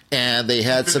writers, and they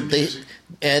had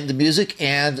and the music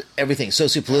and everything,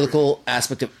 sociopolitical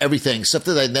aspect of everything, stuff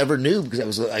that I never knew because I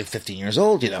was like 15 years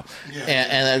old, you know.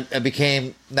 And I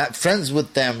became not friends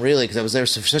with them really because I was there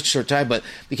for such a short time, but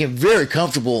became very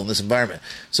comfortable in this environment.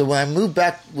 So when I moved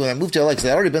to LA, because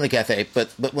I'd already been to the cafe, but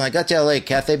when I got to LA,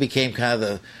 cafe became kind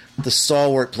of the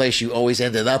stalwart place you always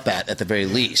ended up at the very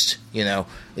least, you know,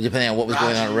 depending on what was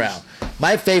going on around.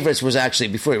 My favorites was actually,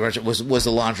 before was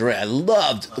the lingerie. I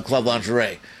loved the Club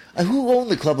Lingerie. Who owned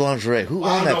the Club Lingerie? Who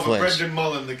owned that place? Brendan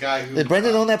Mullen, the guy who... Did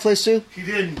Brendan own that place too? He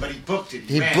didn't, but he booked it.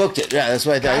 He booked it. Yeah, that's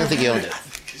what I thought. I didn't think he owned it. I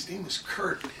think his name was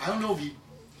Kurt. I don't know if he...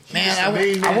 Man,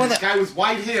 I want this guy with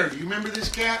white hair. Do you remember this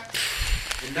cat?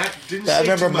 And that didn't I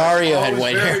remember Mario had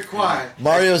white hair. Quiet.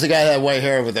 Mario was the guy that had white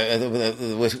hair with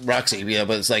Roxy, you know,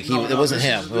 but it's like it wasn't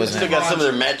him. It wasn't Still him. got some of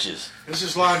their matches. This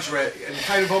is lingerie, and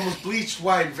kind of almost bleached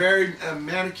white, very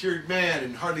manicured man,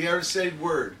 and hardly ever said a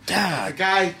word. God. The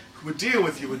guy who would deal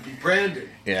with you would be Brandon.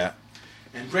 Yeah.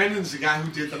 And Brandon's the guy who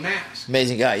did the mask.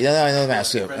 Amazing guy. Yeah, I know the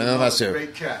mask too. I know the mask too.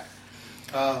 Great cat.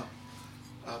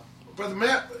 Brother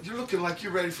Matt, you're looking like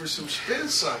you're ready for some spin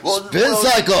cycle. Spin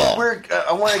cycle!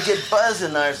 I want to get Buzz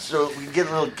in there so we can get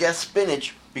a little guest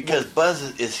spinach because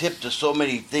Buzz is hip to so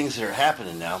many things that are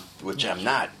happening now, which I'm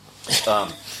not.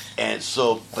 And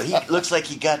so, but he looks like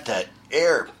he got that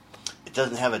air. It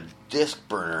doesn't have a disc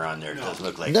burner on there. It doesn't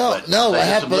look like. No, I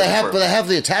have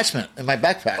the attachment in my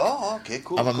backpack. Oh, okay,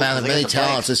 cool. I'm a man of many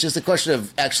talents. It's just a question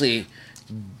of actually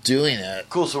doing it.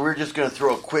 Cool. So we're just going to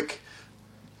throw a quick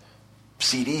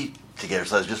CD together.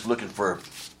 So I was just looking for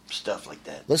stuff like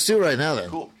that. Let's do it right now then.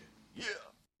 Cool. Yeah.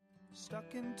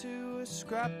 Stuck into a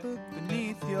scrapbook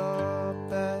beneath your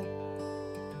bed.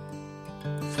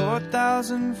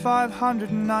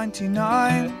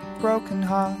 4,599 broken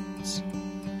hearts.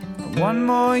 And one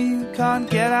more you can't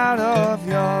get out of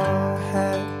your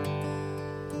head.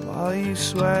 While you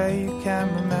swear you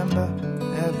can remember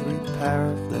every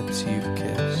pair of lips you've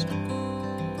kissed.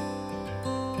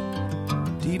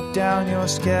 Deep down you're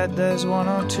scared there's one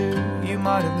or two you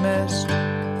might have missed.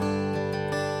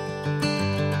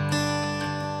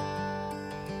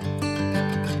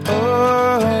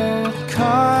 Oh,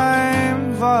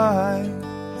 kind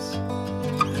vines,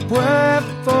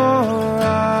 wherefore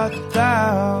art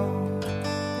thou?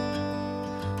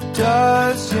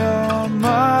 Does your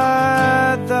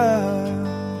mother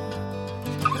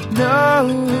know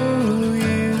who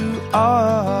you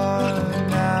are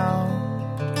now?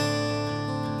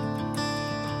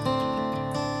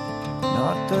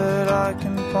 Not that I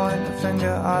can point a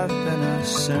finger, I've been a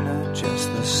sinner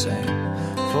just the same.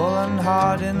 Fallen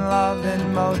hard in love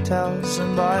in motels,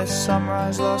 and by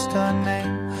sunrise lost her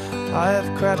name. I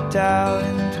have crept out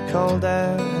into cold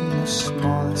air in the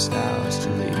smallest hours to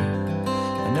leave,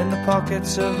 and in the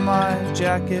pockets of my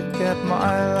jacket kept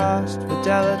my last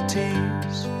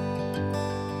fidelities.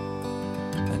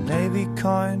 A navy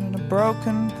coin and a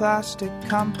broken plastic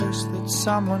compass that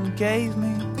someone gave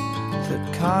me,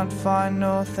 that can't find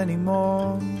north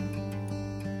anymore.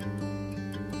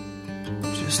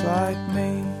 Just like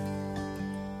me.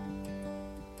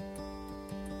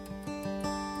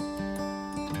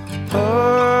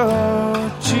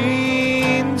 Oh,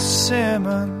 Gene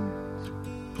Simmons,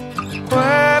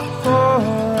 wherefore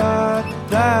art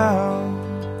thou?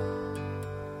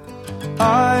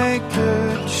 I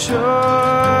could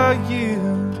sure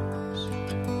use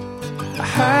a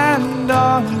hand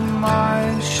on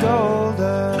my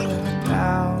shoulder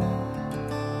now.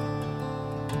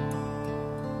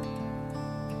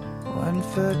 When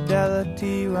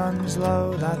fidelity runs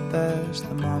low, that there's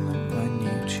the moment when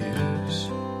you choose.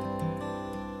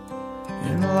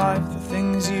 In life, the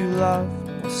things you love,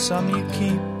 some you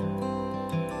keep,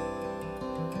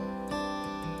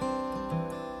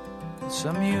 and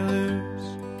some you lose.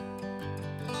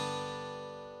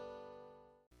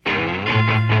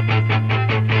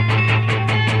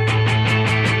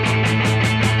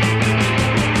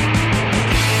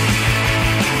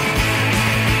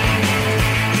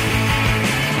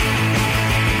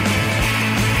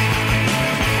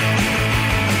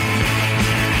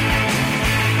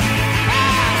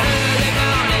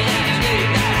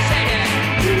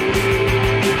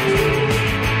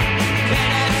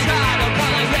 Can I try to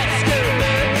call a rescue?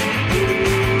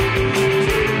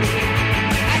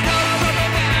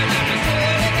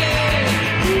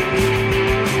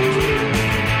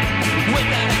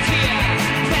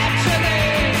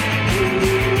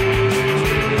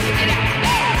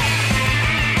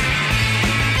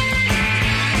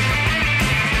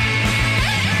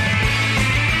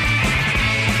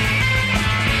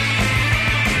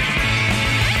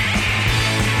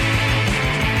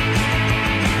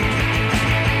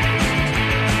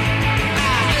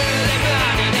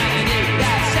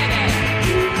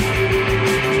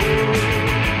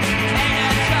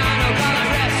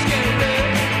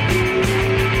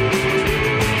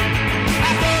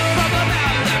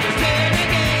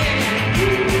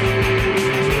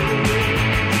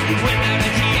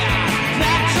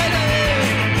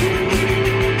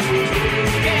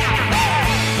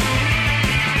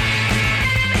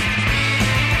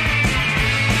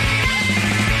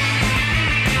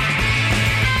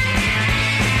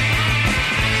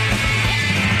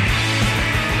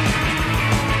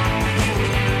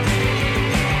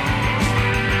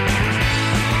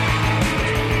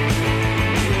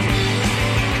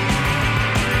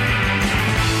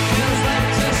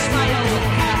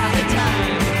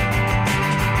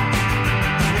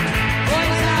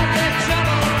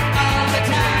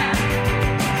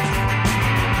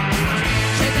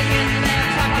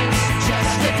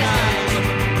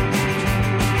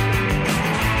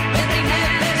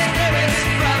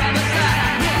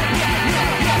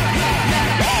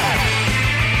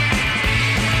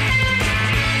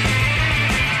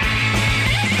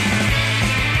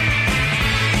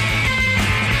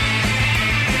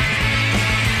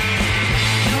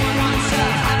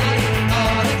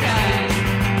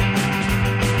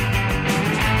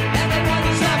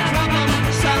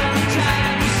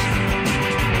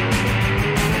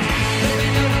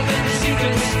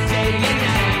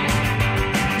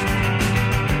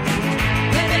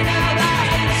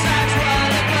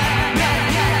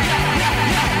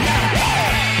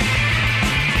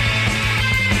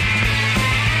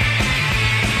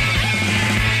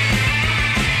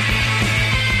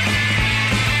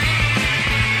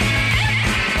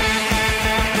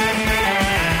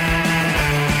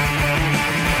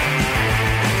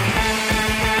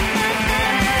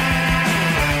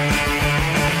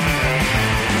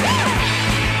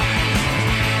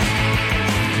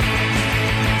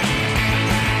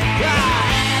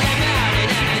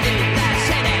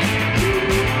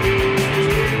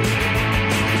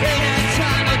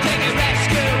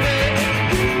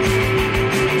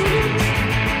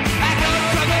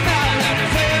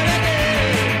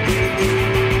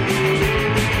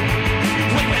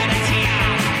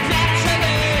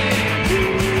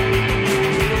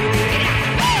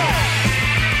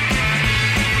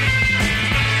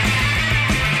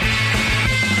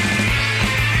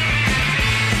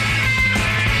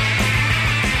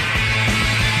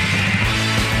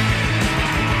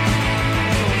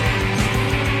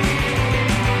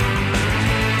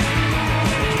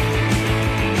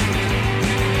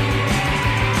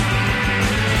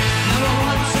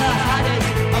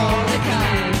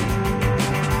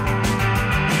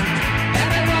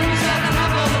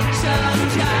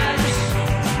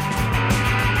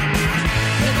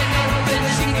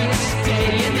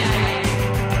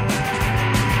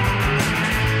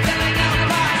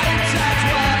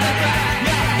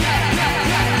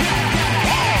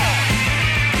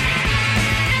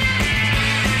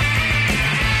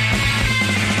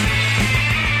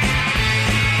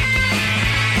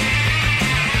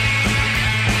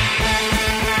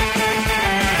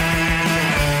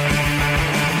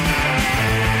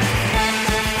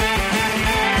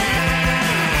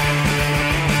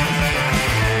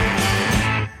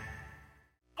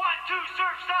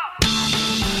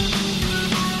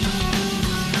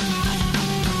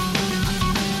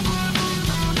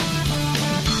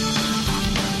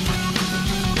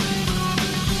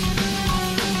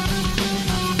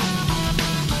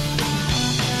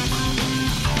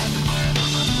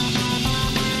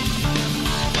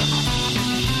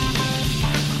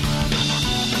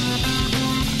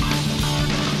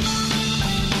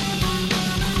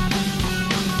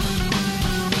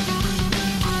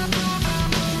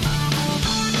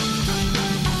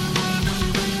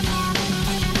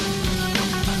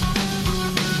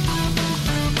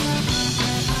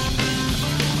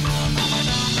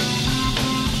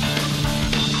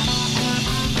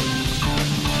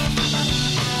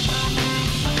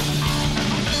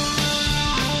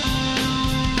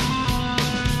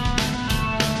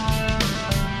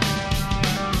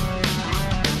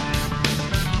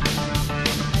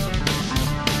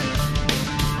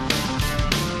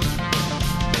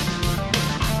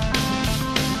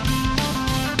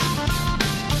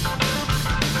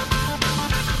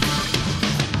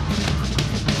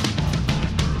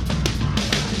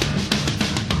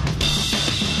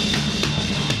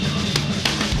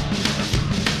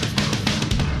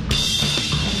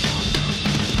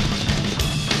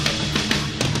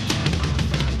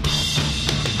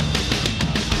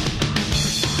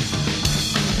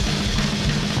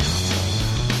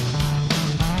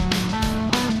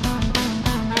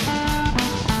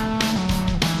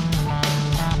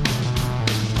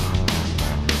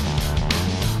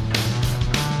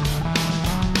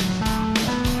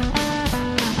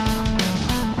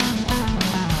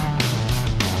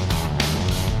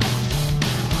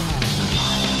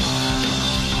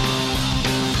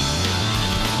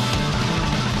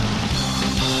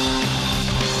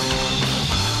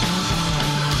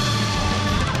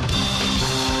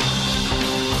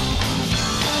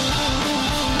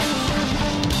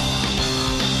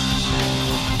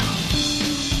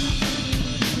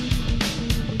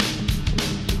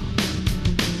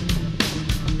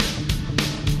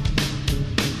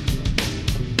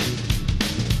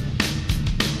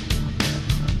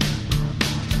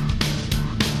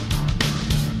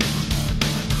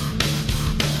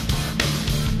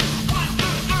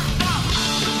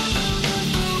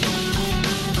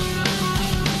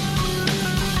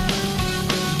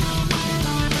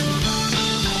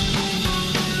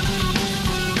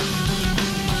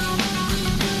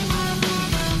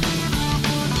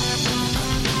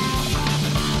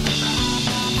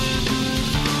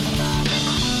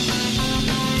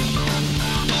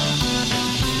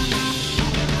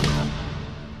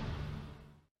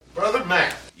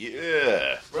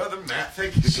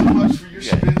 so much for your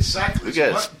spin cycles. we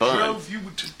got What spun. drove you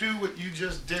to do what you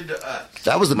just did to us?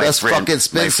 That was the My best friend- fucking my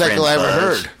spin cycle I friend ever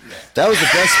Buzz. heard. That was the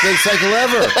best spin cycle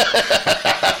ever.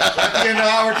 At the end of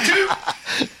hour 2,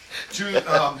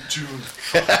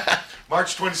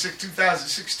 March 26,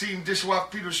 2016,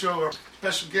 Dishwalk Pedro Show, our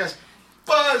special guest,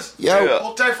 Buzz. Yo.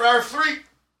 Hold tight for hour 3.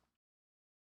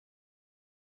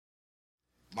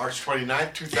 March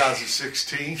 29th,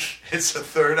 2016, it's the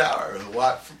third hour of the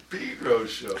Watt from Pedro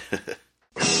Show.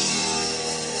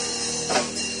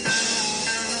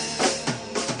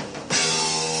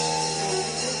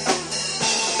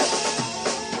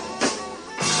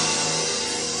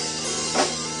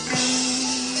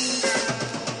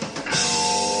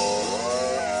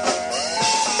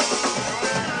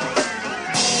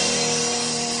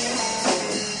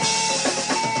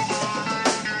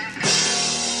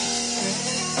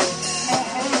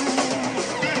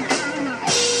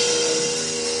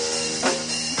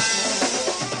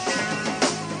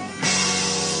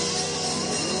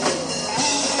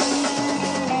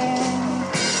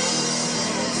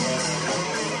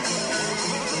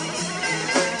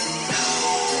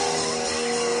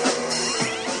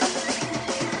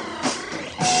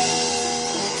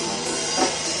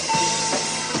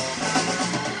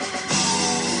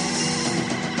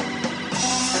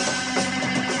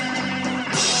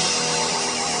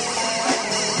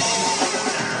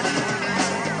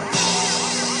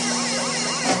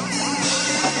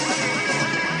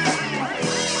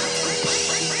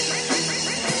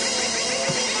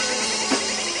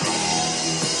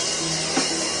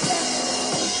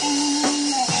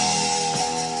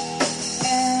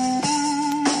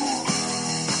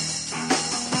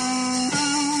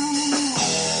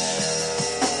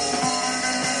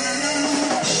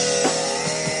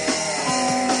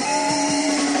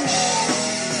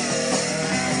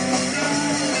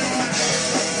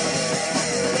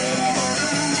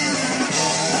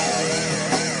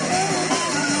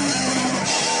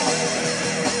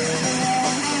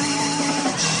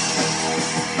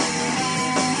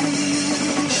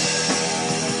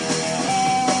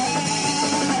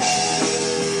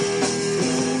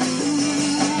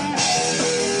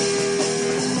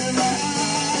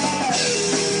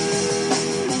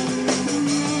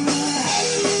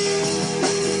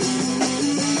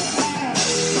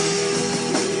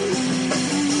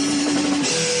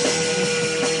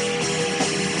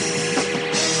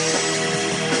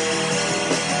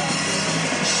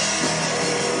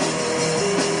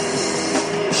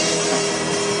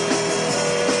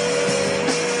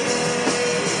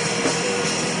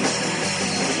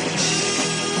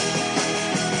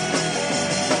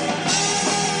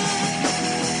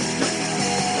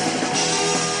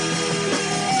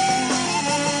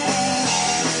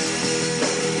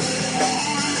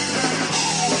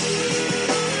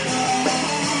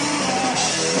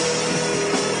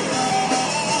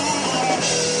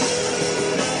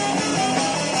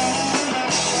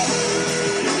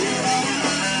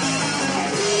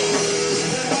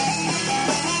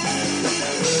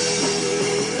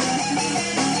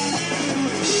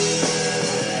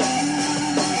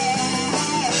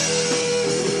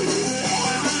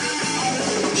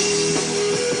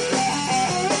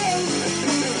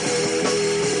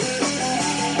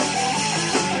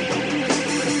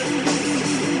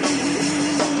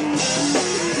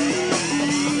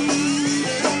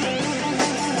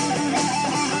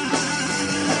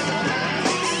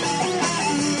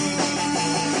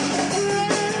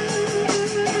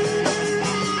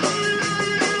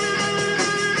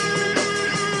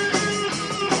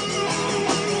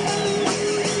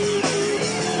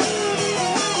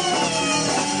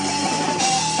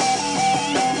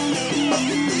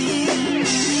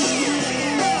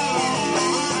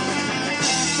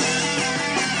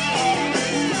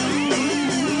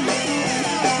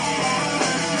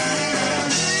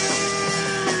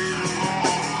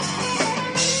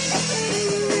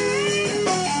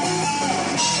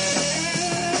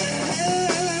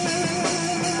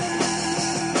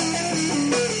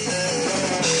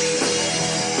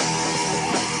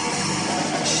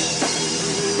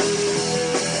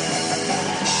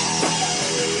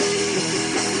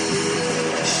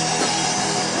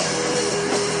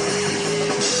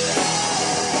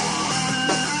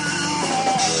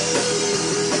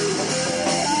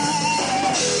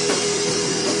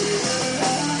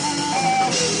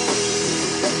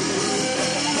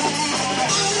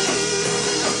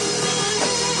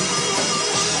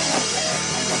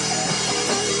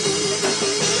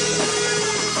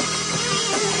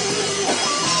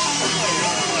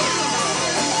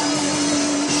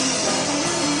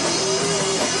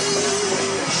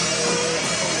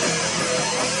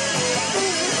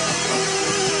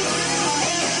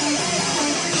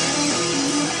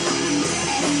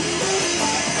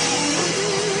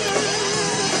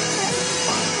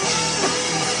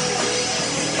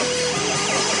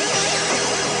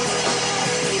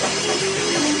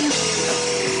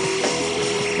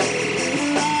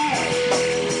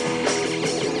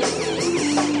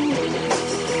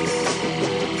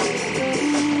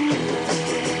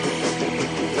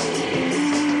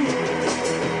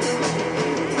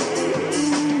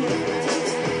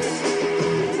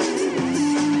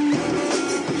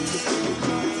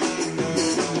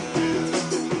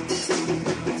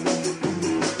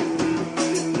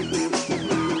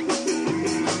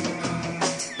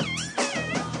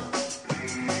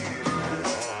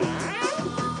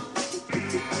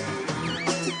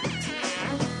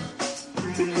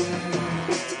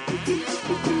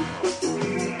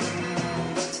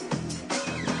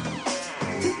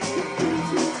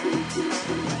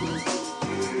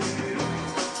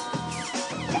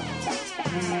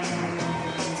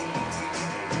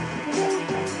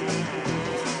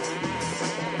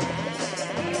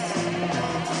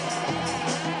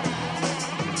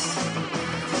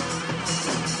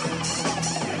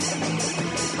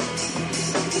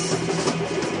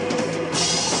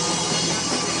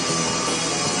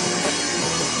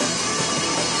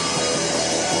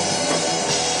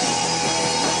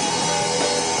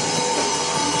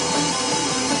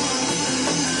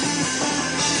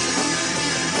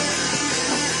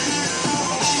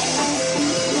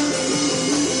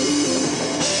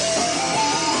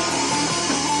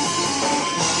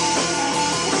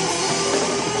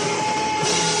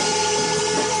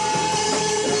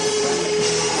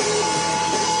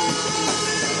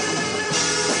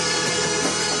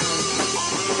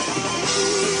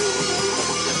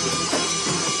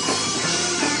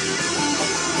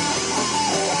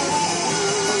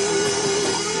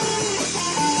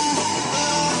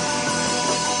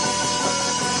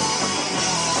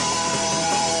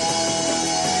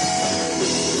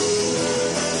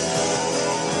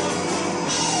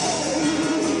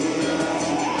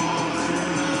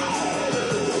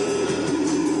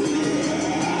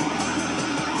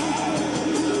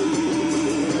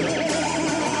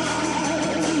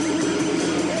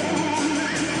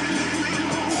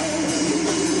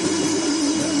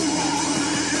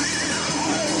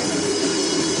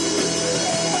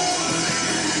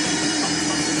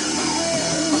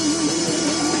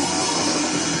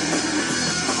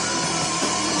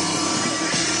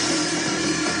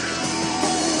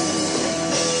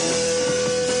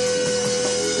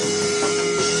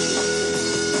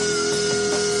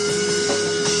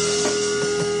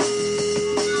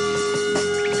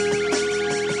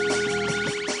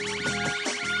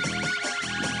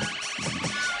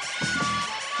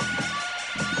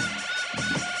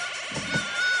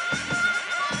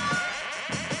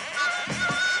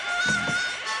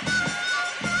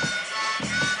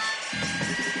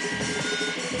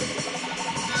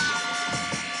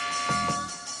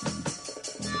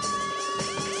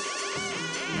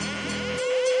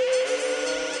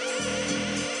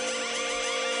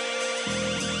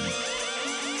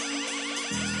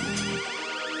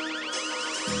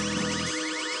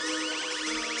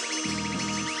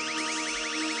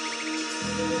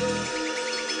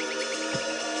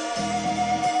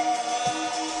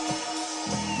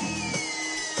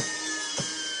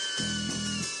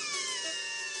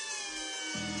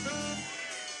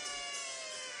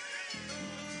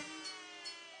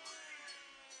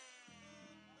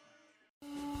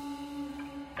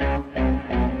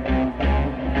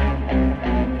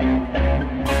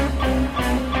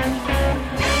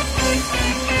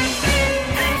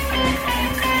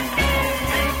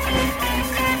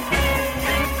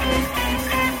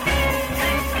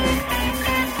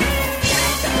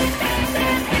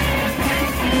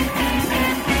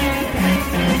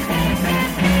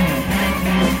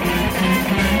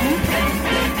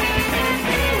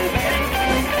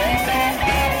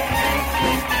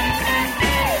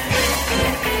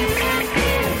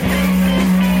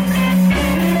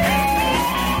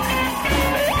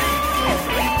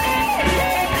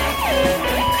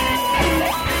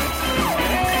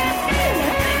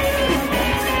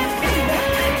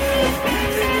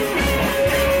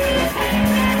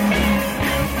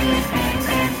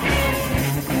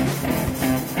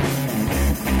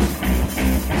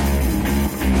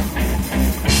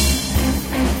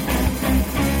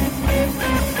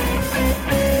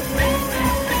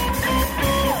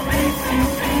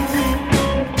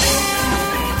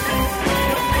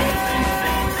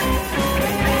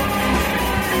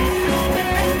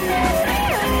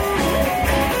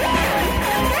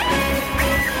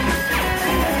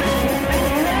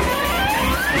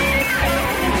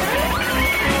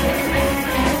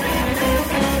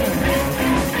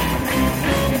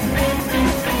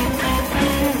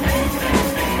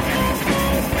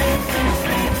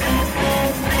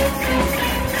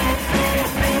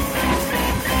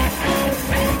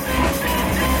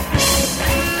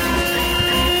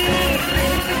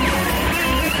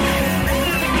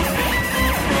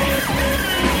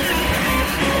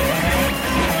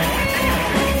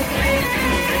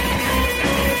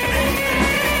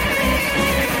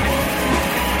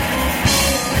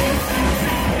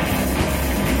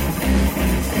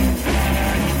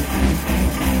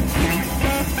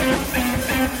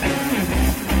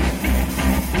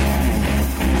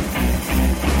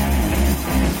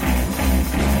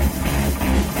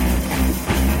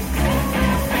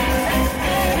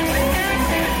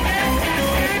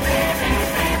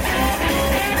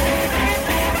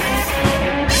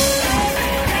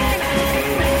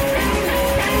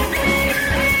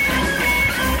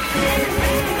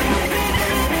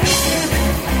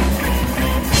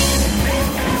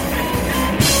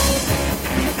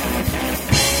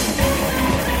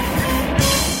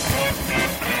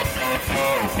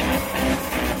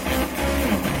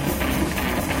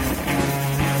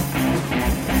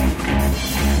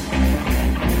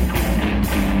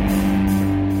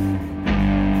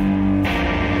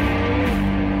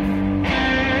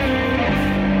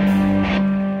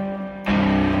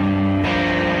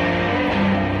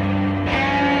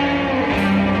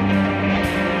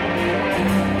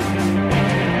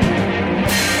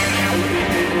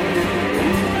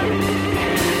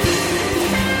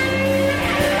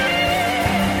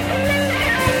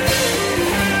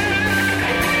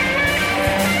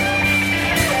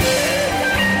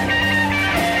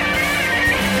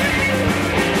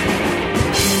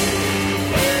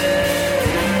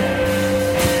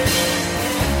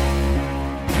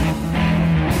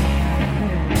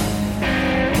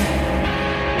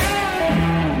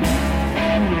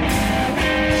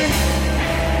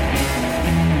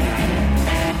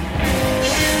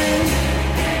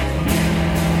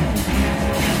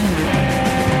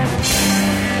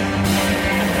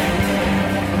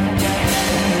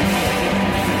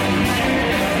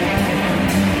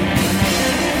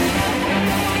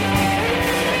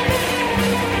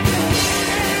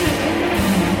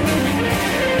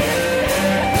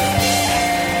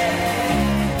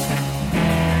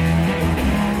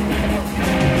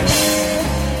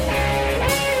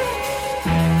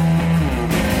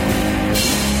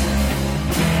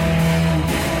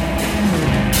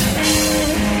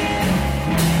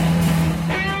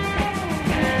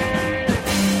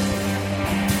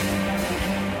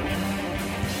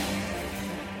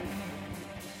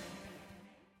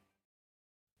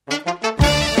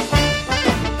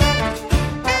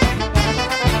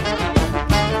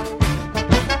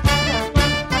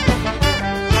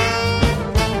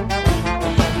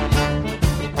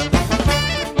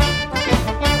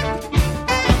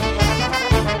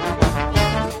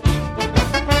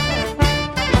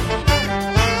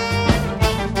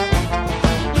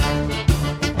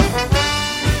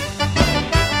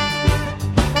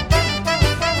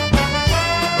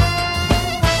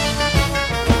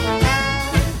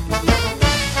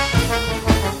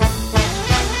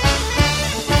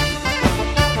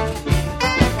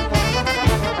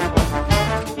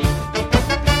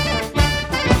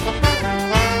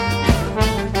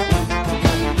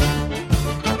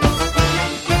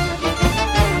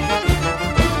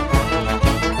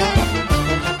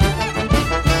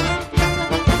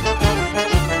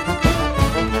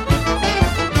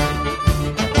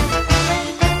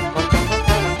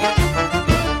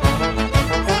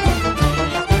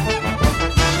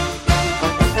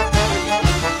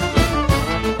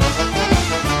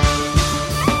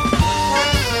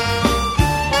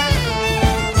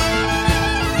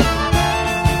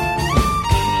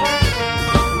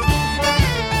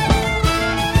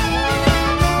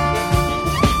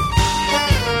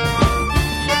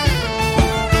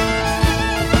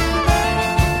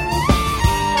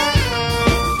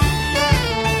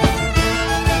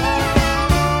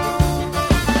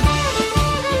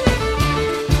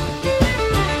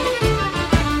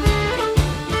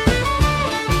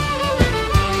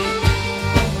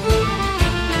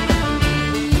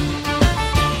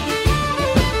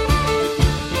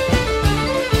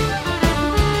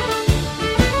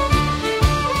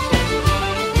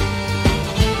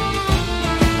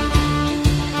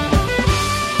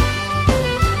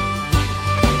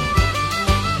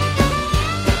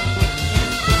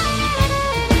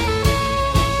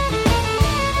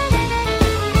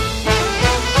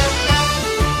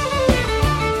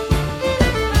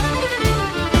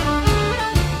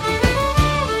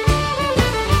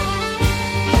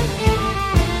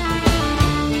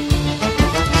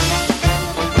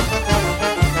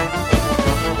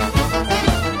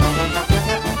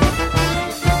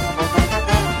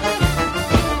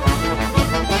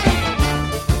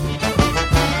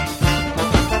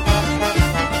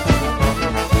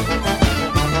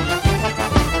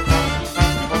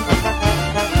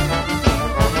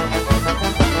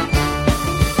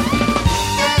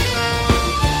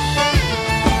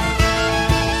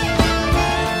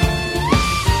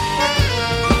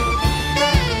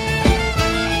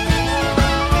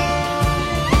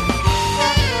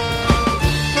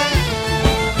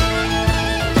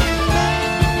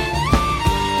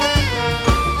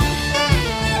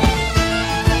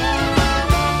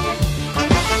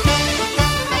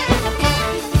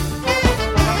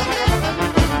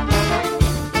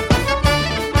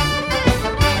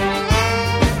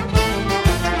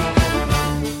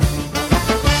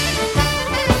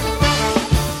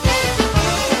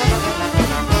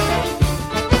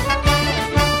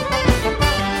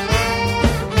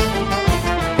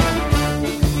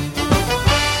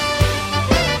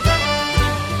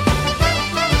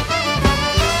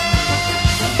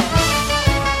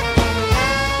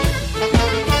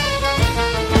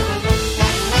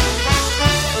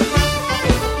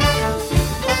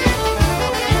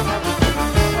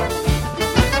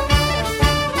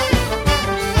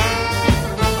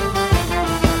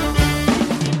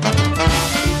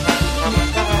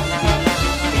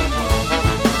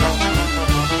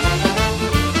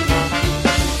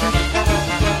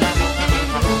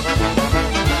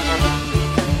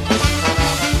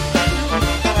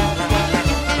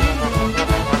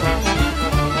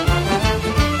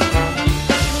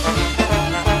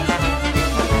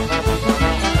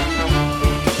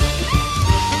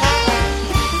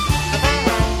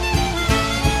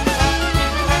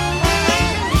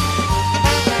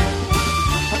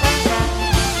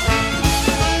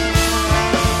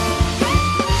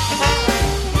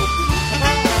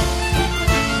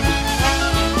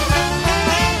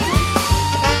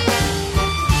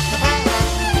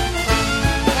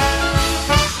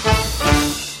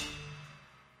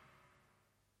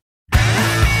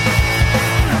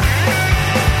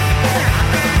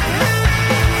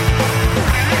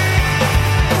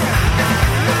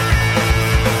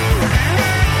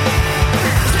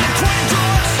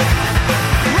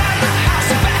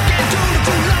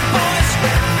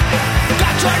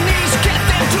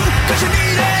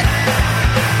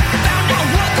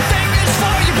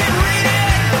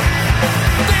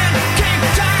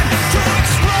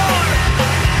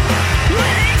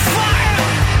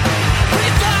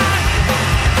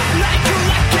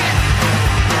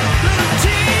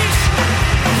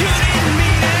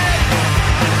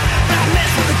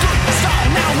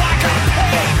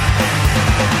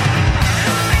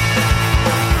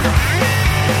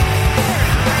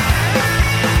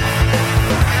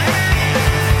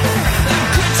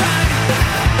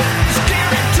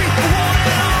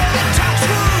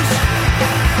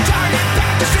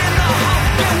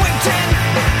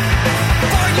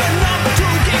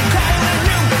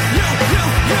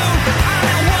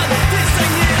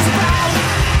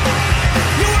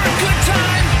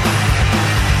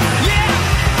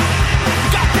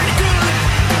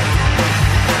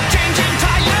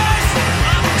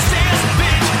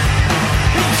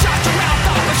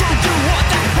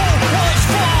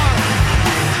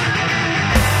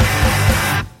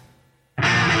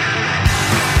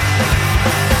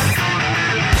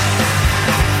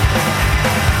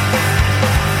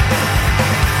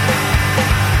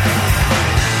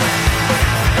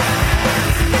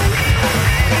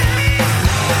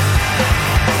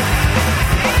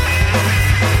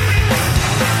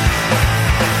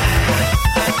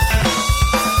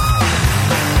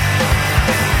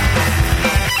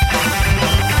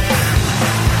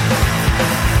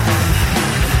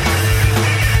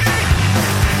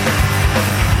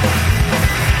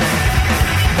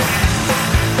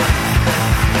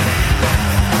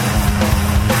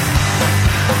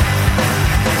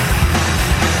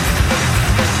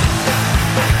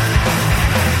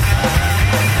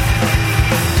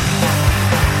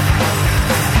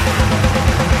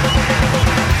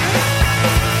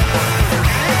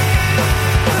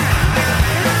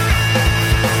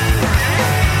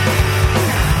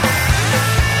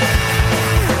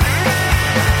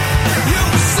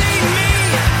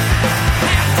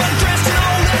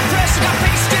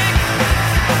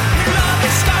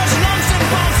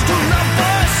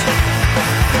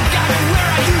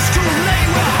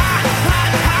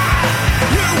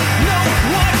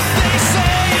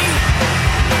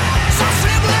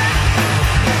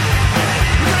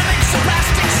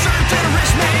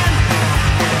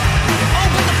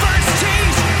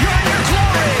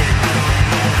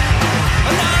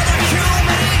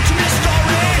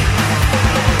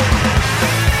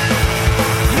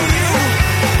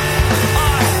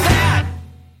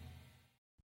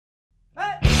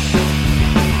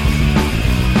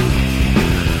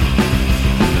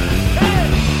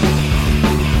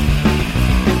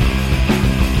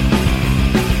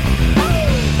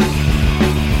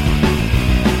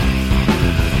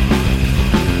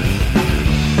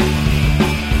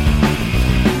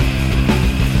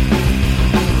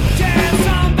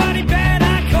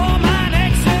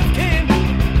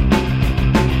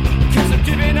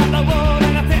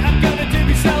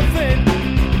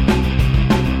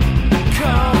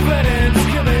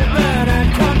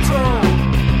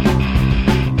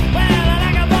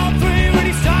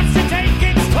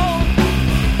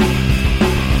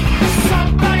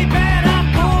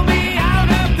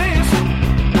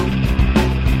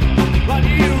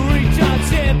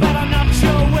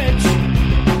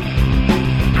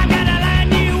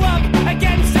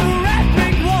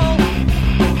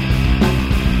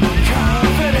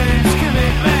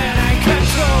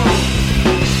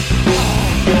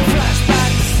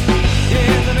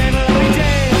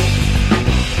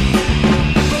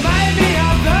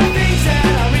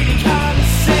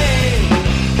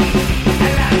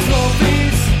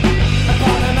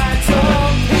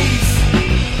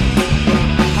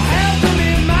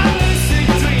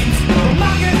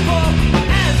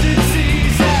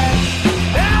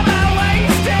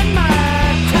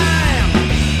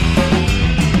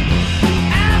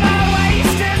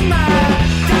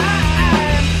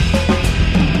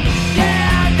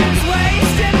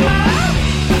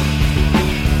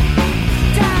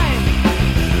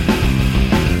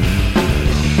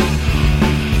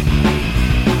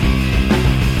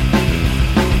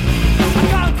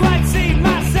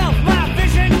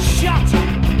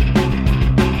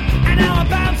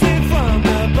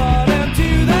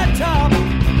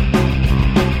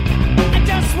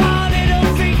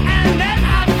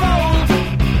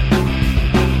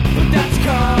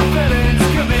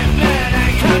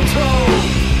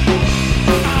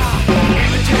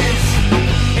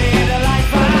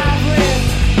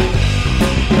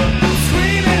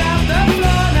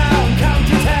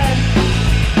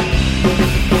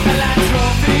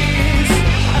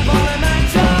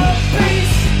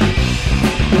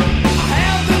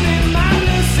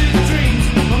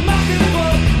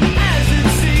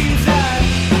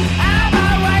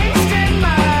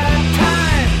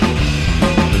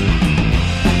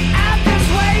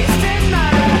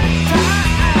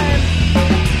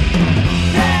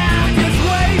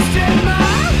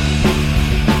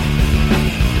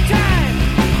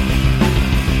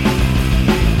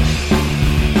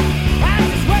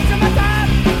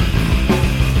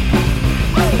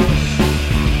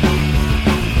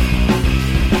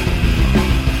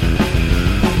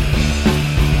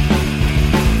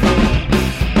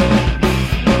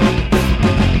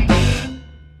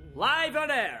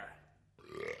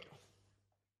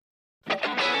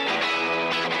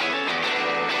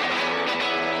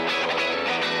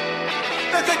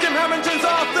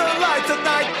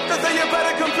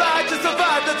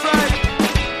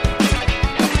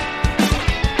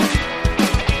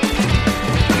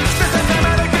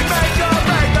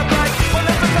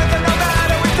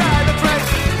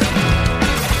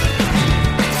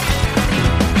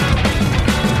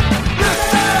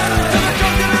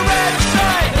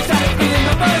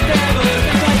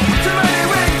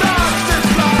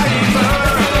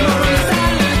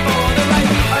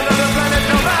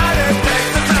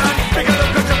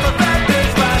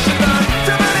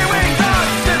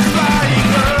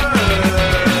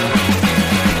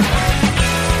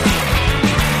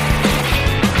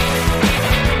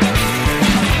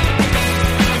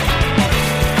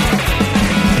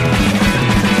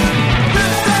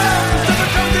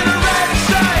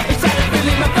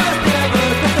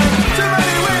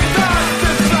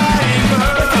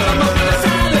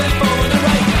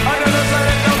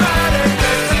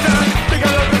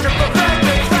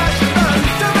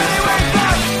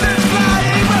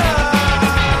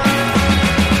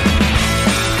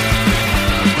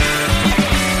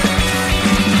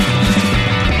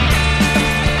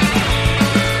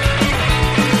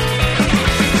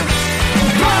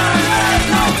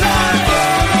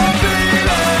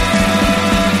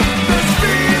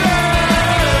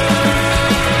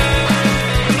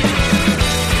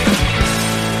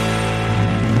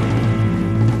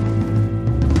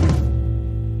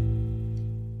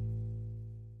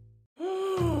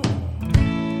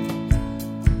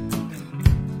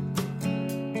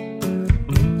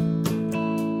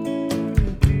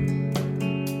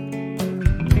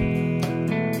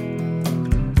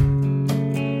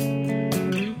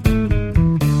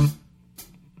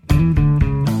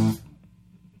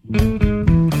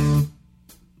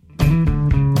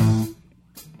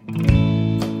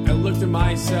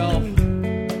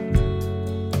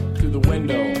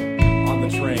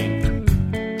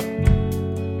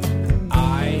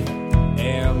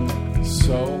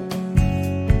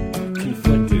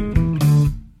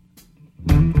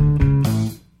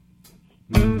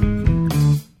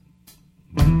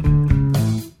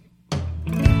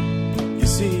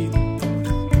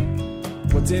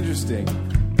 it's interesting.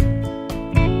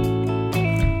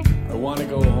 I want to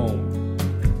go home.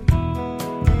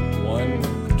 One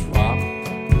drop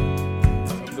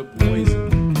of the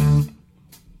poison.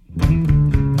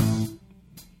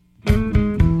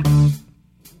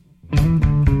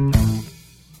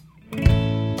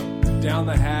 Down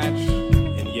the hatch,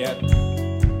 and yet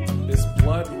this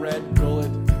blood-red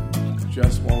gullet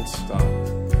just won't stop.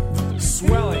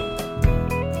 Swelling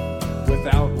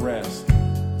without rest.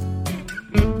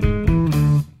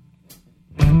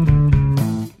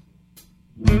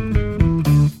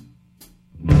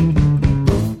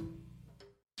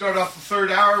 Start off the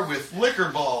third hour with Liquor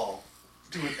Ball,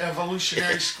 doing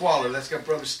Evolutionary Squalor. That's got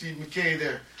brother Steve McKay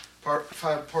there. Part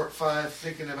 5,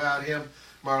 thinking about him.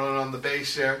 Marlon on the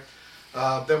bass there.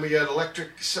 Then we got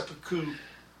Electric Seppuku,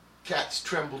 Cats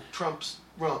Tremble, Trumps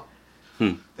Rump.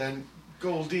 Then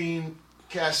Goldine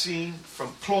Cassine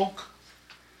from Plonk.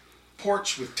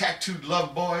 Porch with Tattooed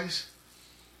Love Boys.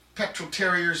 Petrol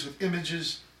Terriers with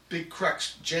Images. Big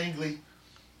Crux Jangly.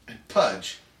 And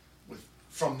Pudge with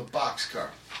From the Boxcar.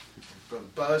 Brother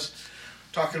Buzz,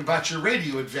 talking about your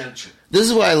radio adventure. This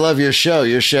is why I love your show.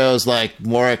 Your show is like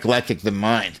more eclectic than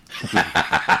mine.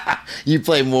 You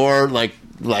play more like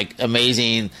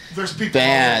amazing There's people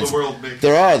bands. all over the world making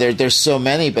There are. There's so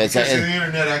many, but it's because like, of the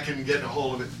internet I can get a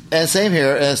hold of it. and same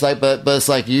here. And it's like, but it's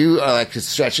like you are like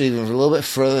stretch even a little bit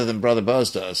further than Brother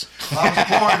Buzz does.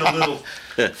 I was born a little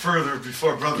further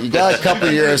before Brother You got a Buzz. couple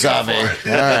years on me. All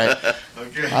right.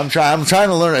 Okay. I'm trying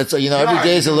to learn. It's every are.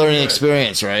 day is a You're learning good.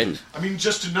 experience, right? I mean,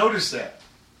 just to notice that.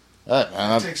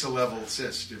 It takes a level of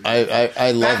sense, dude.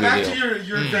 I love Back you. to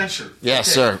your adventure.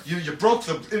 Yes, sir. You broke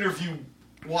the interview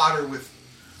water with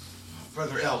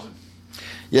Brother Eldon.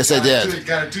 Yes, I did.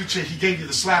 Got a duce. He gave you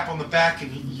the slap on the back,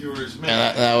 and you were his man.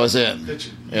 And that was it. Did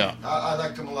you? Yeah. I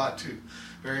liked him a lot too.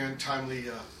 Very untimely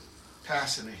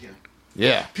passing of him.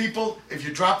 Yeah. People, if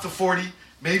you drop the 40,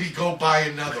 maybe go buy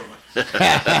another one.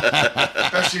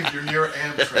 Especially if you're near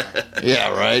Amtrak.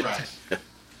 Yeah, right.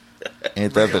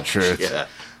 Ain't that the truth? Yeah.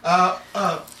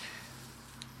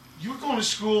 You were going to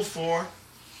school for,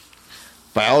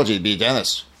 Biology to be a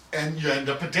dentist. and you end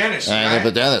up a dentist, I right? ended up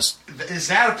a dentist. Is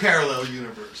that a parallel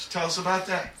universe? Tell us about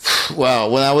that.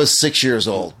 Well, when I was 6 years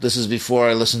old, this is before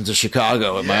I listened to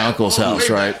Chicago at my Yeah, uncle's well, house,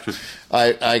 way right?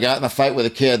 back. I got in a fight with a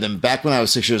kid, and back when I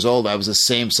was 6 years old, I was the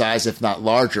same size, if not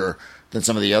larger, than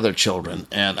some of the other children.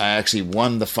 And I actually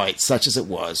won the fight, such as it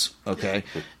was, okay?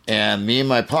 And me and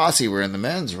my posse were in the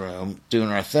men's room doing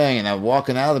our thing, and I'm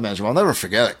walking out of the men's room. I'll never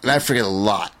forget it. And I forget a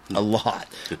lot.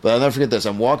 But I'll never forget this.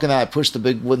 I'm walking out, I push the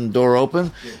big wooden door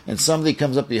open, and somebody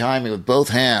comes up behind me with both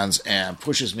hands and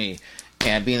pushes me.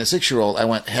 And being a 6-year-old, I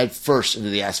went head first into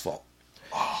the asphalt.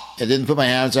 I didn't put my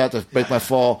hands out to break my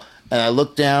fall, and I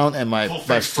looked down, and my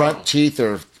front teeth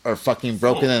are fucking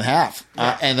broken in half.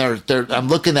 And I'm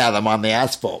looking at them on the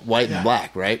asphalt, white and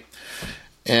black, right?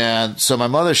 And so my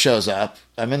mother shows up.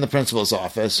 I'm in the principal's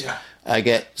office. Yeah. I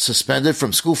get suspended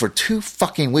from school for 2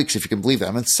 fucking weeks, if you can believe that.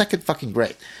 I'm in second fucking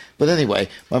grade. But anyway,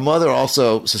 my mother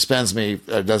also suspends me,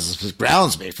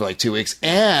 grounds me for like 2 weeks,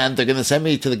 and they're going to send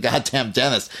me to the goddamn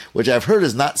dentist, which I've heard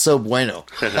is not so bueno.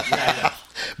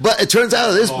 But it turns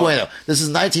out it is bueno. This is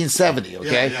 1970,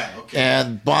 okay? Okay.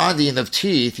 And bonding of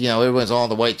teeth, everyone's all on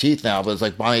the white teeth now, but it's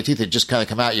like bonding of teeth, they just kind of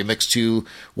come out. You mix two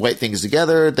white things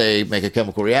together, they make a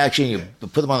chemical reaction, you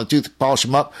put them on the tooth, polish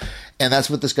them up, and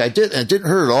that's what this guy did. And it didn't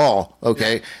hurt at all,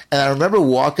 okay? Yeah. And I remember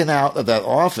walking out of that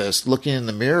office, looking in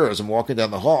the mirrors and walking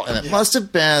down the hall, and it must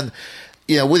have been,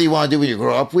 what do you want to do when you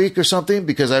grow up week or something?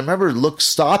 Because I remember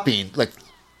stopping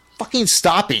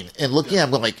and looking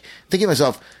at them, like, thinking to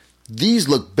myself, these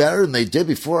look better than they did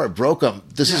before I broke them.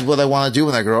 This is what I want to do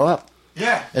when I grow up.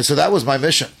 Yeah. And so that was my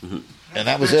mission. And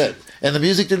that was it. And the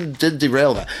music didn't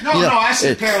derail that. No, I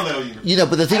said parallel universe.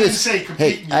 But the thing is,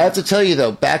 hey, I have to tell you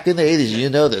though, back in the 80s, you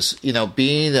know this,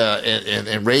 being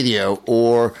in radio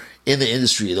or in the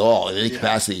industry at all, in any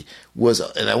capacity, was,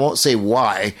 and I won't say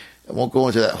why, I won't go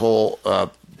into that whole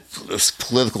this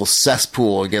political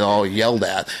cesspool and get all yelled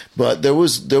at, but there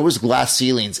was glass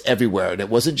ceilings everywhere, and it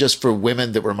wasn't just for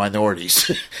women that were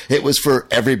minorities. It was for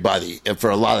everybody and for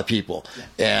a lot of people.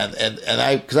 And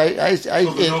I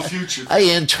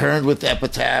interned with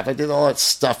Epitaph. I did all that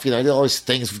stuff. I did all these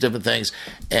things for different things,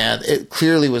 and it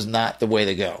clearly was not the way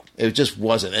to go. It just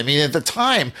wasn't. I mean, at the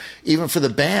time, even for the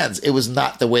bands, it was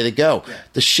not the way to go. Yeah.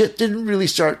 The shit didn't really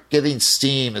start getting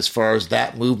steam as far as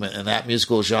that movement and that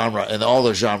musical genre and all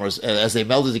those genres as they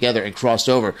melded together and crossed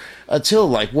over until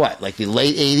like the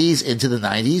late 80s into the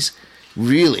 90s.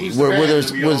 Really,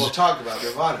 we'll talk about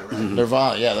Nirvana, right?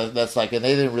 Nirvana, yeah, that's like, and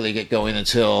they didn't really get going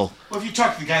until. Well, if you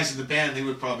talk to the guys in the band, they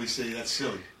would probably say that's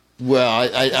silly.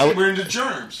 Well, I we're into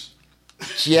germs.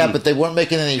 Yeah, but they weren't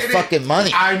making any fucking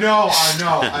money. I know.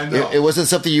 It wasn't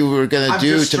something you were going to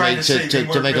do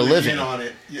to make a living. In on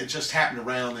it. It just happened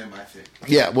around them, I think.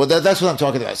 Yeah, well, that's what I'm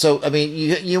talking about. So, I mean,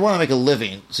 you want to make a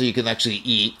living so you can actually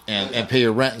eat and pay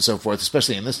your rent and so forth,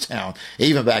 especially in this town,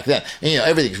 even back then. And,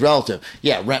 everything's relative.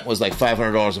 Yeah, rent was like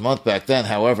 $500 a month back then.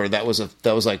 However, that was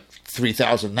like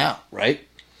 $3,000 now, right?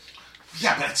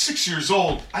 Yeah, but at 6 years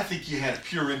old, I think you had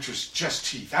pure interest, just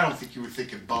teeth. I don't think you were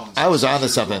thinking bones. I was onto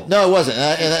something. No, it wasn't,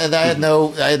 and I had no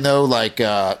like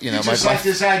just like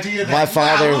this idea that my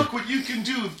father. Wow, look what you can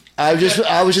do. I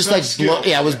was just like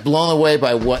I was blown away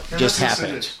by what just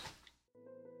happened.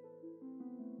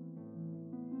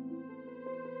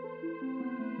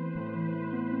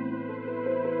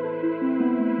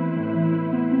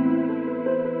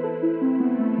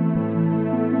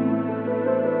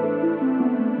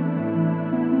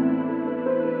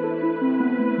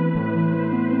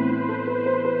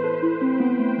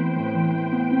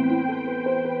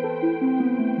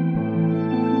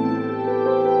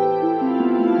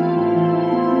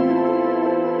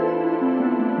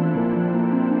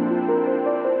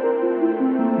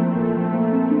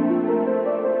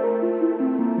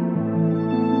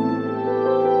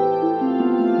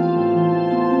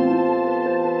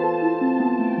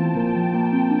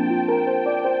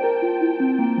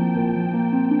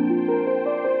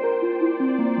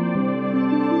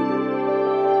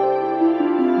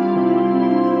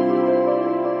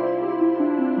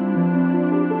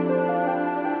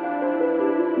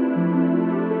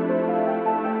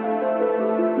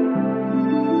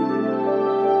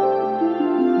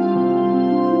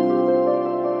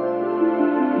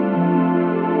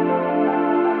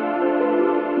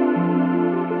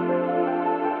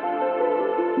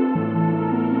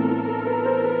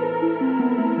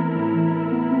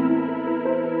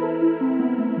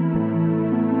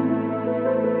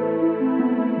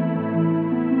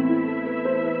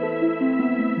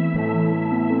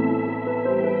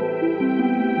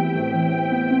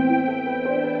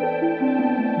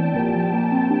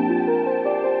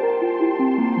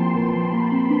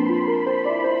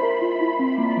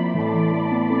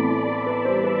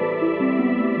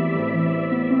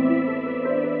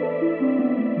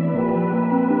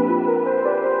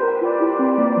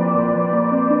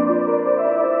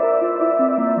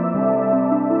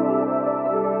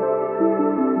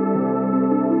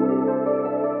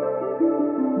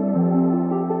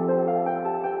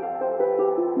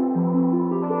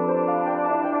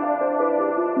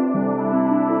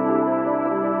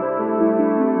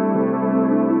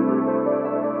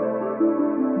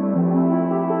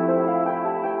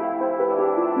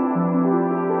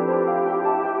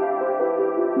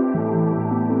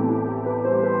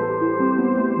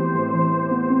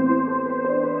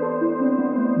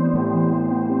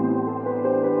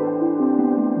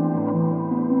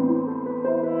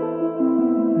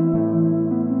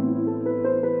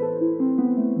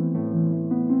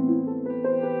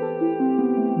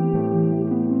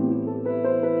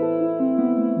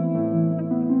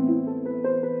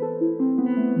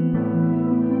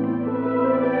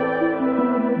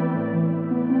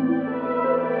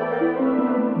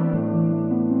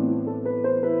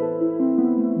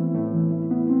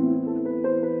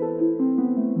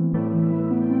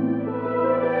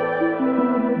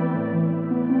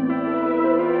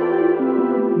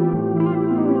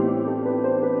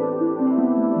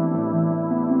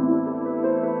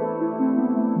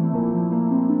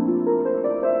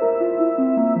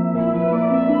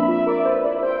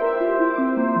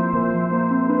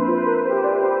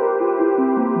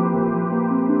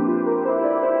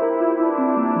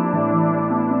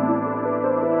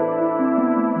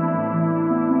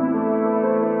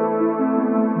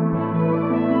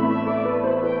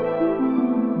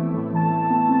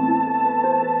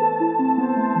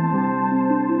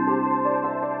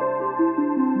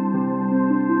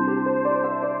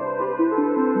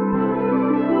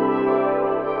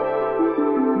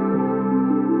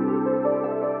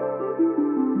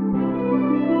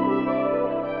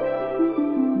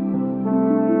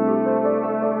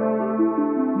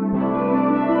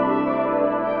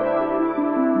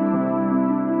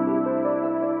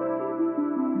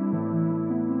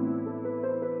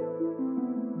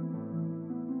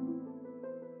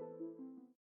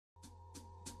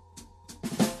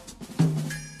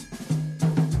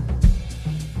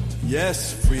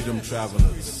 Yes, freedom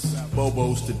travelers,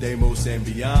 Bobos to Deimos and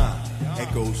beyond,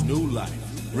 echoes new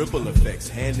life, ripple effects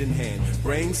hand in hand,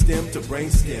 brainstem to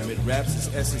brainstem, it wraps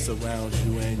its essence around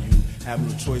you and you have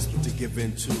no choice but to give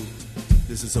in to.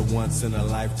 This is a once in a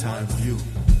lifetime view,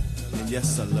 and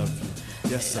yes, I love you.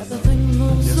 Yes, I love Everything you.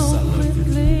 moves Yes, so I love you.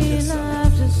 quickly, Yes, I love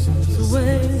life just slips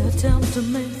away. Attempt to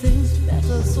make things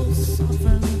better, so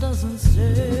suffering doesn't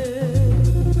stay.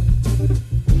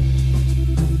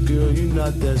 Girl, you're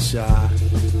not that shy.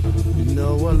 You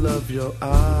know I love your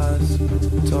eyes.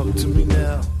 Talk to me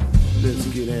now. Let's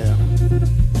get out.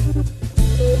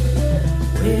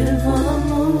 Waiting for the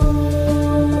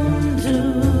moon to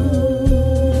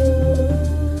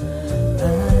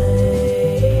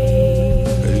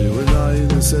rise. And you and I in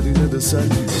the setting of the sun,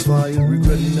 you flying,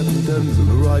 regretting nothing done.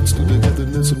 The rides to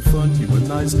togetherness and fun. You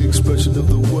and I's the expression of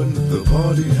the one. The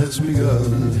party has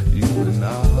begun. You and I.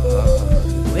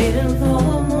 Waiting for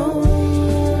the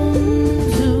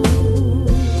moon to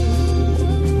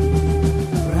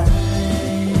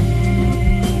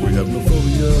rise. We have no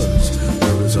phobias.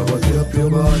 There is how I kept your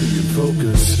body in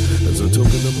focus. As a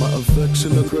token of my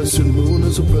affection, a crescent moon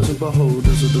is a present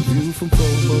beholders of the view from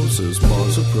Phobos as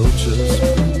Mars approaches.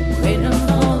 Waiting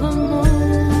for the moon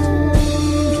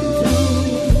to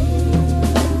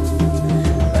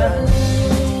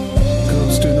rise.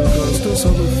 Coast to the coast, a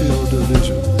solid field of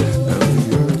vision. And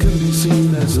the earth can be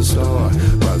seen as a star.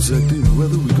 Bisecting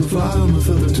whether we can fly on the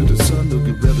feather to the sun. They'll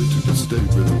get better to the state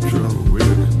rhythm drum.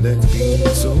 We're connecting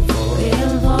so far.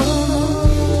 Waiting for the moon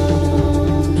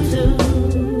to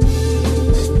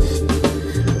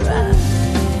rise.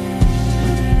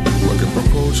 Working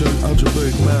propulsion,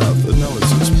 algebraic math,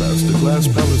 analysis past the glass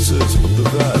palaces of the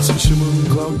vast. Shimmering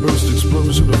cloudburst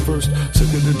explosion of first,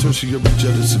 second, and tertiary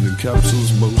jettison in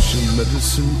capsules, motion,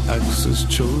 medicine, axis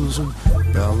chosen,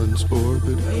 balance,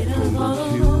 orbit, polar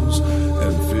heels,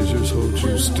 and fissures hold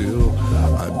you still.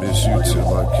 I miss you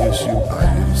till I kiss you. I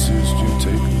insist you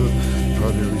take the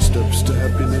primary steps to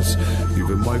happiness.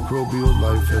 Even microbial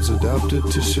life has adapted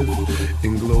to shift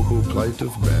in global plight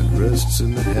of man rests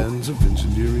in the hands of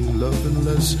engineering love and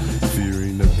less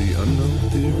fearing of the unknown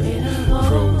theory.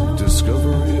 Pro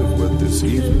discovery of what this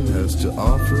evening has to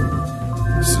offer.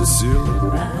 Sincerely,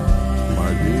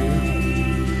 my dear.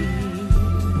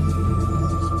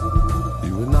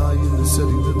 You and I in the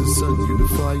setting of the sun,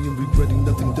 unifying, regretting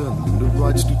nothing done. When the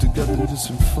rides do togetherness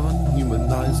and fun,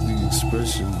 humanize the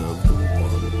expression of the one.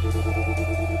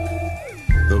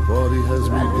 The party has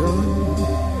begun.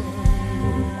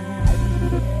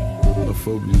 A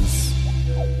phobias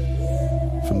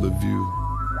from the view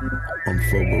on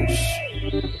Phobos.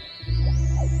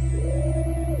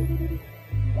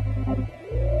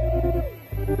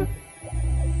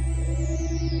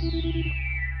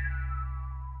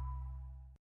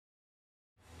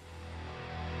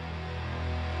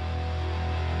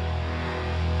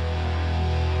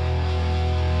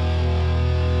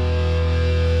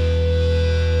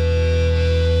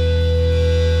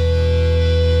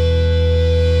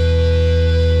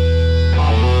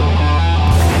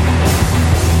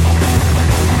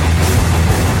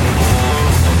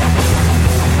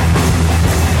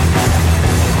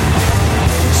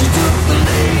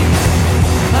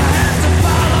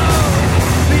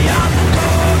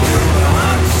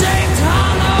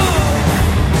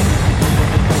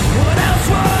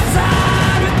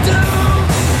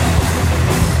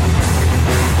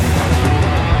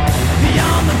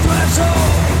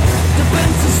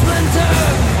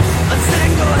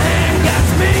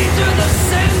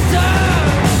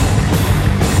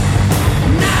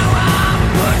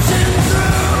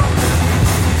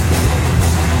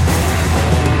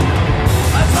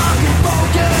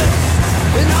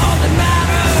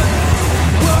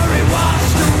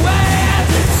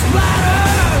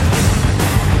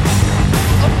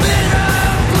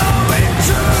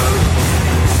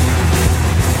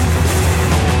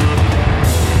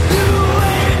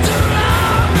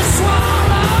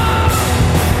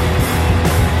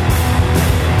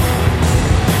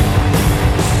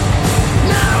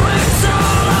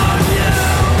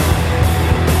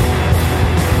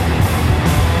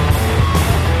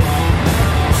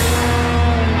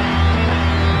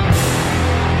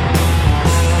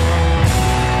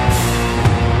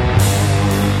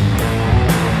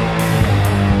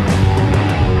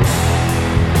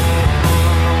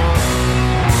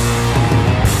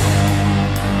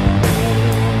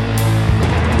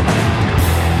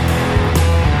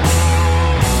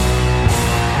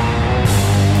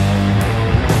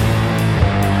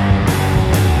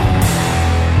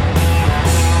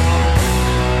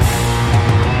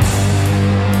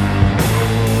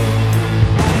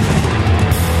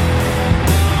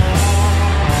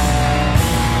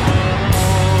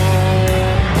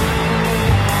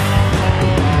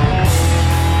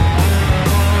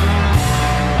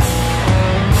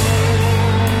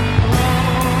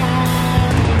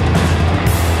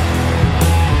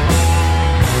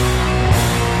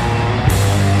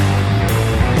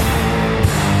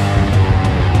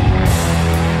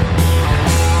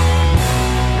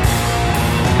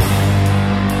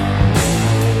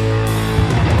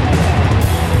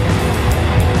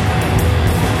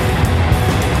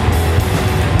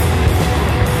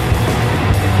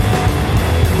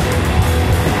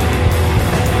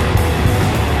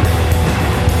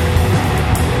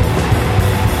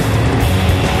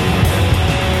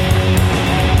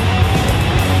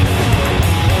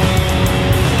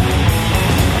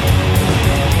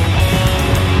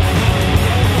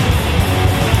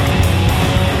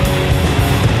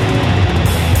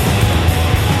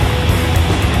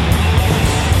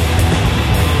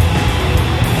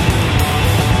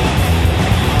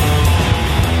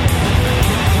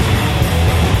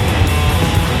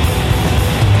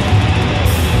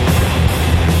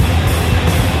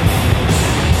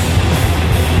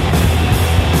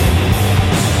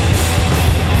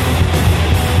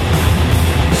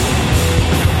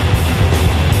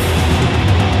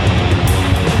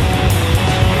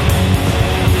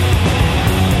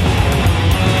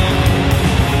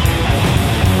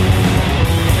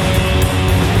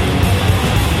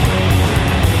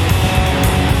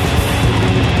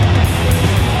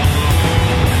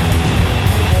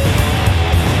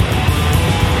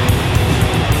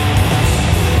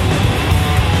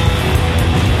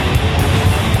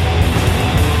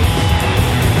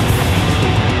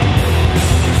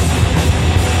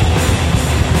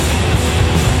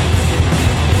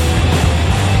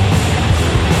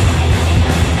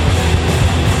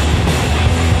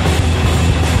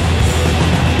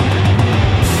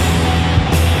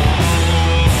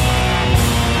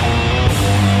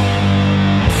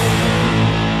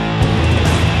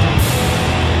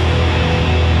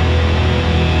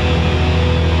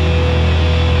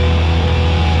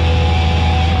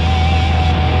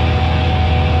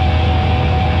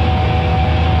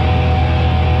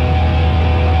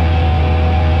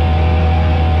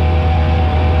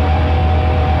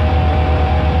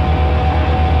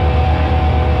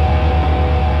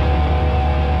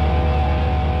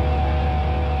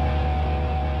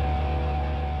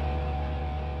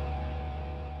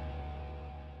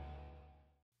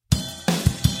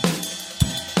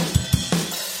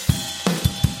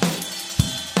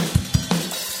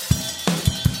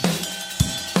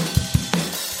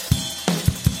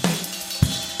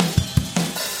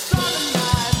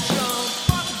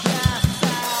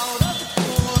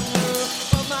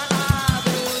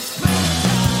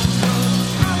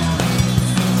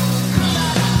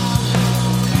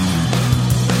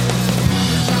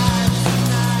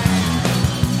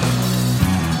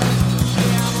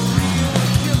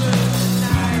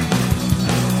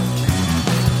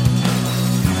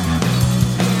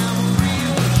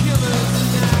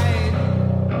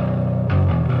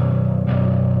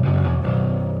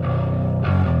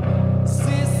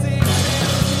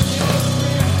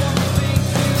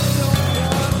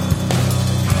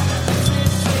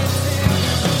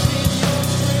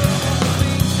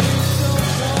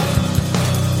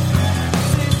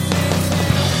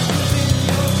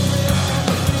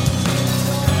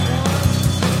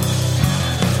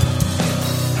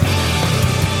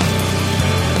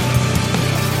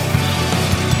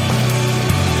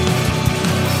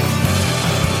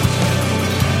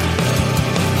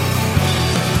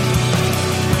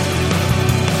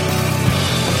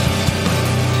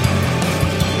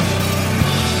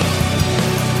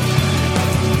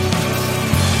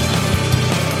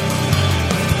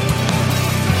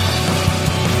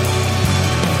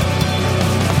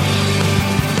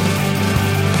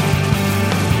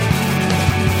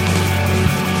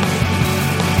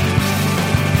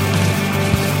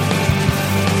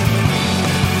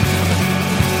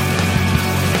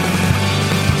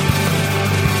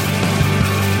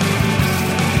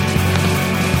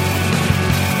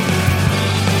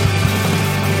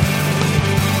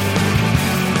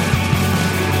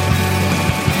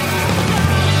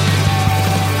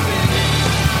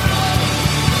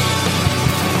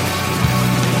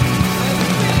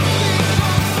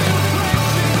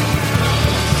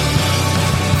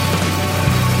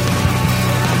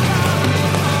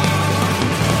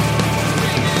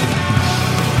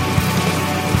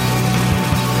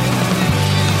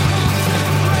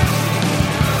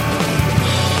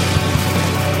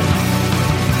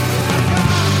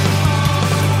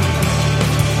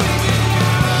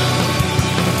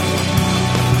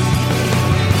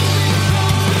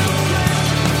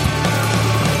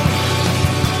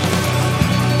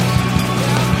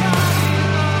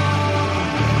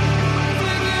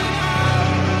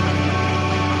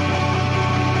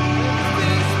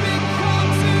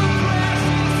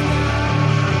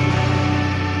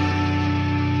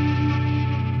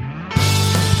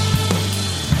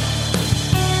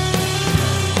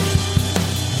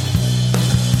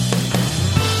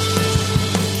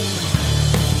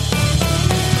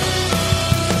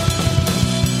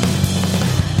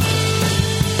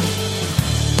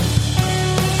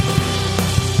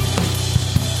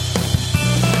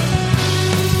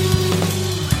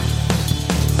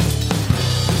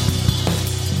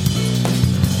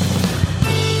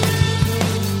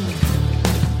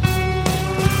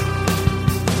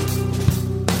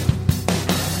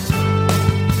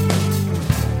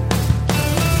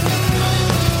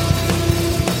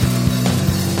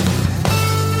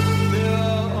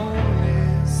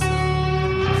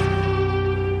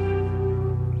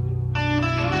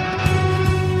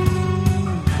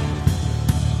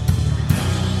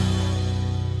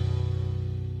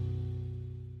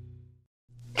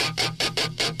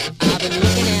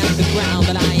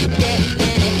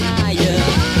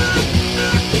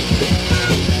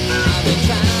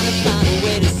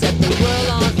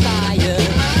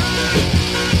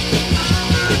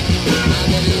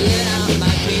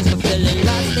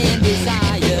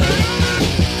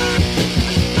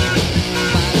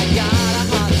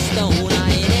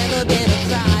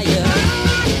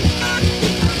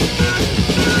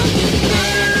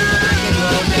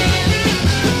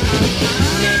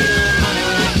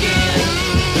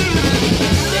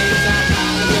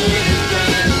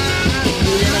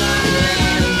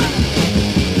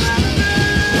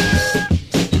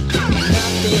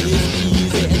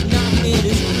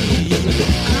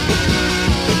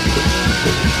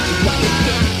 What you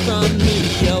get from me,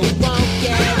 you won't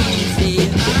get easy.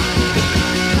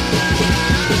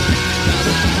 'Cause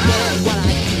I know what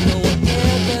I do, no one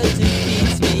ever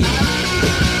defeats me.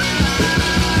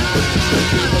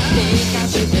 People think I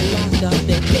should be locked up,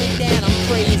 they think that I'm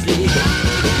crazy.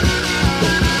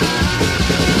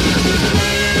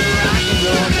 Playing a rock and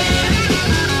roll band,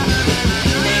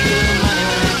 making money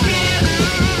when I can.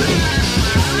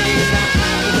 Things I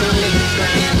have to live in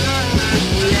grand,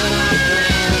 live my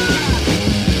grand.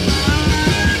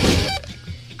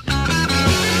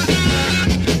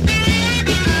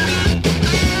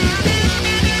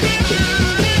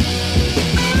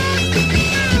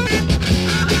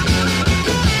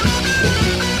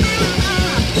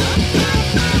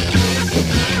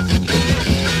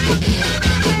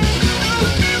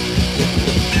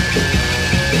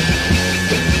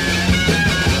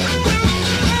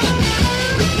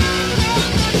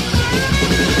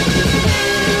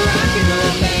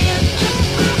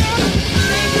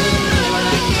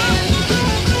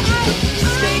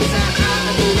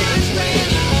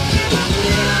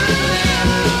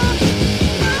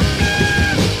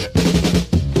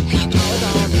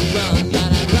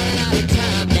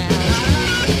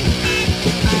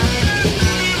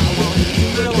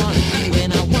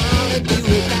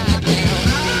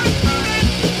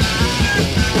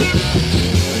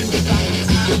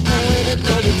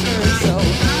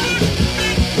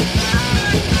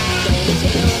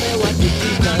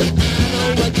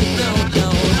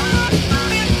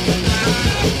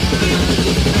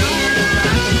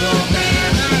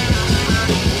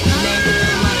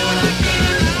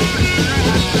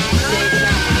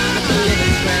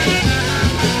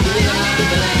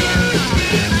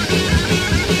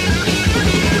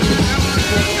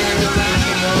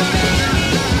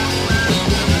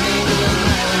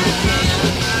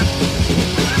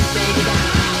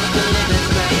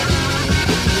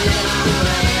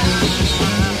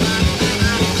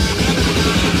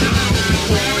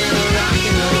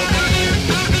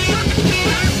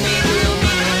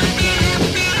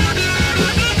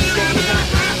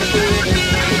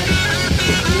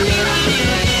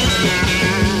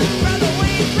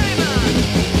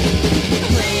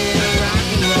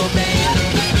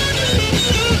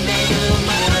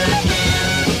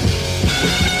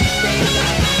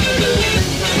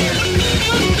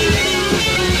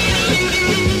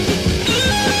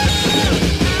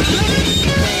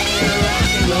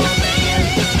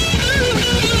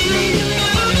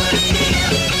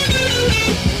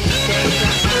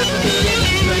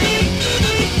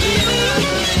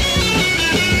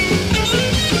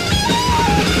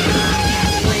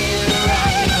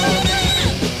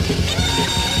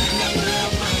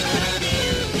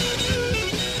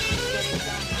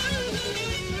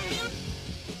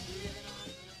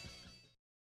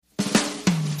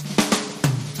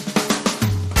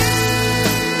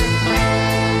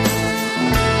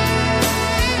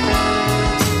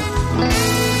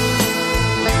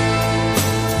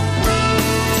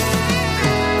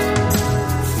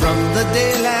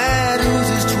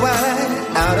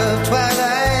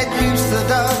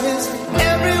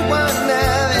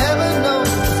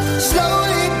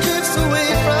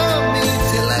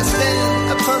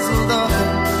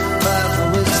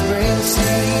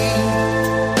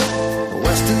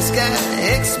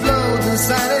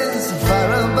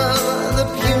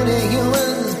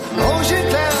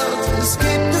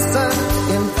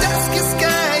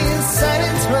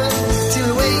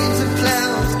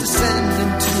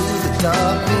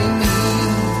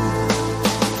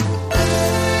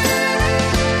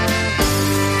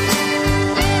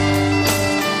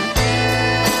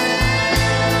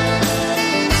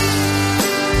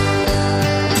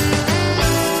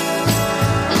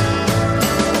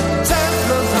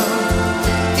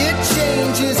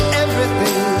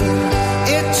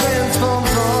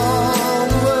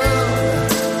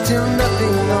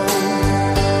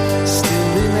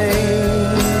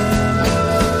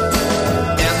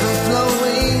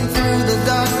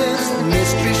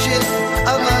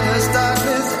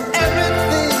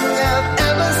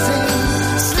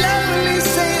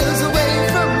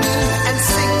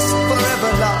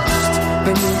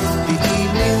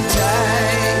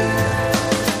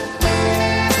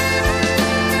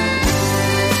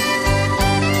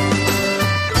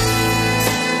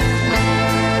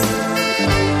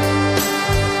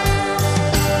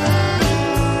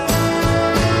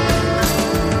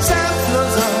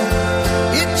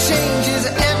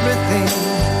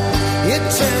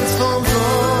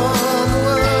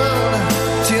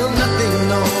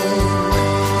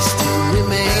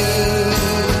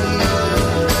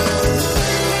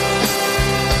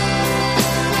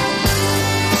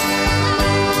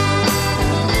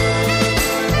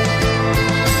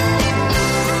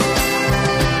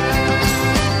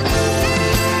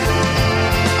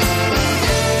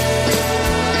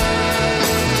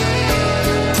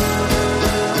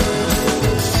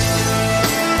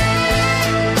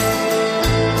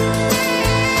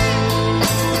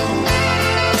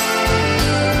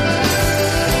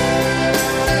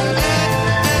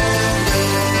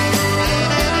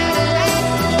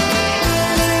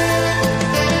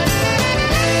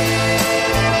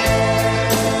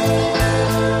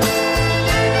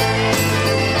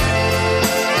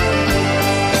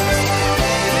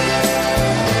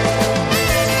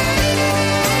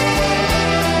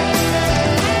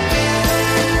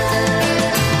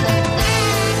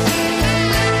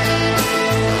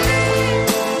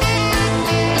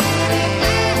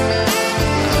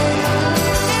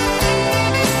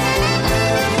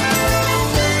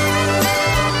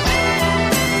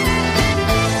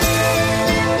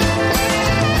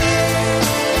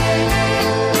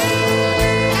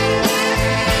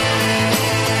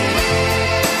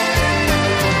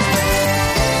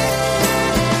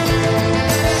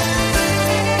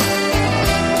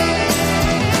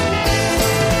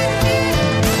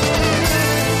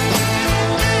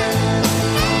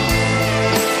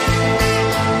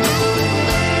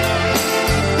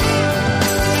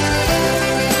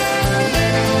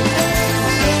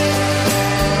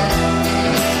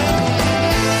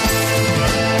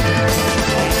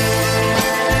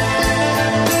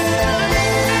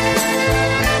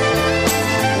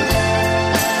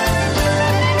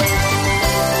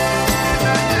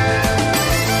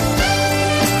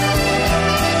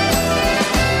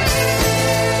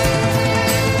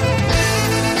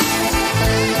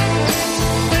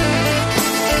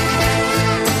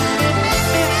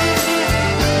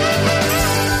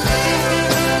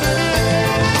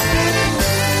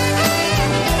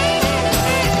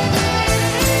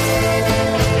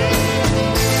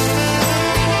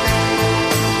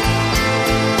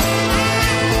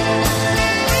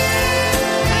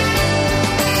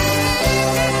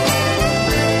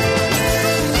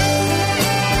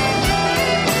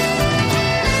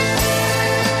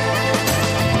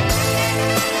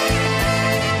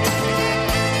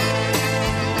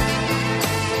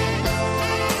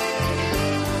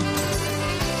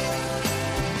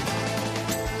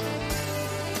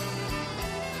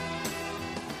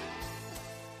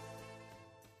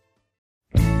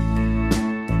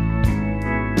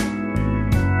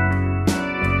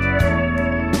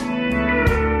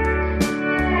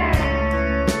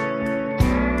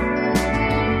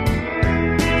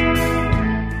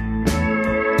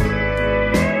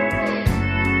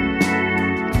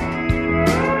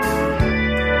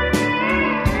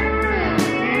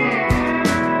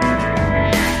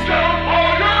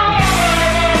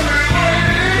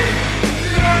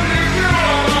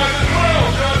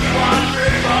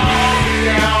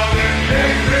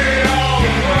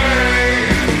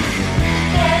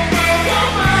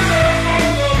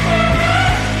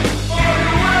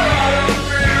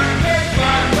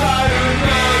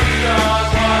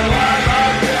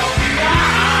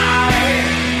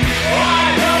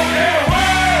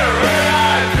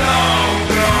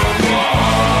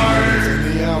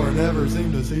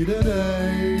 seem to see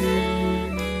today.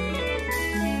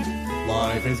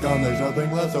 Life is gone, there's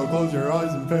nothing left, so close your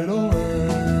eyes and fade away.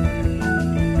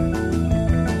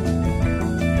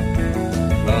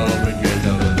 Love begins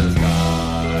out of the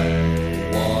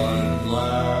sky one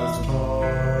last time.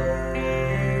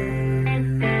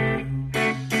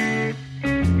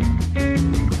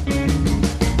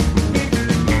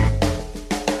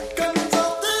 Comes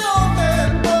up the old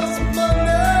man, bust some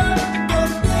money, go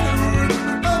to dinner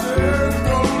with others,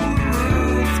 go to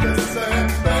rooms, kiss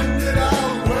and spend it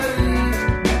all away.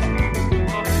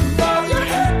 Bow your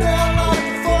head down like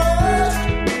the forest,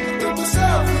 throw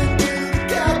myself into the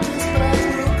captain's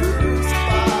back, we'll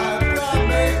crucify, God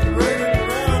make it rain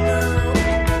around now.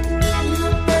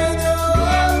 You better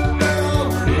run down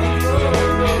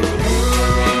the road.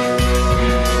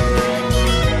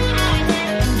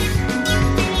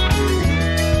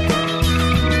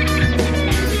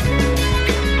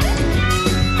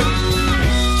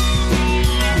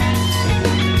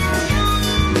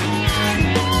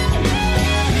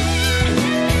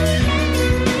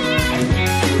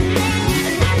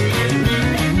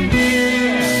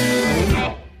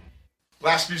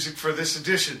 Last music for this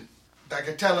edition.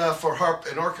 Bagatella for harp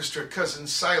and orchestra, cousin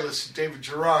Silas, David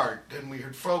Gerard. Then we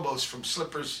heard Phobos from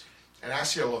Slippers and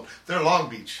Asiolo. They're Long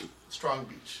Beach, Strong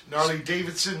Beach. Gnarly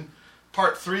Davidson,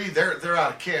 Part 3. They're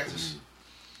out of Kansas.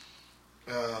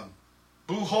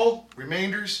 Boo Hole,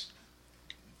 Remainders.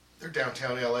 They're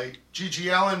downtown L.A. Gigi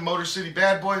Allen, Motor City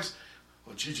Bad Boys.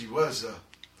 Well, Gigi was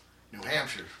New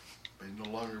Hampshire, but he's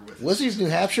no longer with us. Was he New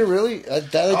Hampshire, really? I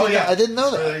didn't know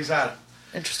That's where that. he's out of.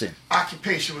 Interesting.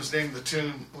 Occupation was named the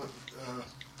tune.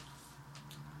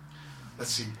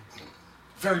 Let's see.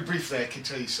 Very briefly, I can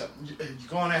tell you something. You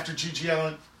going after Gigi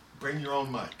Allen? Bring your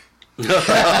own mic.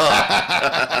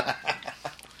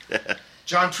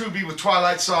 John Truby with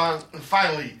Twilight Song. And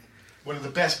finally, one of the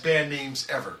best band names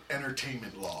ever,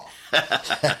 Entertainment Law.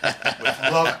 With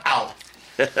Love Out.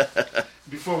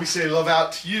 Before we say Love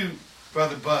Out to you,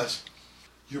 Brother Buzz,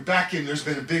 you're back in. There's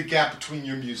been a big gap between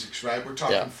your musics, right? We're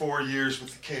talking 4 years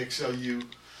with the KXLU,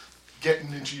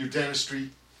 getting into your dentistry,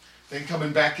 then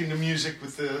coming back into music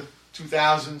with the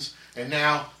 2000s, and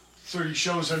now 30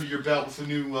 shows under your belt with the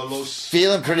new Los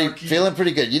Feeling pretty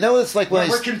good. You know what it's like when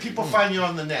where can people find you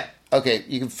on the net? Okay,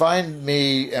 you can find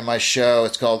me and my show.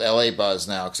 It's called LA Buzz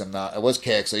now because I was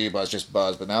KXLU Buzz, just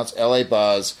Buzz, but now it's LA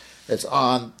Buzz. It's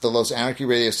on the Los Anarchy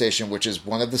radio station, which is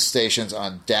one of the stations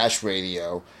on Dash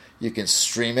Radio. You can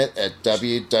stream it at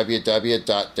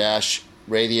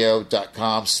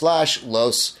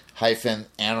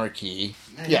www.dashradio.com/los-anarchy.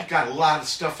 Man, you've got a lot of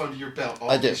stuff under your belt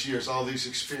all these years, all these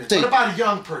experiences. So, what about a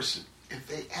young person? If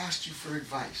they asked you for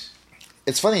advice?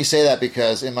 It's funny you say that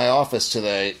because in my office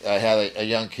today, I had a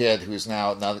young kid who's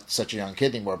now not such a young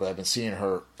kid anymore, but I've been seeing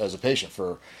her as a patient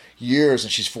for years,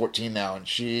 and she's 14 now, and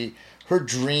her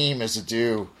dream is to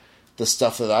do the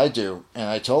stuff that I do. And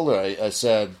I told her, I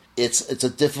said, it's a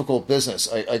difficult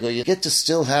business. I go, you get to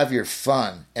still have your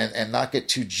fun and not get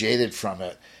too jaded from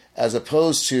it, as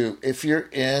opposed to if you're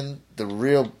in the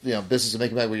real business of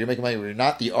making money, where you're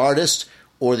not the artist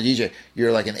or the DJ,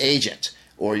 you're like an agent,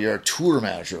 or you're a tour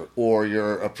manager, or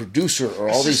you're a producer, or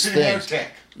all these things.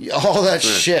 All that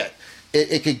shit.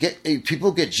 It could get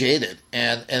people get jaded,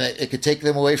 and it could take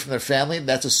them away from their family.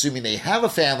 That's assuming they have a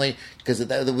family, because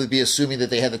that would be assuming that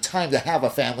they had the time to have a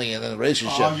family and a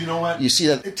relationship. Oh, you know what? You see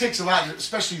that it takes a lot,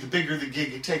 especially the bigger the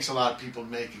gig. It takes a lot of people to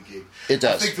make a gig. It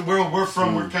does. I think the world we're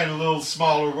from, we're kind of a little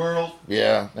smaller world.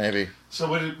 Yeah, maybe. So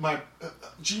what did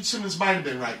Gene Simmons might have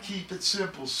been right. Keep it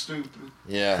simple, stupid.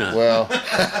 Yeah, well,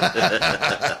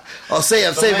 I'll say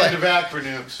land of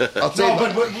acronyms. But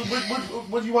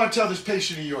what do you want to tell this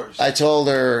patient of yours? I told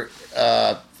her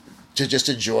to just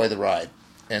enjoy the ride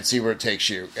and see where it takes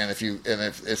you. And if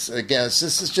this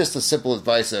is just a simple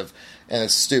advice and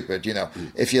it's stupid,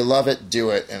 if you love it,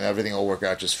 do it, and everything will work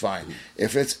out just fine.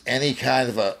 If it's any kind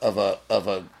of a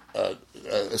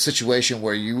situation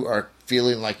where you are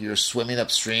feeling like you're swimming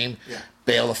upstream,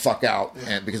 bail the fuck out,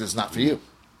 and because it's not for you.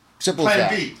 Simple as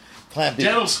that. Plan B.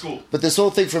 Dental school. But this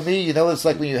whole thing for me, it's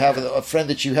like when you have a friend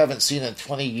that you haven't seen in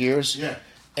 20 years. Yeah.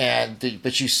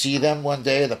 But you see them one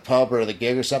day at the pub or the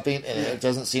gig or something, and it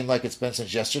doesn't seem like it's been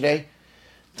since yesterday.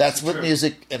 That's what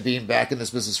music and being back in this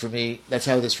business for me. That's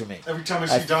how it is for me. Every time I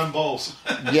see Don Bowles.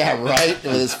 Yeah, right.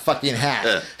 With his fucking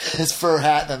hat, his fur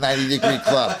hat, and a 90-degree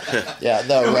club. Yeah,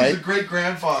 no, right. He's a great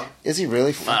grandfather. Is he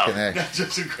really? Fucking heck. Not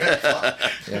just a grandfather.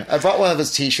 Yeah. I bought one of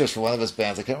his T-shirts for one of his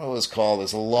bands. I can't remember what it's called.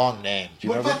 It's a long name. Do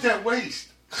you what remember? about that waist?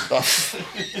 Oh,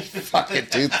 fucking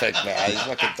toothpick, man. He's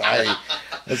fucking tiny.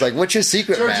 It's like, what's your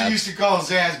secret, Georgy man? used to call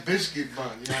his ass biscuit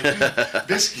bun.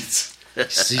 Biscuits.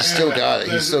 He's still got it.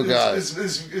 He's still got it.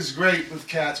 It's great with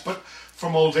cats, but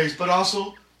from old days, but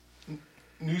also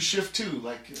new shift too,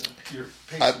 like you're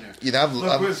pacing there. You know,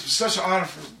 Look, it's such an honor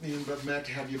for me and Brother Matt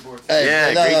to have you aboard. Hey,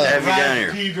 Yeah, great to have you down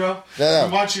here. Pedro, No.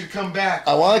 we want you to come back.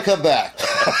 I want to come back.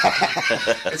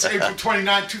 It's April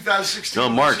 29, 2016. No,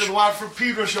 March. This is the Wild for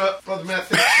Pedro Show. Brother Matt,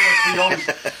 thanks so much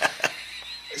for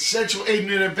your essential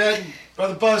aiding and abetting.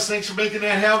 Brother Buzz, thanks for making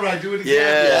that hell right. Do it again.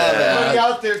 Yeah. Everybody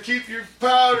out there, keep your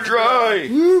powder Dry.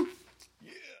 Woo.